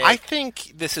sarcastic. I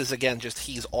think this is, again, just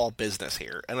he's all business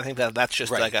here, and I think that's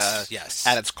just like a... Yes.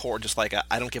 At its core, just like a,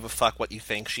 I don't give a fuck what you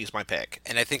think, she's my pick.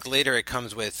 And I think later it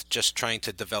comes with just trying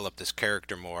to develop this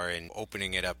character more and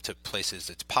opening it up to places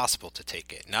it's possible to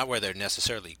take it. Not where they're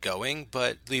necessarily going,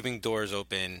 but leaving doors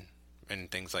open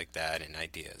and things like that and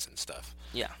ideas and stuff.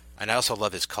 Yeah. And I also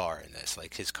love his car in this.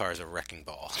 Like, his car is a wrecking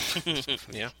ball.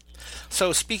 Yeah.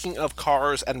 So, speaking of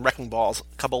cars and wrecking balls,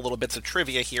 a couple little bits of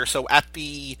trivia here. So,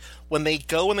 when they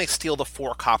go and they steal the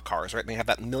 4 cop cars, right, and they have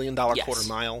that $1 million quarter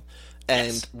mile,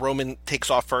 and Roman takes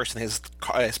off first and his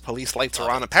police lights are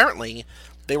on, apparently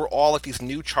they were all like these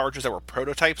new Chargers that were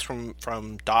prototypes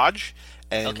from Dodge.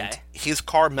 And his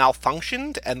car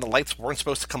malfunctioned, and the lights weren't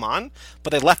supposed to come on,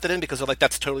 but they left it in because they're like,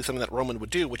 that's totally something that Roman would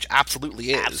do, which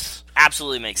absolutely is.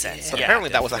 Absolutely makes sense. But apparently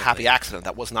that was a happy accident.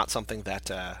 That was not something that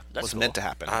was meant to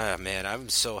happen. Ah, man, I'm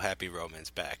so happy Roman's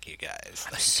back, you guys.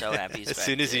 I'm so happy he's back. As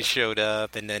soon as he showed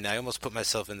up, and then I almost put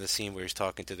myself in the scene where he's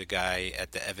talking to the guy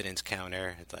at the evidence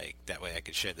counter. It's like, that way I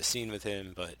could share the scene with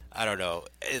him, but I don't know.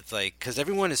 It's like, because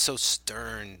everyone is so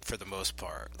stern for the most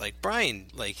part. Like, Brian,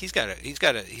 like, he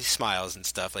smiles and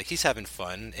stuff, like he's having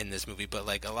fun in this movie, but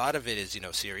like a lot of it is, you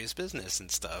know, serious business and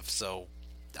stuff. So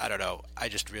I don't know, I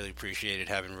just really appreciated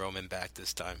having Roman back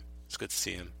this time. It's good to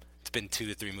see him. It's been 2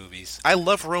 to 3 movies. I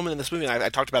love Roman in this movie, and I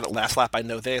talked about it last lap, I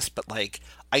know this, but like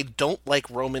I don't like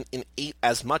Roman in 8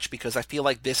 as much because I feel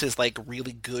like this is like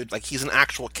really good. Like he's an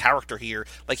actual character here.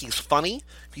 Like he's funny,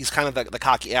 he's kind of the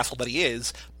cocky asshole that he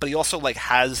is, but he also like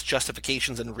has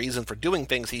justifications and reason for doing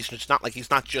things. He's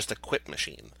not just a quip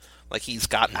machine. Like, he's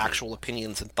got actual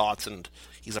opinions and thoughts, and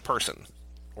he's a person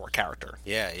or a character.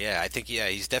 Yeah. I think,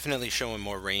 he's definitely showing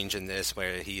more range in this,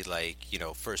 where he, like, you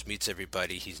know, first meets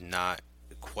everybody. He's not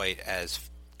quite as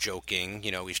joking.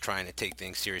 You know, he's trying to take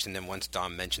things serious. And then once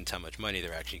Dom mentions how much money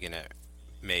they're actually going to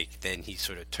make, then he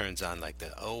sort of turns on, like,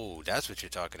 that's what you're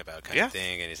talking about kind of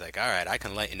thing. And he's like, all right, I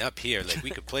can lighten up here. Like, we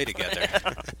could play together.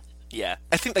 Yeah.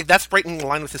 I think like that's right in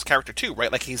line with his character too,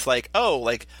 right? Like he's like,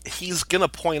 he's gonna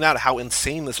point out how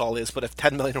insane this all is, but if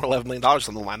 $10 million or $11 million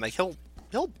on the line, like he'll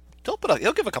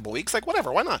give a couple weeks, like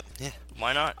whatever, why not? Yeah,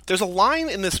 why not? There's a line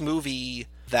in this movie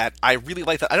that I really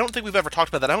like that I don't think we've ever talked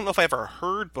about, that I don't know if I ever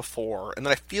heard before, and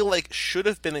that I feel like should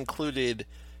have been included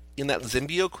in that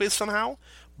Zimbio quiz somehow.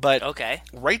 But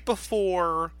right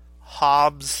before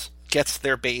Hobbs gets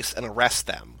their base and arrests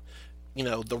them, you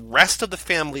know, the rest of the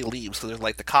family leaves. So there's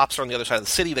like the cops are on the other side of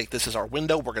the city. Like, this is our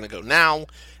window. We're going to go now.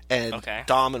 And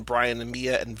Dom and Brian and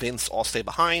Mia and Vince all stay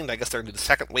behind. I guess they're going to do the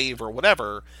second wave or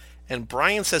whatever. And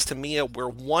Brian says to Mia, we're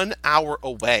 1 hour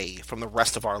away from the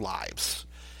rest of our lives.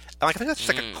 And like, I think that's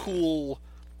just like a cool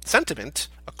sentiment,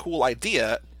 a cool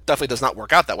idea. Definitely does not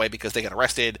work out that way because they get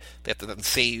arrested. They have to then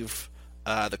save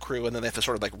the crew, and then they have to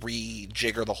sort of like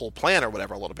rejigger the whole plan or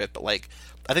whatever a little bit. But like,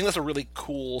 I think that's a really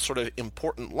cool sort of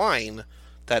important line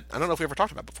that I don't know if we ever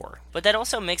talked about before. But that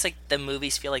also makes like the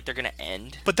movies feel like they're gonna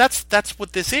end. But that's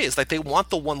what this is. Like, they want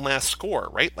the one last score,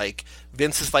 right? Like,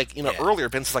 Vince is like, earlier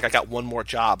Vince is like, I got one more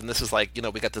job, and this is like,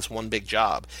 we got this one big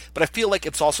job. But I feel like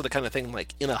it's also the kind of thing,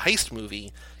 like, in a heist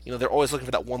movie, they're always looking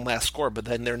for that one last score, but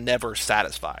then they're never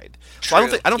satisfied. True.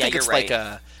 So I don't think you're it's right.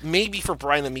 like maybe for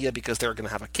Brian and Mia because they're going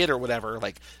to have a kid or whatever,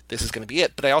 like, this is going to be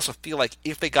it. But I also feel like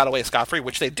if they got away scot-free,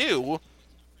 which they do,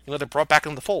 they're brought back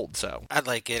into the fold, so. I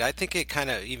like it. I think it kind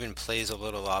of even plays a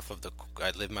little off of the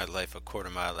I live my life a quarter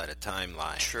mile at a time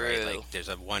line. True. Right? Like, there's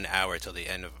a 1 hour till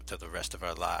the rest of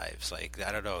our lives. Like,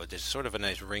 I don't know, there's sort of a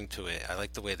nice ring to it. I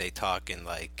like the way they talk, and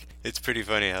like, it's pretty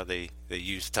funny how they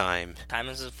use time. Time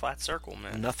is a flat circle,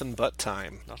 man. Nothing but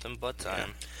time. Nothing but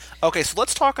time. Okay, so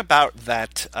let's talk about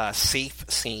that safe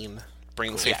scene.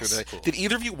 Bringing the safe Yes. through the... Cool. Did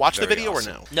either of you watch the Very video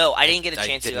awesome. or no? No, I didn't get a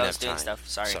chance to. didn't I was have doing time. stuff.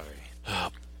 Sorry.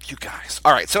 You guys.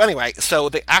 All right, so anyway,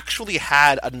 they actually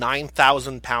had a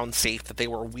 9,000-pound safe that they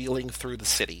were wheeling through the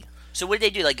city. So what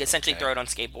did they do? Like essentially throw it on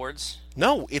skateboards?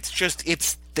 No, they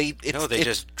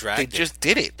just dragged They it. just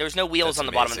did it. There was no wheels That's on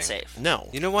the bottom of the amazing. safe. No.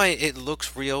 You know why it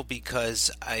looks real? Because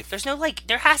There's no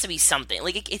there has to be something.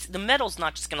 Like it's the metal's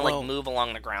not just gonna Well- move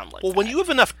along the ground like Well, that. when you have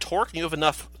enough torque and you have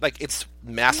enough, it's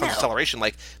mass No. on acceleration,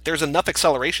 there's enough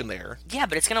acceleration there. Yeah,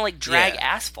 but it's gonna drag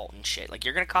Yeah. asphalt and shit. Like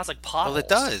you're gonna cause potholes. well, it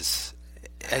does.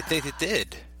 I think it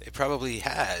did. It probably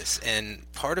has.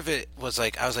 And part of it was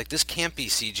I was like, this can't be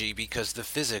CG because the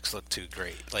physics look too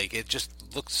great. Like, it just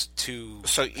looks too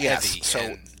So, yes. heavy. So,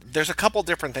 and there's a couple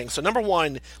different things. So, number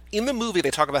one, in the movie, they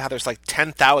talk about how there's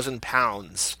 10,000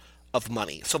 pounds of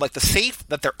money. So, the safe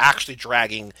that they're actually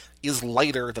dragging is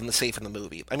lighter than the safe in the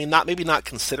movie. I mean, maybe not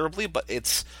considerably, but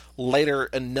it's lighter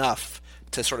enough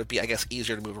to sort of be, I guess,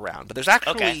 easier to move around. But there's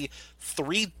actually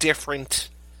 3 different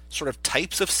sort of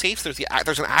types of safes. There's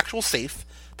an actual safe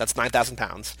that's 9,000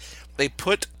 pounds. They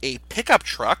put a pickup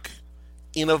truck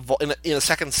in a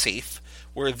second safe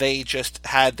where they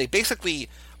basically,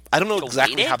 I don't know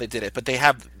exactly how they did it, but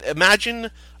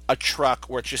imagine a truck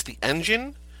where it's just the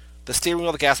engine, the steering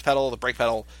wheel, the gas pedal, the brake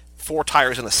pedal, 4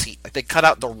 tires and a seat. They cut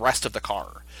out the rest of the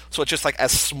car. So it's just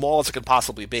as small as it can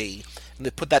possibly be, and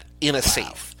they put that in a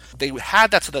safe. They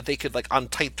had that so that they could, on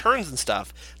tight turns and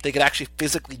stuff, they could actually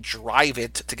physically drive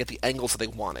it to get the angles that they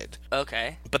wanted.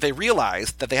 Okay. But they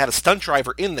realized that they had a stunt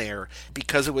driver in there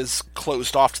because it was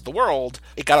closed off to the world.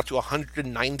 It got up to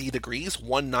 190 degrees,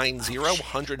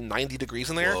 190 degrees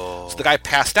in there. Whoa. So the guy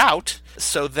passed out.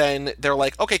 So then they're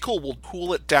like, okay, cool, we'll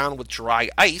cool it down with dry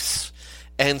ice.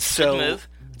 And so... Good move.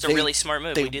 It's a really smart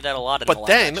move. We do that a lot in But the lab,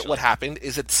 then actually. what happened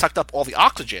is it sucked up all the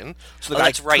oxygen, so the guy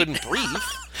that's right. couldn't breathe.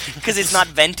 Because it's not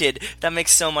vented. That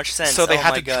makes so much sense. So they Oh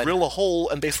had my to God. drill a hole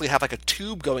and basically have a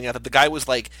tube going out. That the guy was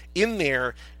in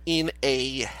there in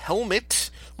a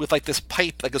helmet with this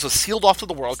pipe. It was sealed off to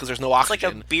the world because there's no It's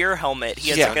oxygen. like a beer helmet. He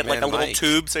has Yeah, a little Mike.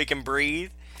 tube so he can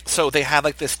breathe. So they had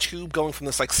this tube going from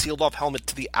this sealed off helmet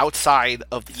to the outside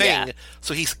of the thing. Yeah.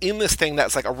 So he's in this thing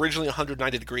that's originally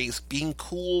 190 degrees, being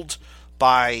cooled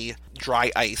by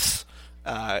dry ice,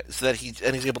 so that he's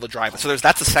able to drive it. So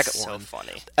that's the second So one.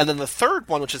 funny. And then the third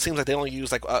one, which it seems like they only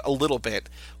use a little bit,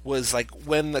 was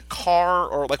when the car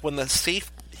or when the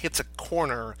safe hits a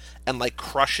corner and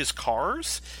crushes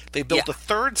cars. They built Yeah. a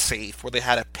third safe where they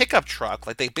had a pickup truck.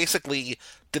 They basically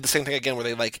did the same thing again, where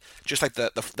they just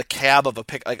the cab of a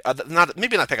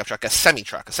maybe not a pickup truck, a semi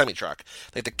truck,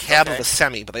 the cab of Okay. a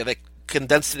semi, but they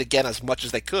condensed it again as much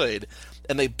as they could,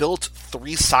 and they built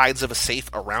 3 sides of a safe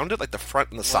around it, the front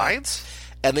and the sides,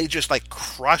 and they just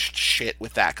crushed shit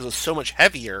with that because it was so much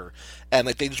heavier, and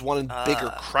they just wanted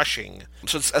bigger crushing.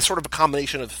 So it's a sort of a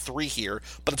combination of 3 here,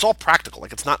 but it's all practical.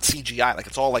 It's not CGI.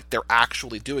 It's all they're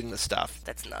actually doing this stuff.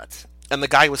 That's nuts. And the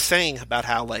guy was saying about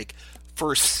how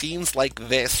for scenes like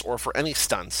this or for any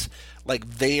stunts,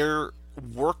 they're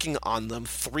working on them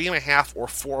 3.5 or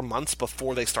 4 months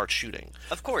before they start shooting.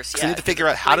 Of course, So yeah. they need to figure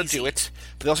out how to do it,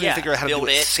 but they also need to figure out how to do build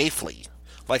it it. safely.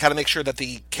 How to make sure that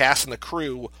the cast and the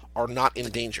crew are not in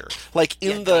danger.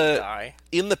 In don't die.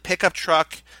 the pickup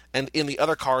truck and in the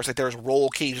other cars, there's roll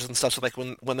cages and stuff. So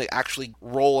when they actually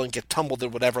roll and get tumbled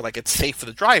and whatever, it's safe for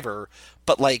the driver.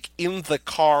 But in the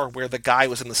car where the guy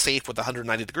was in the safe with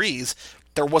 190 degrees,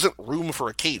 there wasn't room for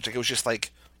a cage. It was just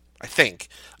I think.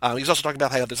 He's also talking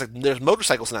about how there's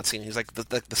motorcycles in that scene. He's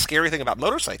the scary thing about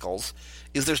motorcycles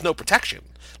is there's no protection.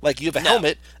 You have a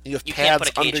helmet and you have You can't pads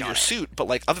put a cage under on your it. suit, but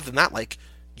other than that,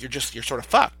 you're sort of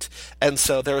fucked. And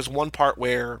so there was one part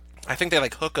where I think they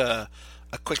hook a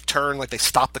a quick turn, like they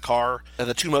stop the car, and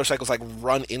the two motorcycles like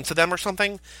run into them or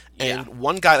something. And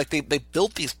one guy, like they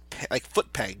built these like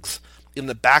foot pegs in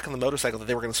the back of the motorcycle that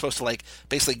they were supposed to like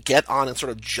basically get on and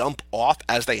sort of jump off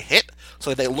as they hit,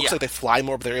 so that it looks like they fly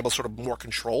more, but they're able to sort of more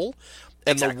control.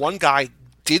 And the one guy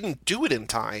didn't do it in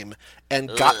time and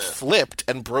got flipped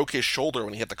and broke his shoulder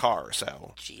when he hit the car.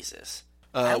 So Jesus.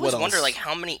 I always what wonder, else? like,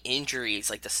 how many injuries,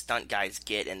 like, the stunt guys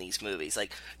get in these movies.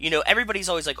 Like, you know, everybody's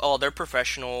always like, oh, they're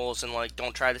professionals and, like,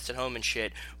 don't try this at home and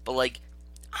shit. But, like,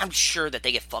 I'm sure that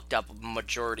they get fucked up a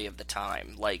majority of the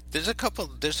time. Like, There's a couple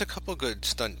good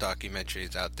stunt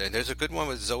documentaries out there. There's a good one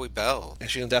with Zoe Bell. And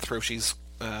she's in Death Proof. She's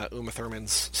Uma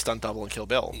Thurman's stunt double in Kill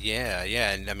Bill. Yeah,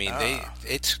 and I mean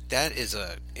that is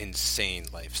a insane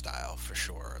lifestyle for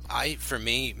sure. For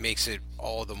me, makes it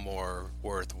all the more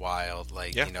worthwhile.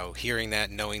 Like, you know, hearing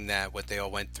that, knowing that, what they all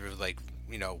went through, like,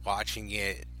 you know, watching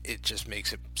it just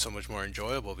makes it so much more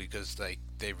enjoyable because, like,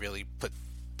 they really put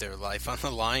their life on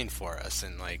the line for us,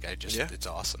 and, like, it's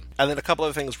awesome. And then a couple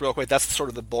other things real quick. That's sort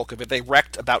of the bulk of it. They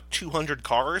wrecked about 200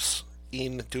 cars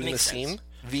in doing the scene.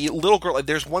 The little girl, like,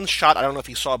 there's one shot, I don't know if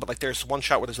you saw, but like there's one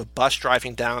shot where there's a bus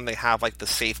driving down, they have like the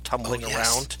safe tumbling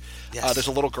around. Yes. There's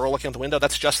a little girl looking out the window.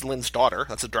 That's Justin Lin's daughter.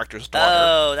 That's the director's daughter.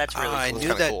 oh, that's really cool. I knew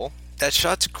kinda that. cool. That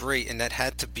shot's great, and that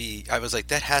had to be. I was like,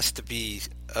 that has to be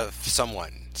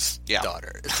someone's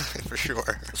daughter for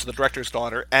sure. So the director's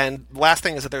daughter. And last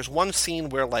thing is that there's one scene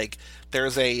where like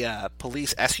there's a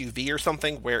police SUV or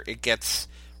something where it gets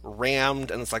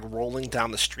rammed and it's like rolling down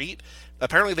the street.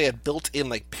 Apparently they had built in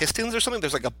like pistons or something.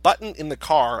 There's like a button in the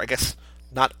car, I guess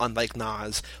not unlike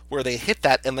Nas, where they hit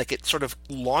that and like it sort of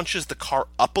launches the car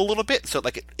up a little bit so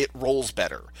like it rolls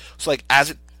better. So like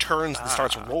as it turns and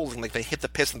starts rolling, like they hit the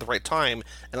piston at the right time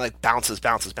and like bounces,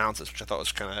 which I thought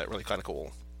was really kind of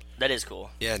cool. That is cool.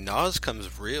 Yeah, Nas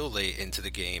comes real late into the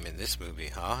game in this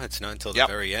movie, huh? It's not until the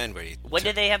very end where When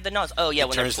did they have the Nas? Oh, yeah,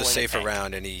 when turns they're the safe tank.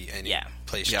 around and he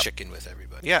plays chicken with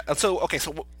everybody. Yeah, and so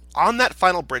on that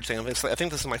final bridge thing, I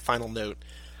think this is my final note.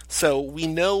 So we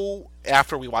know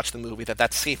after we watch the movie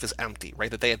that safe is empty,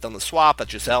 right? That they had done the swap, that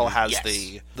Giselle has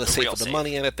the safe with the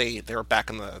money in it. They're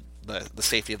back in the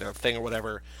safety of their thing or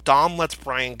whatever. Dom lets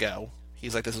Brian go.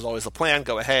 He's like, this is always the plan,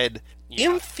 go ahead.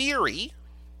 Yeah. In theory,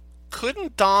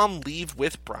 couldn't Dom leave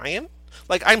with Brian?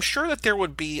 Like, I'm sure that there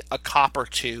would be a cop or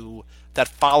two that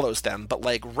follows them, but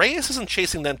like Reyes isn't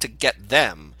chasing them to get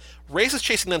them. Reyes is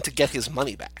chasing them to get his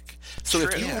money back. So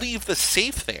if you leave the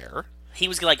safe there, he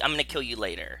was like, I'm going to kill you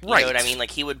later. You know what I mean?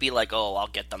 Like, he would be like, oh, I'll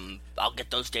get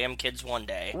those damn kids one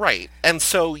day. Right. And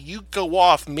so you go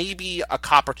off, maybe a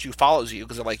cop or two follows you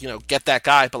because they're like, you know, get that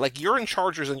guy. But like, you're in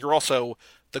Chargers and you're also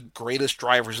the greatest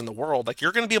drivers in the world. Like,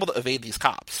 you're going to be able to evade these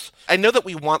cops. I know that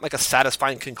we want like a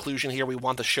satisfying conclusion here. We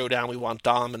want the showdown. We want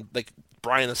Dom and like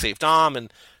Brian to save Dom,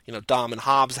 and you know, Dom and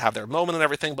Hobbs have their moment and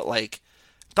everything. But like,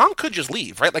 Dom could just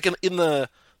leave, right? Like in the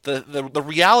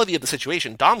reality of the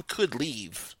situation, Dom could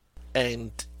leave,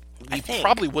 and he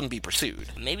probably wouldn't be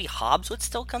pursued. Maybe Hobbs would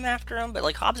still come after him, but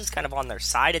like Hobbs is kind of on their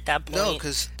side at that point. No,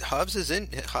 because Hobbs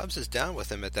is down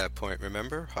with him at that point.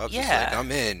 Remember, Hobbs is like,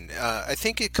 I'm in. I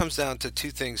think it comes down to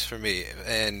two things for me,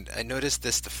 and I noticed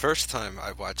this the first time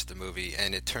I watched the movie,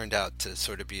 and it turned out to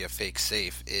sort of be a fake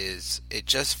safe. Is it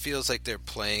just feels like they're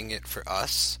playing it for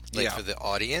us, for the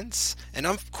audience, and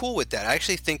I'm cool with that. I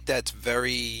actually think that's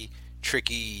very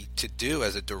tricky to do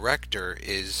as a director,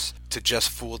 is to just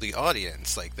fool the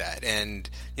audience like that. And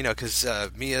you know, because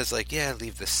Mia's like, yeah,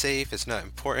 leave the safe, it's not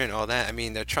important, all that. I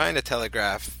mean, they're trying to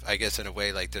telegraph, I guess, in a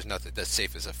way like there's nothing, the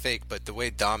safe is a fake. But the way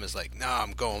Dom is like, nah,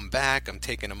 I'm going back, I'm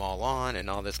taking them all on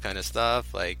and all this kind of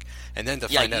stuff, like, and then to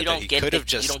find out that he could have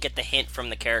just, you don't get the hint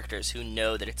from the characters who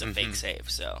know that it's a fake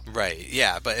safe. So right,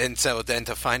 yeah, but and so then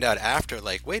to find out after,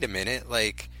 like, wait a minute,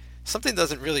 like something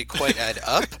doesn't really quite add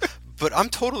up. But I'm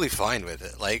totally fine with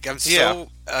it. Like, I'm so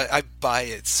I buy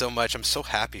it so much. I'm so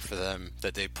happy for them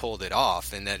that they pulled it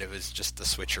off and that it was just the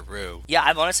switcheroo. Yeah,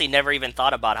 I've honestly never even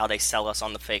thought about how they sell us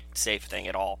on the fake safe thing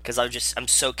at all. Because I'm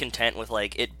so content with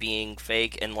like it being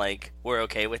fake and like we're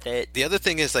okay with it. The other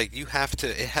thing is like it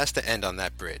has to end on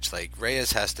that bridge. Like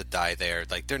Reyes has to die there.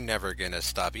 Like they're never gonna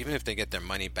stop, even if they get their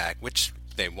money back, which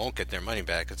they won't get their money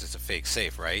back because it's a fake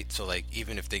safe, right? So like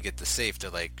even if they get the safe,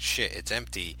 they're like, shit, it's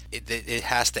empty. It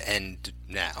has to end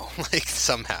now, like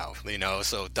somehow, you know.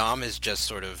 So Dom is just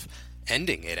sort of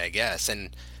ending it, I guess.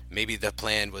 And maybe the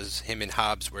plan was him and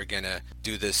Hobbs were gonna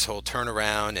do this whole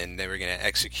turnaround and they were gonna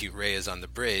execute Reyes on the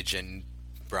bridge, and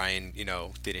Brian, you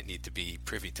know, didn't need to be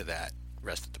privy to that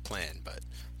rest of the plan, but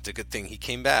it's a good thing he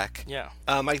came back. Yeah.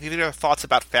 Mike, do you have any thoughts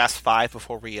about Fast Five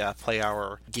before we play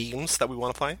our games that we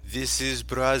want to play? This is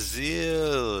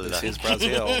Brazil. This is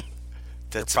Brazil.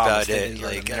 That's Your problem about is it. you're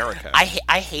in Like, America.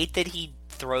 I hate that he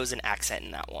throws an accent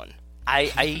in that one.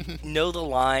 I know the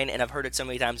line, and I've heard it so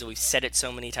many times, and we've said it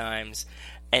so many times.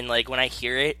 And, like, when I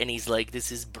hear it, and he's like, this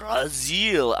is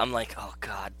Brazil, I'm like, oh,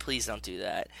 God, please don't do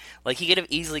that. Like, he could have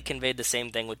easily conveyed the same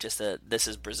thing with just this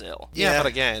is Brazil. Yeah, Yeah. but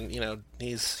again,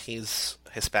 he's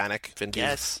Hispanic. Vin Diesel,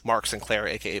 Yes. Mark Sinclair,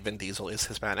 aka Vin Diesel, is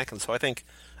Hispanic, and so I think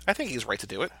he's right to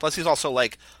do it. Plus, he's also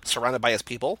like surrounded by his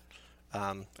people.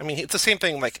 I mean, it's the same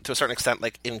thing, like to a certain extent,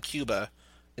 like in Cuba,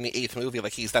 in the 8th movie,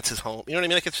 like that's his home. You know what I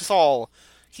mean? Like it's just all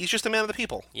he's just a man of the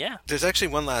people. Yeah. There's actually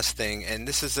one last thing, and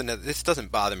this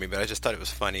doesn't bother me, but I just thought it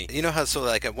was funny. You know how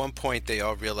like at one point they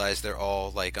all realize they're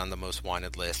all like on the most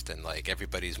wanted list, and like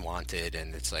everybody's wanted,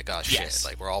 and it's like, oh shit, Yes.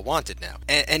 like we're all wanted now.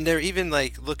 And they're even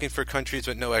like looking for countries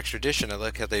with no extradition. I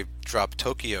like how they dropped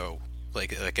Tokyo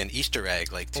like an Easter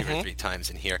egg like 2 or 3 times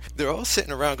in here. They're all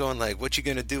sitting around going like, what you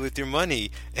gonna do with your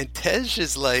money? And Tej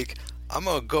is like, I'm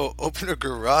gonna go open a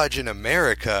garage in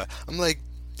America. I'm like,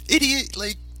 idiot,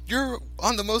 like you're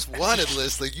on the most wanted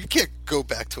list. Like, you can't go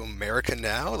back to America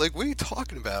now. Like, what are you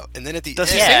talking about? And then at the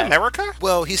Does end, he say Yeah. America?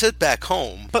 well, he said back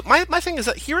home. But my thing is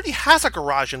that he already has a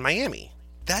garage in Miami.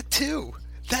 That too.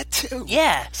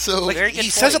 Yeah. So Like Very good he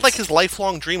says it point. like his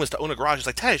lifelong dream is to own a garage. It's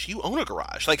like, Tej, you own a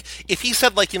garage. Like if he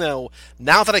said like, now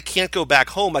that I can't go back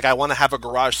home, like I want to have a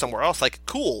garage somewhere else, like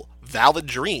cool, valid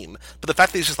dream. But the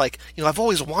fact that he's just like, I've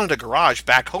always wanted a garage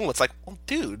back home, it's like, well,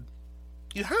 dude,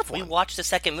 you have one. We watched the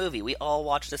second movie. We all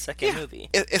watched the second movie.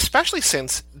 Especially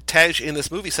since Tej in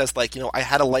this movie says like, I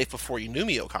had a life before you knew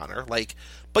me, O'Connor. Like,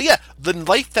 but yeah, the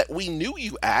life that we knew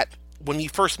you at when we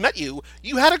first met you,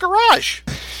 you had a garage.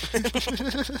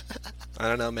 I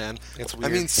don't know, man. It's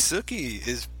weird. I mean, Suki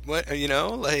is what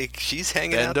like she's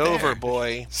hanging bend out over, there.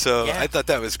 boy. So Yeah. I thought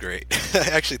that was great. I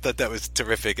actually thought that was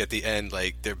terrific at the end.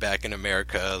 Like they're back in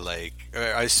America. Like or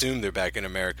I assume they're back in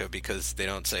America because they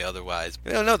don't say otherwise.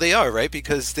 No, they are right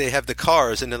because they have the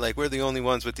cars and they're like, we're the only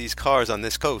ones with these cars on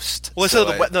this coast. Well, So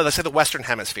they say the Western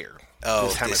Hemisphere. Oh,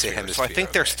 This they say So I hemisphere,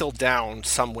 think they're okay. still down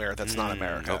somewhere that's not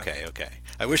America. Okay.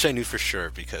 I wish I knew for sure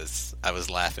because I was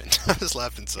laughing. I was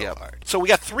laughing so Yep. hard. So we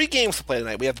got 3 games to play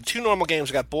tonight. We have the 2 normal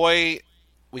games. We got Boy,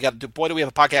 do we have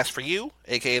a podcast for you,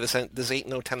 aka this ain't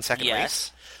no 10-second Yes.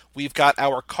 race. We've got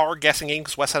our car guessing game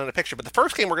because Wes had in a picture. But the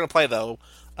first game we're going to play though,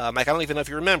 Mike, I don't even know if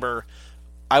you remember.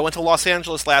 I went to Los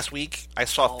Angeles last week. I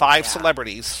saw 5 yeah.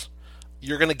 celebrities.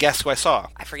 You're going to guess who I saw.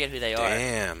 I forget who they are.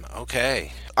 Damn.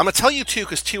 Okay. I'm going to tell you 2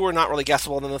 because 2 are not really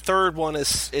guessable, and then the third one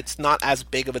it's not as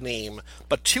big of a name.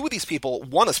 But 2 of these people,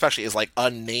 one especially, is like a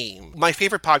name. My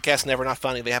favorite podcast, Never Not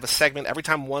Funny, they have a segment every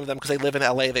time one of them, because they live in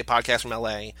LA, they podcast from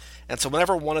LA. And so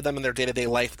whenever one of them in their day-to-day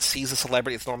life sees a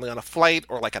celebrity, it's normally on a flight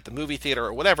or like at the movie theater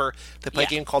or whatever, they play a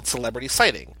game called Celebrity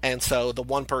Sighting. And so the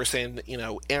one person,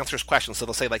 answers questions. So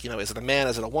they'll say like, is it a man,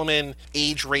 is it a woman,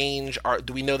 age range,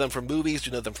 do we know them from movies,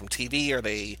 do we know them from TV, are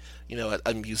they,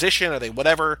 a musician, are they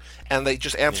whatever? And they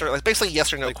just answer like basically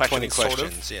yes or no Like questions, 20 sort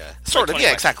questions, of. yeah. Sort Like of, 20 yeah,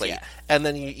 questions, exactly. yeah. And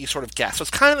then you sort of guess. So it's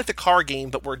kind of like the car game,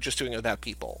 but we're just doing it without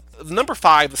people. Number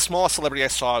 5, the smallest celebrity I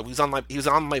saw, he was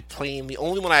on my plane. The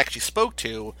only one I actually spoke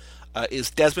to is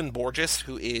Desmond Borges,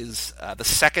 who is the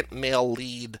second male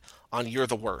lead on You're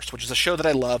the Worst, which is a show that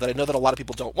I love, that I know that a lot of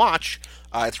people don't watch.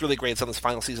 It's really great. It's on this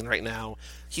final season right now.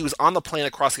 He was on the plane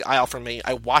across the aisle from me.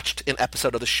 I watched an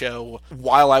episode of the show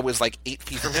while I was like 8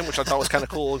 feet from him, which I thought was kind of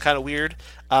cool and kind of weird.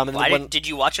 And then Why did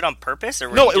you watch it on purpose? Or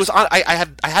were no, you it was just- on. I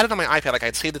had it on my iPad. Like I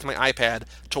had saved it to my iPad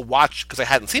to watch because I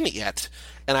hadn't seen it yet,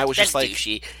 and I was That's just like,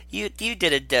 douchey. You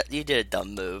did a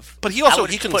dumb move. But he also- I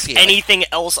would've he couldn't put see it, like- anything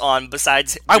else on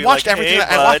besides. I be watched like, everything. "Hey,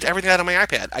 I watched bud." everything out on my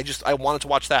iPad. I wanted to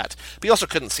watch that, but he also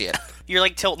couldn't see it. You're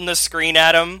like tilting the screen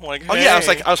at him. Like, Oh yeah,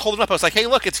 "Hey." I was holding up. I was like, hey,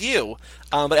 look, it's you.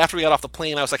 But after we got off the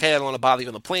plane, I was like, hey, I don't want to bother you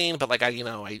on the plane, but like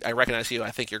I recognize you.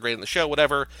 I think you're great in the show.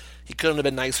 Whatever. He couldn't have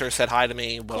been nicer. Said hi to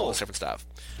me. All this different stuff.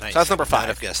 Nice. So that's number I would not 5.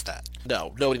 have guessed that.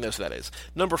 No, nobody knows who that is.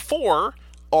 Number 4,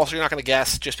 also you're not going to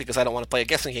guess just because I don't want to play a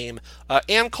guessing game.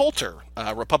 Ann Coulter,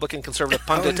 Republican conservative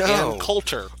pundit no. Ann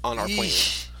Coulter on our plane.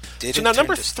 Yeesh. So Didn't now turn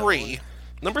number to 3. stone.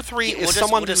 Number 3 We'll is just-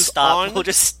 someone we'll just who's stop. on. We'll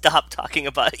just stop talking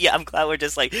about it. Yeah, I'm glad we're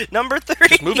just like number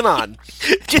 3. Moving on.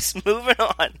 Just moving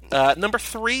on. Number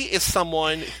 3 is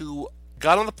someone who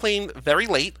got on the plane very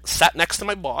late, sat next to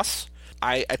my boss.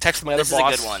 I texted my other This is a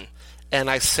boss. good one. And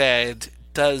I said,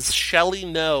 does Shelley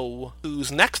know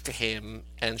who's next to him?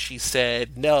 And she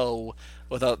said no,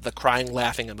 with the crying,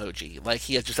 laughing emoji. Like,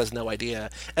 he just has no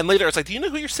idea. And later, I was like, do you know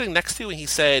who you're sitting next to? And he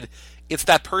said, it's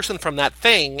that person from that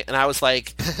thing. And I was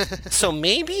like, so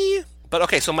maybe? But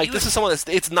okay, so Mike, this is someone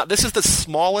this is the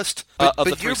smallest of the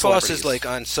But 3 your boss is celebrities. like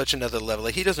on such another level.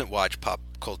 Like he doesn't watch pop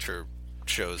culture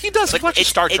shows. He does. He But watches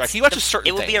Star Trek. it's He watches certain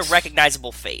It would things. be a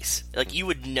recognizable face. Like, you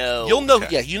would know. You'll know. Okay.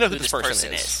 Yeah, you know who who this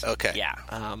person is. Okay. Yeah.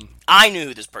 Um, I knew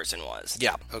who this person was.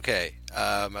 yeah. Okay.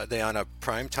 Are they on a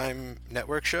primetime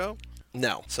network show?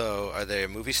 No. So are they a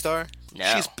movie star?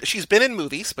 No. She's been in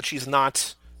movies, but she's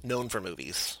not known for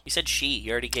movies. You said she.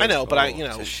 You already gave I know, but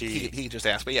so she- he just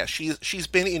asked. But yeah, she's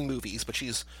been in movies, but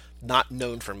she's not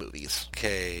known for movies.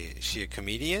 Okay. Is she a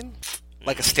comedian?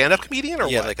 Like a stand-up comedian, or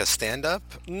Yeah, what? like a stand-up.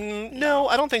 No,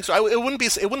 I don't think so. It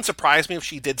wouldn't surprise me if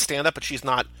she did stand-up, but she's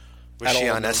not. Was at she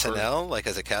all on known for- SNL, like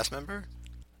as a cast member?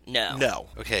 No. No,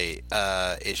 Okay.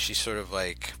 Is she sort of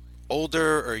like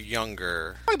older or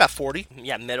younger? probably about 40.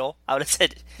 Yeah, middle. I would have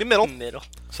said The middle. Middle.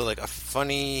 So like a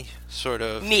funny sort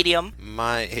of Medium.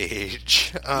 my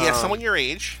age. Yeah, someone your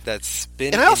age. That's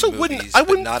been. And I also in wouldn't. movies, I but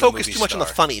wouldn't not a focus movie too much on the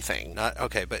star. funny thing. Not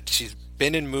okay, but she's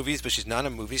been in movies, but she's not a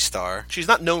movie star. She's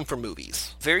not known for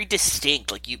movies. Very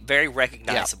distinct. Like, very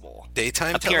recognizable.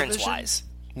 Daytime Appearance television? wise.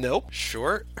 No.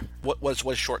 Short? What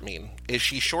does short mean? Is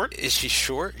she short? Is she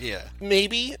short? Yeah.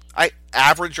 Maybe.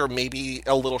 Average, or maybe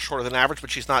a little shorter than average, but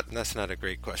she's not. That's not a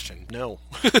great question. No.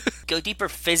 Go deeper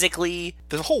physically.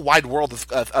 There's a whole wide world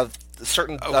of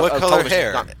certain. What of color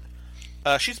television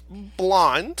hair? She's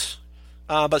blonde,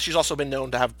 but she's also been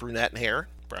known to have brunette hair,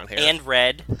 brown hair, And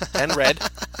red. and red.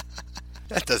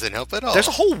 That doesn't help at all. There's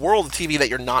a whole world of TV that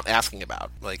you're not asking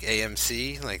about. like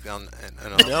AMC, like on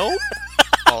and all, No,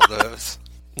 all those.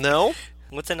 no,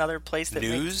 What's another place that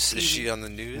News? makes Is TV? she on the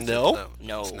news? No.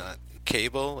 No. It's not.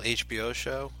 Cable? HBO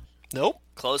show? nope.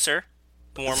 Closer?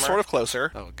 Warmer? It's sort of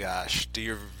closer. Oh gosh. Do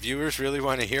your viewers really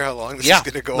want to hear how long this Yeah, is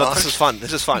going to go no, on? this is fun.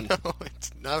 This is fun. No,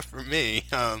 it's not for me.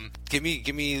 Give me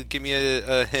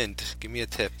a hint. Give me a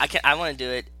tip. I want to do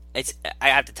it. I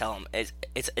have to tell him. It's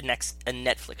a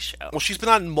Netflix show. Well, she's been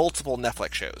on multiple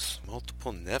Netflix shows.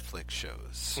 Multiple Netflix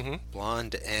shows. Mm-hmm.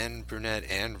 Blonde and brunette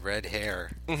and red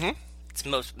hair. It's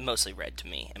mostly red to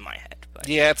me in my head, but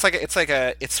Yeah, it's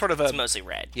sort of a. it's mostly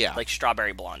red. Yeah. Like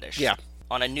strawberry blondish. Yeah.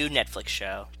 On a new Netflix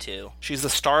show too. She's the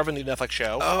star of a new Netflix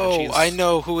show. and Oh, she's- I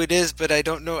know who it is, but I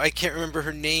don't know. I can't remember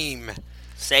her name.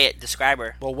 Say it. Describe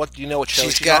her. Well, what do you know? What show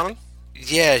She's she's got- on?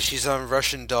 Yeah, she's on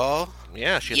Russian Doll.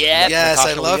 Yeah, she's Yeah. Yes, I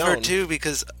Natasha love her Lyonne. too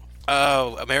because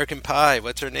American Pie.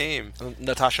 What's her name?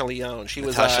 Natasha Lyonne. She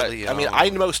was. Natasha I mean, Lyonne. I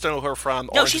most know her from.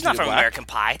 No, Orange she's is not the New from Black. American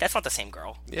Pie. That's not the same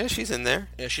girl. Yeah, she's in there.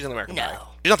 Yeah, she's in American No. Pie.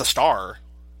 She's not the star.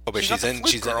 Oh, but She's not she's the in.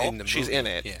 flute She's girl. in the movie. She's in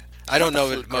it. Yeah, I don't the know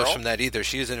flute most girl. from that either.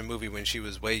 She was in a movie when she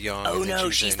was way young. Oh and then no,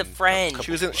 was she's in the friend. a couple-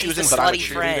 She was in. She was in. She's But the I'm a slutty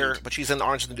Cheerleader. friend. But she's in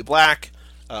Orange is the New Black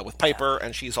with Piper,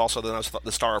 and she's also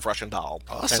the star of Russian Doll.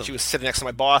 Awesome. And she was sitting next to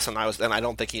my boss, and I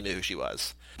don't think he knew who she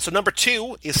was. So number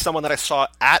 2 is someone that I saw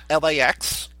at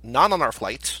LAX, not on our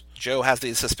flight. Joe has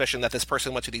the suspicion that this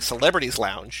person went to the Celebrities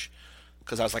Lounge,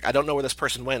 because I was like, I don't know where this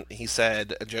person went.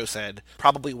 Joe said,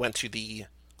 probably went to the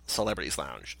Celebrities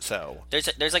Lounge. So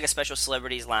There's like a special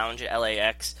celebrities lounge at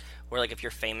LAX where like if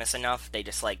you're famous enough, they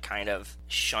just like kind of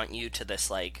shunt you to this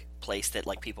like place that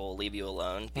like people will leave you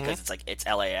alone because it's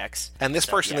LAX. and this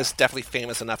So, person yeah. is definitely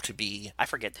famous enough to be I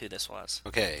forget who this was.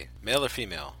 Okay, male or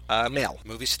female? male.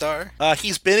 Movie star?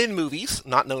 He's been in movies,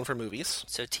 not known for movies.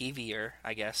 So TVer,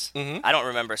 I guess. Mhm. I don't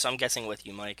remember, so I'm guessing with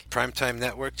you, Mike. Primetime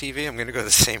network TV? I'm going to go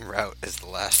the same route as the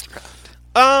last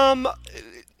round.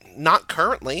 Not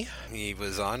currently. He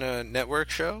was on a network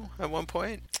show at one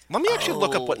point. Let me actually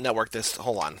look up Oh. what network this.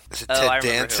 Hold on. Is it Oh, I Ted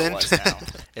remember Danson? who it was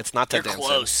now. It's not You're Ted Danson.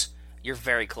 close. You're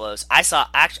very close. I saw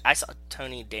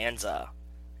Tony Danza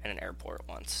in an airport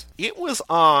once. It was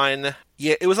on.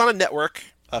 Yeah, it was on a network,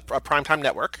 a primetime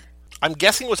network. I'm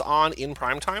guessing it was on in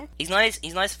primetime. He's not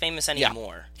as famous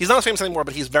anymore. He's not as famous anymore,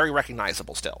 but he's very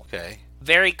recognizable still. Okay.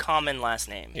 Very common last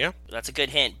name. Yeah. That's a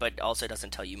good hint, but also doesn't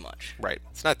tell you much. Right.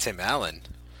 It's not Tim Allen.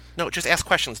 No, just ask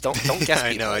questions. Don't guess.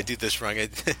 I people. know, I do this wrong.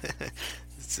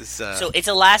 This is, So it's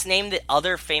a last name that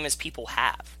other famous people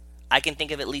have. I can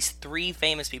think of at least 3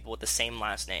 famous people with the same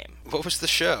last name. what was the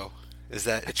show? Is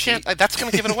that a Can't, cheat? that's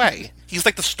going to give it away. He's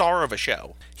like the star of a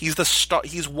show. He's the star.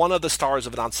 He's one of the stars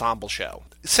of an ensemble show.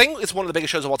 Saying it's one of the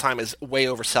biggest shows of all time is way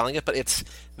overselling it, but it's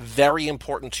very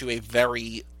important to a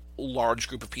very large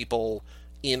group of people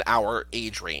in our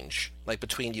age range, like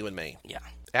between you and me. Yeah.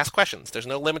 Ask questions. There's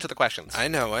no limit to the questions. I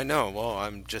know. Well,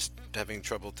 I'm just having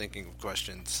trouble thinking of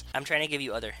questions. I'm trying to give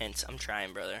you other hints. I'm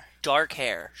trying, brother. Dark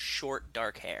hair. Short,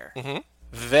 dark hair.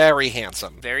 Very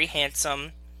handsome. Very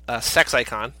handsome. Sex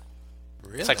icon.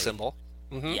 Really? Sex symbol.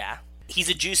 Yeah. He's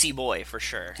a juicy boy, for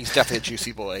sure. He's definitely a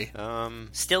juicy boy.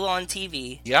 Still on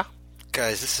TV. Yeah.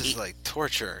 Guys, this is like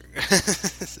torture.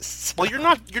 Well, you're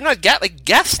not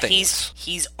guess things.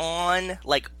 He's on,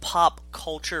 like, pop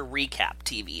culture recap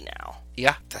TV now.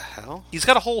 Yeah. the hell? He's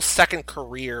got a whole second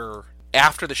career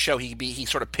after the show, he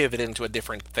sort of pivoted into a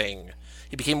different thing.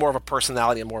 He became more of a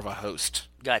personality and more of a host.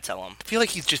 Gotta tell him. I feel like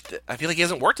he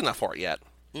hasn't worked enough for it yet.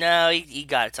 No, you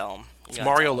gotta tell him. It's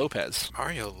Mario Lopez.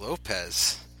 Mario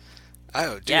Lopez.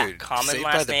 Oh, dude. Yeah, common Saved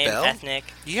by last the name, Bell? ethnic.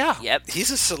 Yeah. Yep.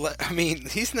 He's I mean,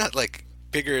 he's not like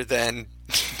bigger than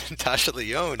Natasha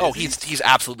Lyonne. Oh, is he? he's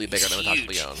absolutely bigger than Natasha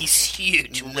huge. Lyonne. He's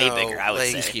huge. Way No, bigger, I would like,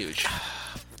 say. He's huge.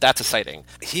 That's exciting.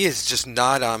 He is just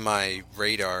not on my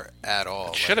radar at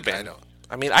all. Should have Like, been.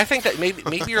 I mean, I think that maybe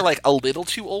you're like a little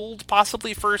too old,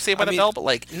 possibly, for Saved by the Bell, but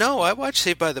like, No, I watched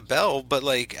Saved by the Bell, but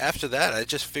like after that, I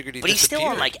just figured he But he's still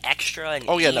on disappeared. like Extra and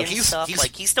Oh, yeah, E no, and he's- stuff. he's-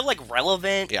 Like he's still like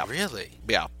relevant. yeah, Really?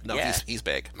 yeah, no, Yeah. he's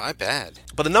big. My bad.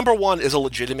 But the number one is a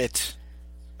legitimate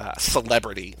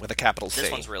celebrity with a capital C.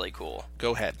 This one's really cool.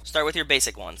 Go ahead. Start with your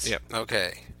basic ones. Yep.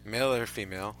 Okay, male or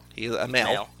female? He's a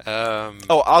male. Male.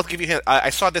 Oh, I'll give you a hint. I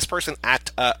saw this person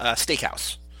at a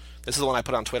steakhouse. This is the one I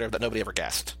put on Twitter that nobody ever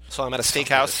guessed. So I'm at a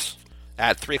steakhouse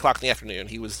at 3 o'clock in the afternoon.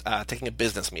 He was taking a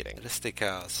business meeting. At a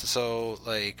steakhouse. So,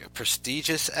 like a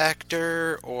prestigious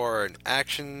actor or an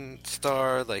action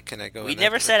star? Like, can I go? We in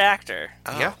never that said actor.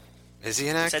 Oh. Yeah. Is he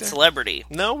an We actor? said celebrity.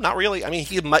 No, not really. I mean,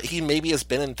 he maybe has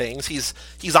been in things. He's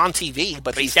on TV,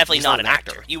 but But he's definitely not an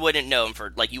actor. You wouldn't know him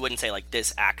for like you wouldn't say like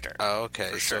this actor. Oh, okay.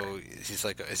 For So sure. he's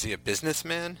like, is he a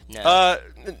businessman? No.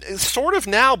 Sort of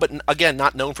now, but again,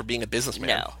 not known for being a businessman.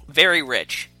 No. Very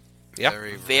rich. Yeah.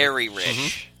 Very rich.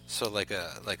 Mm-hmm. So like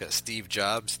a Steve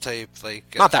Jobs type,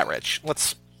 like Not that rich. Well,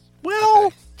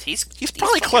 Okay. He's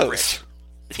probably fucking close.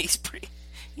 Rich.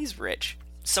 He's rich.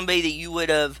 Somebody that you would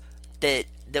have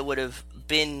that would have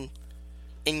been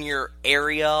in your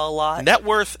area a lot. net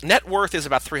worth is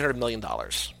about $300 million.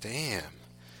 Damn,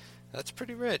 that's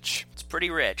pretty rich. It's pretty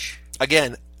rich.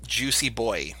 Again, juicy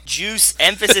boy. Juice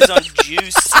emphasis on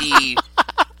juicy.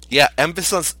 Yeah,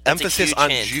 emphasis huge on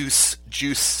hint.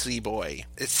 juicy boy.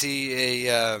 Is he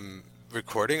a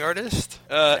recording artist?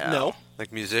 No.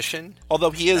 Like musician?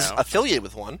 Although he is No. affiliated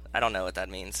with one. I don't know what that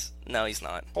means. No, he's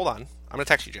not. Hold on, I'm gonna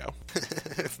text you, Joe.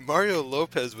 If Mario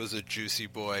Lopez was a juicy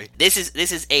boy, This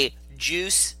is a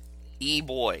juice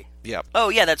boy. Yep. Oh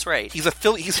yeah, that's right. He's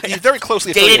very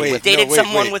closely affiliated Dated with. dated wait,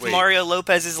 someone wait, with wait. Mario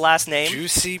Lopez's last name.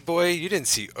 juicy boy, you didn't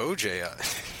see OJ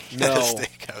at No. a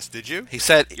steakhouse, did you? He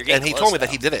said, You're getting and he close, told me that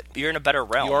though. he did it. You're in a better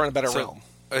realm. You are in a better So, realm.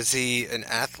 is he an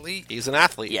athlete? He's an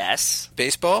athlete. Yes.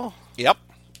 Baseball? Yep.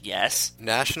 Yes.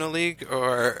 National League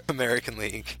or American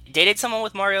League? Dated someone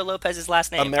with Mario Lopez's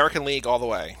last name. American League all the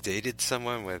way. Dated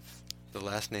someone with the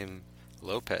last name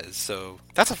Lopez, so...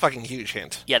 That's a fucking huge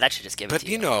hint. Yeah, that should just give it But, to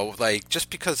you. you know, like, just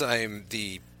because I'm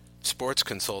the sports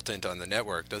consultant on the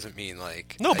network doesn't mean,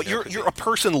 like... No, I but know you're 'cause a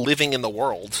person living in the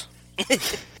world.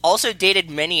 Also dated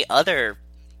many other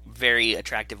very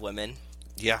attractive women.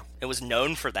 Yeah. It was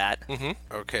known for that.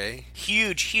 Okay.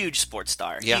 Huge sports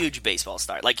star. Yeah. Huge baseball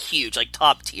star. Like huge, like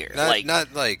top tier.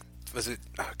 Not like... Was it...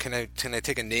 can I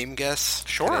take a name guess?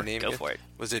 Sure. Can I name Go guess? for it.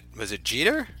 Was it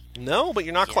Jeter? No, but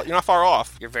you're not you're not far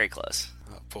off. You're very close.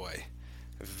 Oh, boy.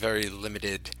 Very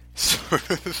limited sort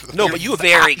of... No, You're but you have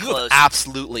very you have close.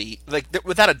 absolutely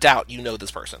without a doubt you know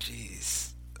this person.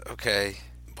 Jeez. Okay.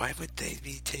 Why would they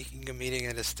be taking a meeting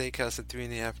at a steakhouse at 3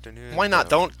 in the afternoon? Why not?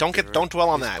 though? Don't You're a dwell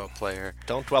on that. baseball Player.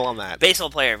 Don't dwell on that. Baseball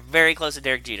player, very close to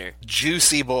Derek Jeter.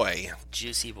 Juicy boy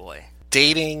Juicy boy.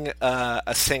 dating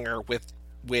a singer with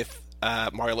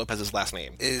Mario Lopez's last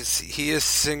name. Is he a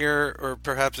singer or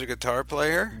perhaps a guitar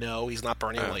player? No, he's not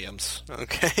Bernie Williams.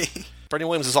 Okay. Bernie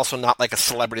Williams is also not like a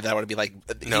celebrity that would be like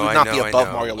he No, would I not know, be I above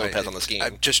know. Mario Lopez on the scheme.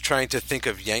 I'm just trying to think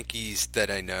of Yankees that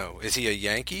I know. Is he a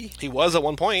Yankee? He was at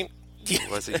one point. He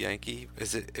was a Yankee?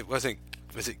 Was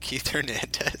it Keith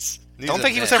Hernandez? Don't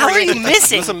think he was How ever. are you He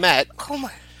missing? was a Met. Oh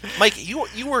my! Mike, you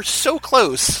were so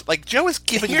close. Like Joe is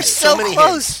giving You're you so so many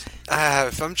close. hints.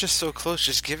 If I'm just so close,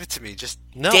 just give it to me. Just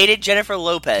No, Dated Jennifer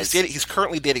Lopez. he's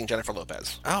currently dating Jennifer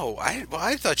Lopez.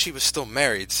 I thought she was still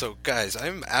married. So guys,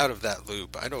 I'm out of that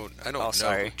loop. I don't know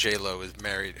sorry. J Lo is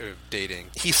married or dating.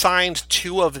 He signed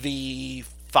 2 of the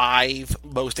 5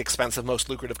 most expensive, most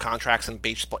lucrative contracts in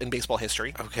baseball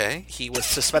history. Okay. He was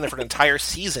suspended for an entire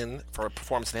season for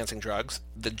performance-enhancing drugs.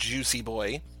 The Juicy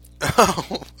Boy.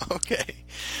 Oh, okay.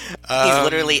 He's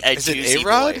literally a is juicy it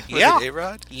A-Rod? boy. Was Yeah. it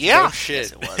A-Rod? Yeah. No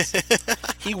shit. Yes, it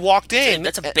was. He walked in.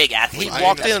 That's a big athlete. He I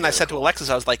walked think in, and I that's said to really Alexis,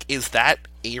 I was like, "Is that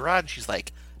A-Rod?" She's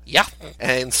like, "Yeah."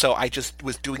 And so I just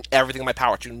was doing everything in my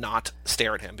power to not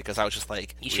stare at him because I was just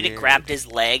like, You should have grabbed his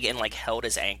leg and like held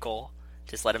his ankle.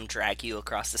 Just let him drag you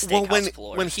across the steakhouse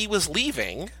floor. when he was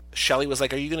leaving, Shelly was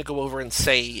like, "Are you going to go over and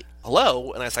say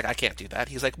hello?" And I was like, "I can't do that."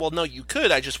 He's like, "Well, no, you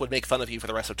could. I just would make fun of you for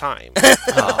the rest of time."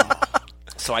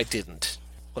 So I didn't.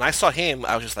 When I saw him,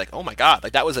 I was just like, "Oh my god!"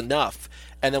 Like that was enough.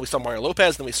 And then we saw Mario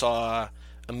Lopez. Then we saw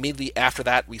immediately after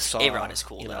that we saw A-Rod is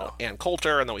cool, though. Ann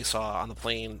Coulter, and then we saw on the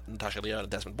plane Natasha Lyonne and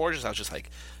Desmond Borges. I was just like,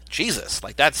 Jesus,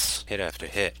 like that's hit after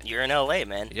hit. You're in LA,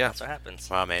 man. Yeah. That's what happens.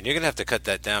 Wow, man, you're gonna have to cut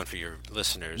that down for your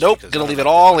listeners. nope, because gonna I leave don't it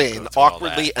know all if they in wanna go through all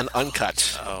awkwardly that. and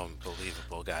uncut.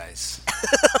 Unbelievable, guys.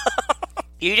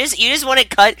 You just want it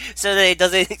cut so that it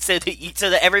doesn't so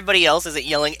that everybody else isn't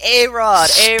yelling A-Rod, A-Rod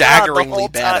the Staggeringly whole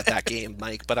bad time. at that game,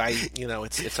 Mike. But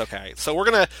it's okay. So you're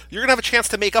gonna have a chance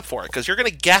to make up for it because you're gonna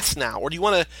guess now. Or do you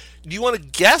want to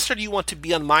guess, or do you want to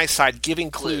be on my side giving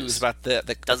clues about the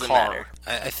Doesn't car? matter.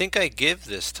 I think I give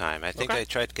this time. I think Okay. I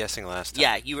tried guessing last time.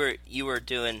 Yeah, you were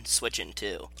doing switching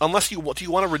too. Unless do you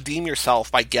want to redeem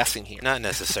yourself by guessing here? Not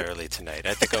necessarily tonight.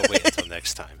 I think I'll wait until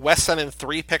next time. Wes sent in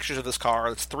 3 pictures of this car.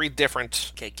 It's 3 different.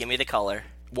 Okay, give me the color.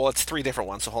 Well, it's 3 different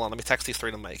ones. So hold on, let me text these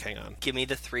 3 to Mike. Hang on. Give me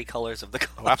the 3 colors of the Oh,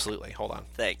 color. absolutely. Hold on.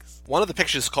 Thanks. One of the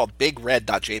pictures is called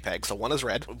BigRed.jpg. So one is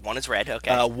red. One is red.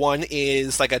 Okay. One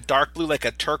is like a dark blue, like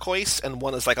a turquoise, and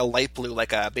one is like a light blue,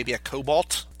 like maybe a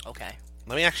cobalt. Okay.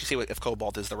 Let me actually see if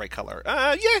cobalt is the right color.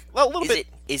 Yeah, well, a little bit.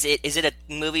 Is it a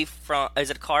movie from? Is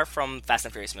it a car from Fast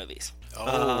and Furious movies?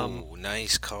 Oh,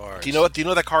 nice cars. Do you know what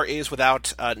that car is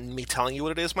without me telling you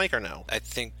what it is, Mike, or no? I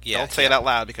think, yeah. Don't say it out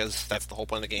loud because that's the whole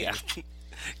point of the game. Yeah.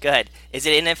 Go ahead. Is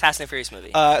it in a Fast and Furious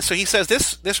movie? So he says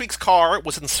this week's car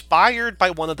was inspired by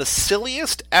one of the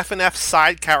silliest F&F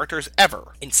side characters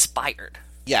ever. Inspired.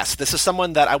 Yes, this is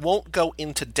someone that I won't go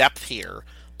into depth here,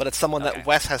 but it's someone that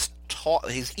Wes has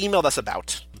he's emailed us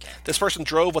about. Okay. This person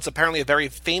drove what's apparently a very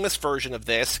famous version of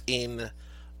this in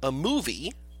a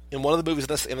movie, in one of the movies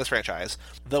in this franchise,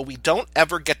 though we don't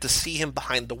ever get to see him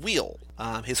behind the wheel.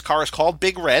 His car is called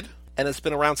Big Red, and it's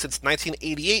been around since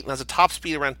 1988 and has a top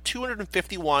speed around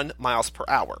 251 miles per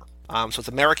hour. So it's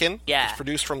American. Yeah. It's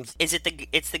produced from... It's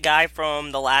the guy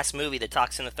from the last movie that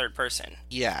talks in the third person.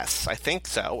 Yes, I think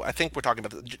so. I think we're talking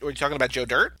about... Are you talking about Joe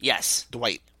Dirt? Yes.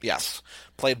 Dwight, yes.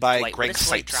 Played by Dwight. Greg What is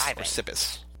Dwight Sipes, driving? or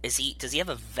Sippis. Does he have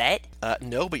a vet?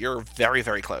 No, but you're very,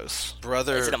 very close.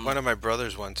 Is it One of my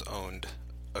brothers once owned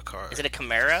a car. Is it a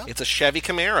Camaro? It's a Chevy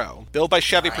Camaro. Built by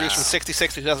Chevy, produced from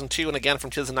 66 to 2002, and again from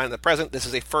 2009 to the present. This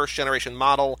is a first-generation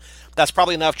model. That's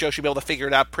probably enough. Joe should be able to figure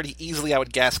it out pretty easily, I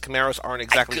would guess. Camaros aren't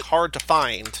exactly hard to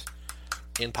find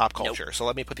in pop culture. Nope. So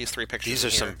let me put these 3 pictures These are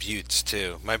in here. some beauts,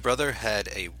 too. My brother had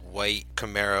a white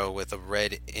Camaro with a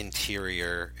red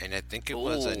interior, and I think it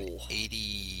was an Ooh.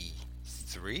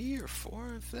 83 or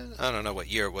 4. I don't know what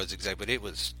year it was exactly, but it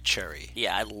was cherry.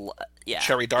 Yeah,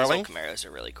 Cherry Darling? These old Camaros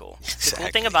are really cool. The cool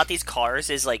Exactly. thing about these cars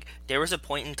is, like, there was a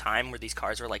point in time where these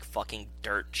cars were, like, fucking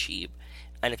dirt cheap.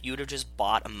 And if you would have just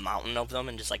bought a mountain of them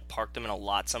and just, like, parked them in a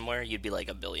lot somewhere, you'd be, like,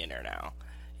 a billionaire now.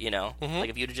 You know? Like,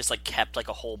 if you'd have just, like, kept, like,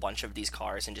 a whole bunch of these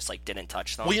cars and just, like, didn't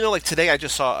touch them. Well, you know, like today I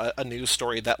just saw a news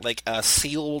story that like a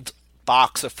sealed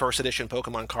box of first edition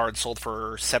Pokemon cards sold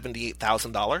for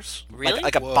 $78,000. Really?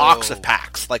 Like a Whoa. box of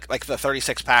packs, like the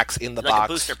 36 packs in the Like a box.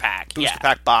 booster pack, Booster yeah.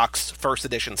 pack box, first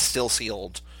edition, still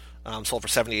sealed, sold for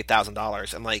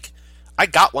 $78,000. And like, I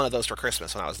got one of those for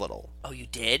Christmas when I was little. Oh, you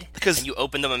did? Because- and you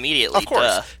opened them immediately. Of course,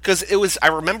 Duh. because it was. I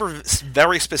remember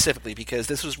very specifically because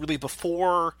this was really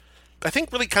before. I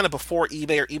think really kind of before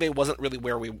eBay, or eBay wasn't really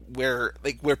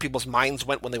where people's minds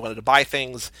went when they wanted to buy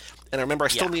things. And I remember I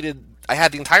still needed. I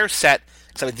had the entire set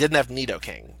because I didn't have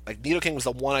Nidoking. Like Nidoking was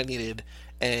the one I needed,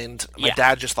 and my Yeah.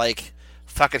 dad just like,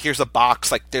 fuck it, here's a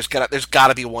box. Like there's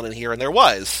gotta be one in here, and there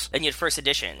was. And you had first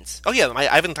editions. Oh yeah, I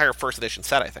have an entire first edition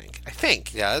set. I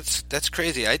think. Yeah, that's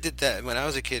crazy. I did that when I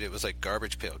was a kid. It was like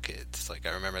Garbage Pail Kids. Like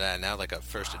I remember that. Now, like a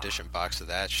first edition box of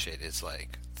that shit is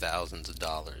like thousands of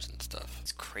dollars and stuff.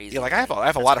 It's crazy. Yeah, like I have a lot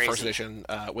That's of crazy. first edition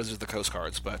Wizards of the Coast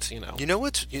cards, but you know. You know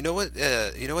what's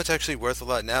actually worth a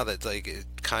lot now. That's like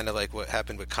kind of like what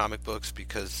happened with comic books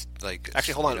because like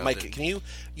Actually, hold on, you know, Mike. the- Can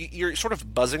you're sort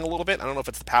of buzzing a little bit. I don't know if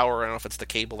it's the power, I don't know if it's the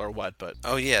cable or what, but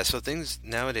Oh yeah, so things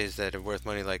nowadays that are worth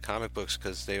money like comic books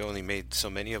because they only made so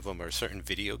many of them are certain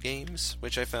video games,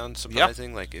 which I found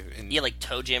surprising. Like Yeah, like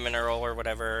Toe Jam and Earl or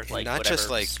whatever. and Like not whatever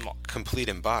just like small. complete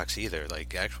in box either.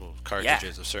 Like actual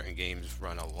cartridges of certain games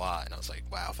run a lot, and I was like,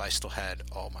 wow, if I still had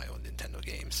all my own Nintendo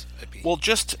games, I'd be well,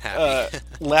 just happy.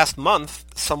 last month,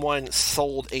 someone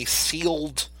sold a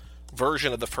sealed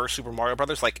version of the first Super Mario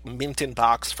Brothers, like mint in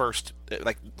box, first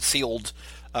like sealed,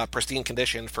 pristine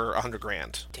condition for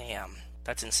 $100,000. Damn,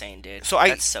 that's insane, dude. So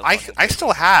That's so I fucking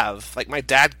still have, like, my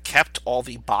dad kept all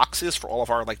the boxes for all of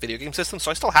our like video game systems,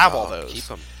 so I still have all those. keep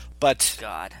 'em. But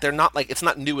God. they're not like, it's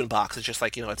not new in box. It's just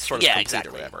like, you know, it's sort of Yeah, complete exactly.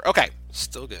 or whatever. Okay.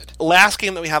 still good. Last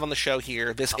game that we have on the show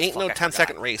here. This ain't fuck, no I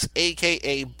 10-second forgot. race,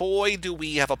 aka boy, do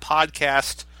we have a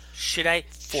podcast. Should I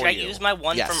For you. use my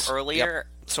one Yes. from earlier?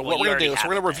 Yep. So Well, what we're you going to do already is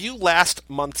we're have going to it then. review last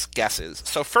month's guesses.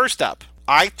 So first up,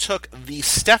 I took the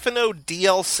Stefano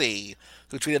DLC,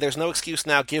 who tweeted, "There's no excuse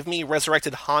now. Give me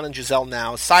resurrected Han and Giselle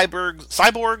now.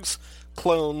 Cyborgs,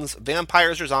 clones,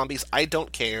 vampires or zombies. I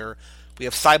don't care. We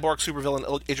have cyborg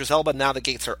supervillain Idris Elba. Now the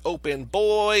gates are open.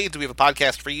 Boy, do we have a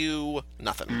podcast for you?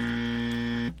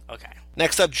 Nothing." Okay.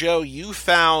 Next up, Joe, you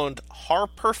found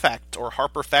Harperfect.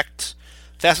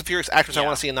 Fast and Furious actors I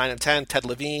want to see in 9 and 10. Ted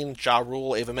Levine, Ja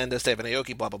Rule, Ava Mendes, David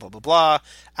Aoki, blah, blah, blah, blah, blah.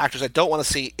 Actors I don't want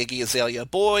to see, Iggy Azalea.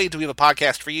 Boy, do we have a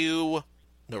podcast for you?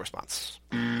 No response.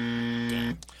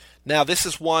 Damn. Now, this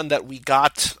is one that we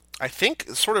got, I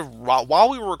think, sort of while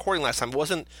we were recording last time. I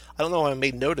don't know if I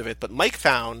made note of it, but Mike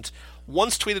found,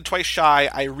 once tweeted, twice shy,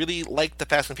 I really liked the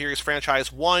Fast and Furious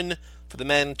franchise. 1, for the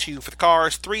men, 2, for the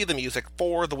cars, 3, the music,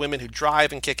 4, the women who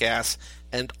drive and kick ass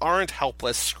and aren't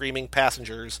helpless, screaming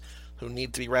passengers who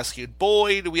need to be rescued.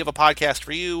 Boy, do we have a podcast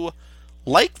for you.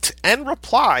 Liked and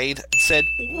replied and said,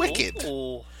 wicked.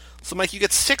 Ooh. So, Mike, you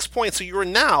get 6 points, so you are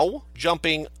now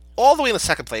jumping all the way into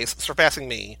second place, surpassing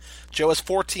me. Joe has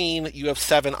 14, you have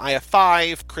 7, I have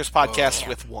 5. Chris podcasts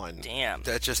with 1. Damn.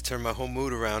 That just turned my whole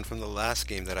mood around from the last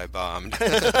game that I bombed.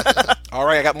 All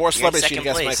right, I got more celebrities for you to second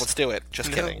guess, place. Mike. Let's do it.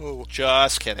 Just kidding. No.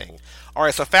 Just kidding. All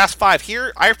right, so Fast 5.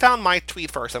 Here, I found my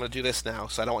tweet first. I'm going to do this now,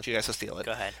 so I don't want you guys to steal it.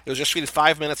 Go ahead. It was just tweeted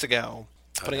 5 minutes ago.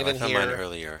 Putting I it in found here. mine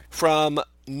earlier. From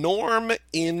Norm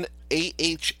in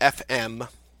AHFM.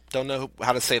 Don't know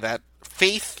how to say that.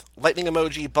 Faith, lightning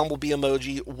emoji, bumblebee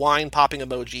emoji, wine popping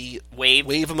emoji, Wave.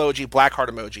 emoji, black heart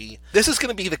emoji. This is going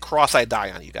to be the cross I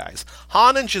die on, you guys.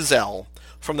 Han and Giselle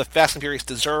from the Fast and Furious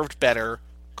deserved better,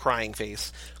 crying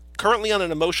face. Currently on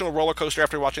an emotional roller coaster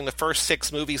after watching the first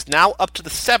 6 movies, now up to the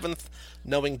 7th,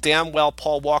 knowing damn well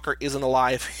Paul Walker isn't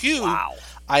alive. Phew! Wow.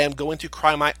 I am going to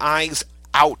cry my eyes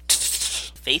out.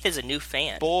 Faith is a new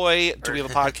fan. Boy, do we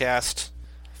have a podcast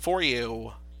for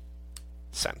you.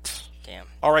 Sent. Damn.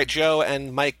 All right, Joe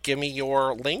and Mike, give me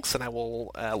your links, and I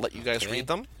will let you guys read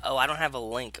them. Oh, I don't have a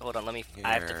link. Hold on, I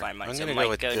have to Here. find mine. I'm So gonna Mike, go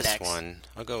with go this next. one.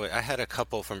 I had a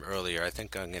couple from earlier. I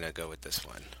think I'm gonna go with this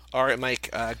one. All right, Mike,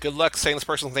 good luck saying this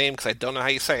person's name, because I don't know how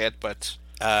you say it, but...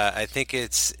 I think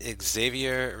it's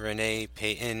Xavier Renee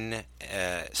Payton,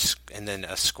 and then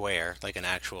a square, like an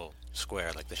actual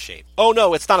square, like the shape. Oh,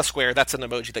 no, it's not a square. That's an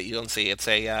emoji that you don't see. It's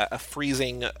a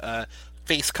freezing,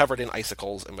 face covered in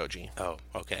icicles emoji. Oh,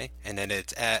 okay. And then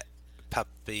it's at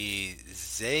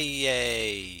Papazaye.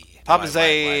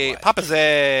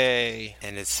 Papazaye.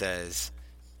 And it says,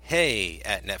 "Hey,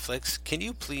 at Netflix, can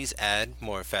you please add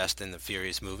more Fast and the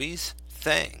Furious movies?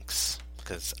 Thanks."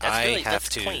 Because I have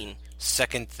to clean.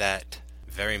 second that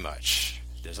very much.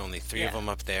 There's only 3 of them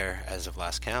up there as of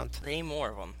last count. 3 more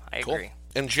of them. I Cool. agree.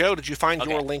 And Joe, did you find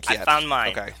Okay, your link yet? I found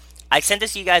mine. Okay. I sent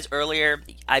this to you guys earlier.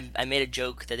 I made a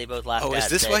joke that they both laughed at. Oh, is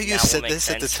this that why you now said will make this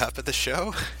at the sense. top of the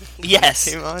show? Yes.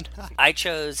 Came on? I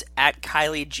chose at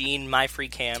Kylie Jean My Free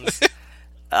Cams.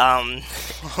 Oh,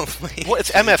 Well,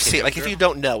 it's MFC. Like, if you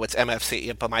don't know, it's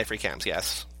MFC, but My Free Cams,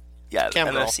 yes. Yeah,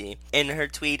 Cam girl. MFC. And her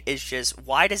tweet is just,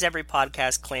 why does every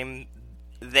podcast claim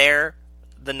they're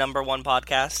the number 1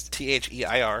 podcast?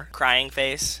 THEIR. Crying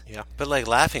face. Yeah. But like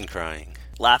laughing, crying.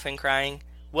 Laughing, crying.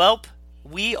 Welp,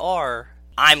 we are,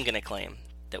 I'm going to claim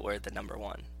that we're the number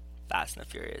 1 Fast and the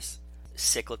Furious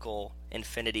cyclical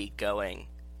infinity going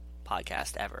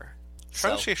podcast ever.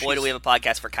 Trying So, to see if boy, do she's- we have a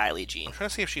podcast for Kylie Jean. I'm trying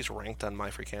to see if she's ranked on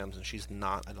My Free Cams, and she's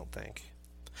not, I don't think.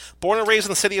 Born and raised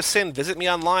in the city of sin, visit me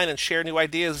online and share new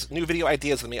video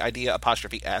ideas with me,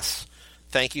 idea_S.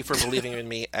 Thank you for believing in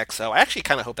me, XO. I actually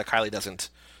kind of hope that Kylie doesn't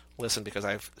listen, because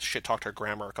I've shit-talked her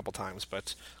grammar a couple times,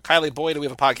 but Kylie, boy, do we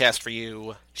have a podcast for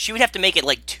you. She would have to make it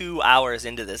like 2 hours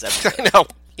into this episode. I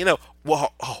know. Whoa,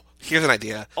 here's an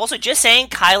idea. Also, just saying,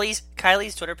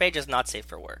 Kylie's Twitter page is not safe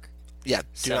for work. Yeah, do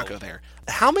So- not go there.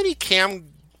 How many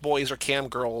cam boys or cam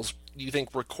girls do you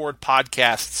think record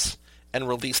podcasts and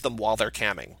release them while they're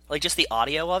camming? Like, just the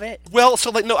audio of it? Well, so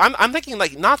like, no, I'm thinking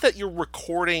like, not that you're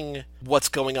recording what's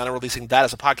going on and releasing that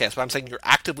as a podcast, but I'm saying you're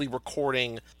actively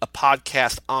recording a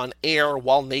podcast on air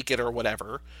while naked or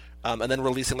whatever, and then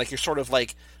releasing, like, you're sort of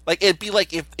like it'd be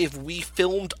like if we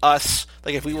filmed us,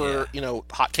 like if we were,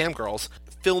 hot cam girls,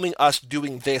 filming us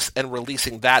doing this and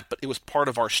releasing that, but it was part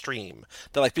of our stream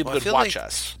that like people Well, I could feel watch like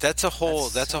us. That's a whole.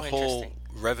 That's That's, so a whole interesting.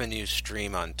 revenue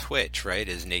stream on Twitch, right?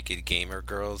 Is naked gamer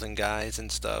girls and guys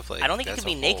and stuff. Like I don't think you that's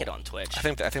can be a naked whole- on Twitch. I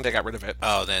think they got rid of it.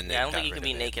 Oh, then they Yeah, I don't got think you rid can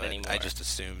be of it, naked but anymore. I just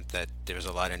assumed that there's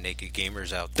a lot of naked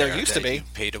gamers out There there. used to that be. you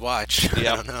pay to watch.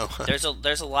 Yeah. I don't know. There's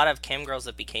a lot of cam girls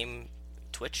that became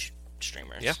Twitch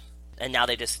streamers. Yeah. And now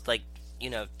they just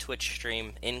Twitch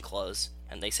stream in clothes,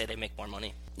 and they say they make more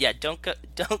money. Yeah, don't go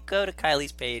to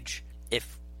Kylie's page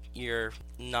if you're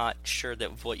not sure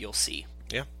that what you'll see.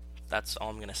 Yeah. That's all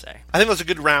I'm going to say. I think that was a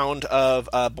good round of,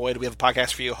 boy, do we have a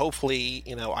podcast for you. Hopefully,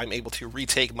 I'm able to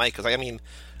retake Mike, because,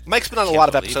 Mike's been on a lot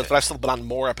of episodes, but I've still been on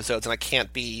more episodes, and I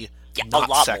can't be not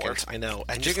a lot second. More. I know.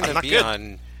 And you're going to be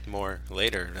on more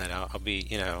later, and I'll be,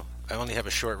 I only have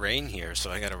a short reign here,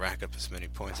 so I got to rack up as many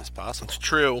points as possible. It's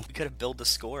true. You got to build the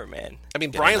score, man.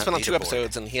 Brian's been on 2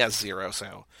 episodes, and he has 0,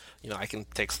 so, I can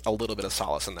take a little bit of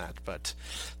solace in that. But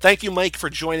thank you, Mike, for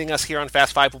joining us here on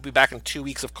Fast 5. We'll be back in 2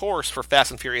 weeks, of course, for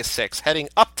Fast and Furious 6, heading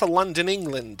up to London,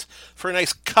 England, for a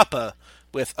nice cuppa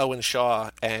with Owen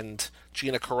Shaw and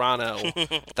Gina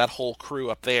Carano, that whole crew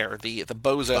up there, the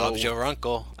Bozo. Bob's your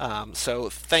uncle. So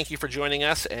thank you for joining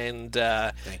us, and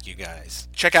thank you guys.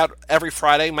 Check out every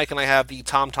Friday. Mike and I have the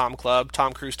Tom Club,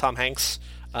 Tom Cruise, Tom Hanks.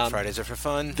 Fridays are for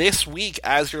fun. This week,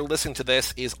 as you're listening to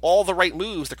this, is All the Right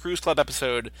Moves, the Cruise Club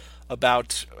episode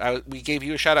about, we gave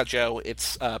you a shout out, Joe.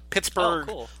 It's a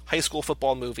Pittsburgh high school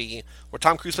football movie where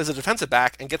Tom Cruise plays a defensive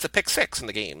back and gets a pick 6 in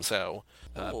the game. So,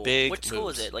 big Which school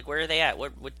is it? Like, where are they at?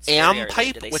 What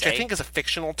Ampipe, which I think is a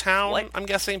fictional town, I'm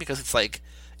guessing, because it's like,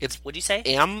 what'd you say?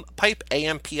 Ampipe,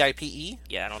 A-M-P-I-P-E?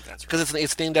 Yeah, I don't think that's right. Because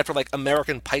it's named after, like,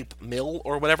 American Pipe Mill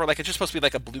or whatever. Like, it's just supposed to be,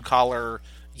 like, a blue-collar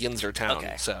Yinzer town.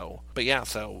 Okay. So, we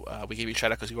gave you a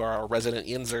shout out because you are our resident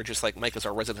Yinzer, just like Mike is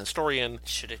our resident historian.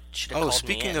 Should have called me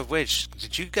speaking in. of which,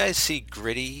 did you guys see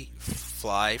Gritty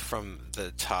fly from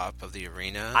the top of the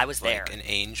arena? I was there. Like an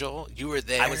angel? You were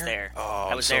there? I was there. Oh,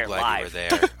 I was I'm so there glad live. you were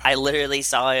there. I literally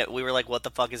saw it. We were like, what the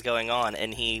fuck is going on?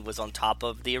 And he was on top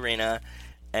of the arena,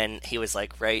 and he was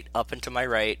like right up and to my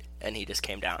right, and he just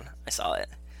came down. I saw it.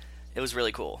 It was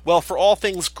really cool. Well, for all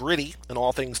things Gritty and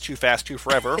all things Too Fast, Too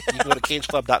Forever, you can go to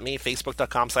cageclub.me,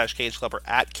 facebook.com/cageclub, or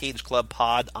at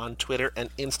cageclubpod on Twitter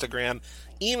and Instagram.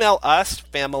 Email us,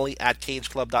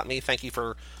 family@cageclub.me. Thank you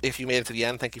if you made it to the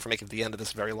end, thank you for making it to the end of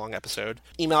this very long episode.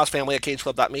 Email us,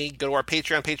 family@cageclub.me. Go to our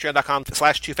Patreon,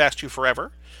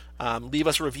 patreon.com/toofasttooforever. Leave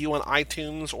us a review on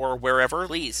iTunes or wherever.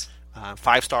 Please.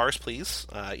 5 stars, please.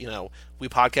 We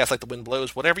podcast like the wind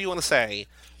blows. Whatever you want to say.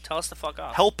 Tell us to fuck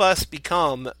off. Help us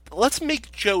become... Let's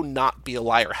make Joe not be a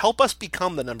liar. Help us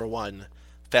become the #1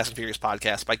 Fast and Furious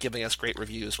podcast by giving us great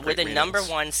reviews. We're the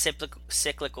 #1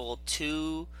 cyclical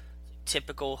 2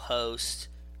 typical host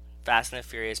Fast and the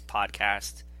Furious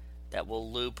podcast that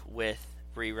will loop with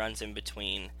reruns in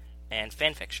between and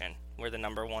fan fiction. We're the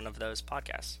 #1 of those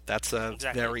podcasts. That's a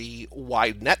very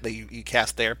wide net that you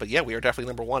cast there, but yeah, we are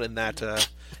definitely #1 in that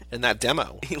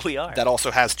demo. We are. That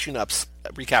also has tune-ups,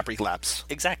 recap relapse.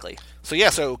 Exactly. So yeah,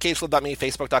 cageclub.me,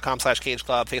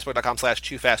 facebook.com/cageclub,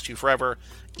 facebook.com/toofasttooforever,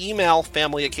 email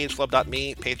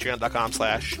family@cageclub.me,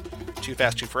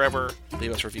 patreon.com/toofasttooforever.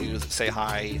 Leave us reviews, say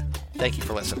hi. Thank you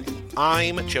for listening.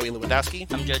 I'm Joey Lewandowski.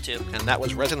 I'm Joe too. And that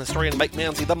was resident historian Mike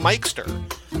Manzi, the Mikester.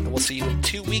 And we'll see you in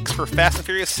 2 weeks for Fast and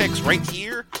Furious 6 right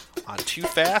here on Too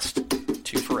Fast,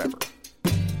 Too Forever.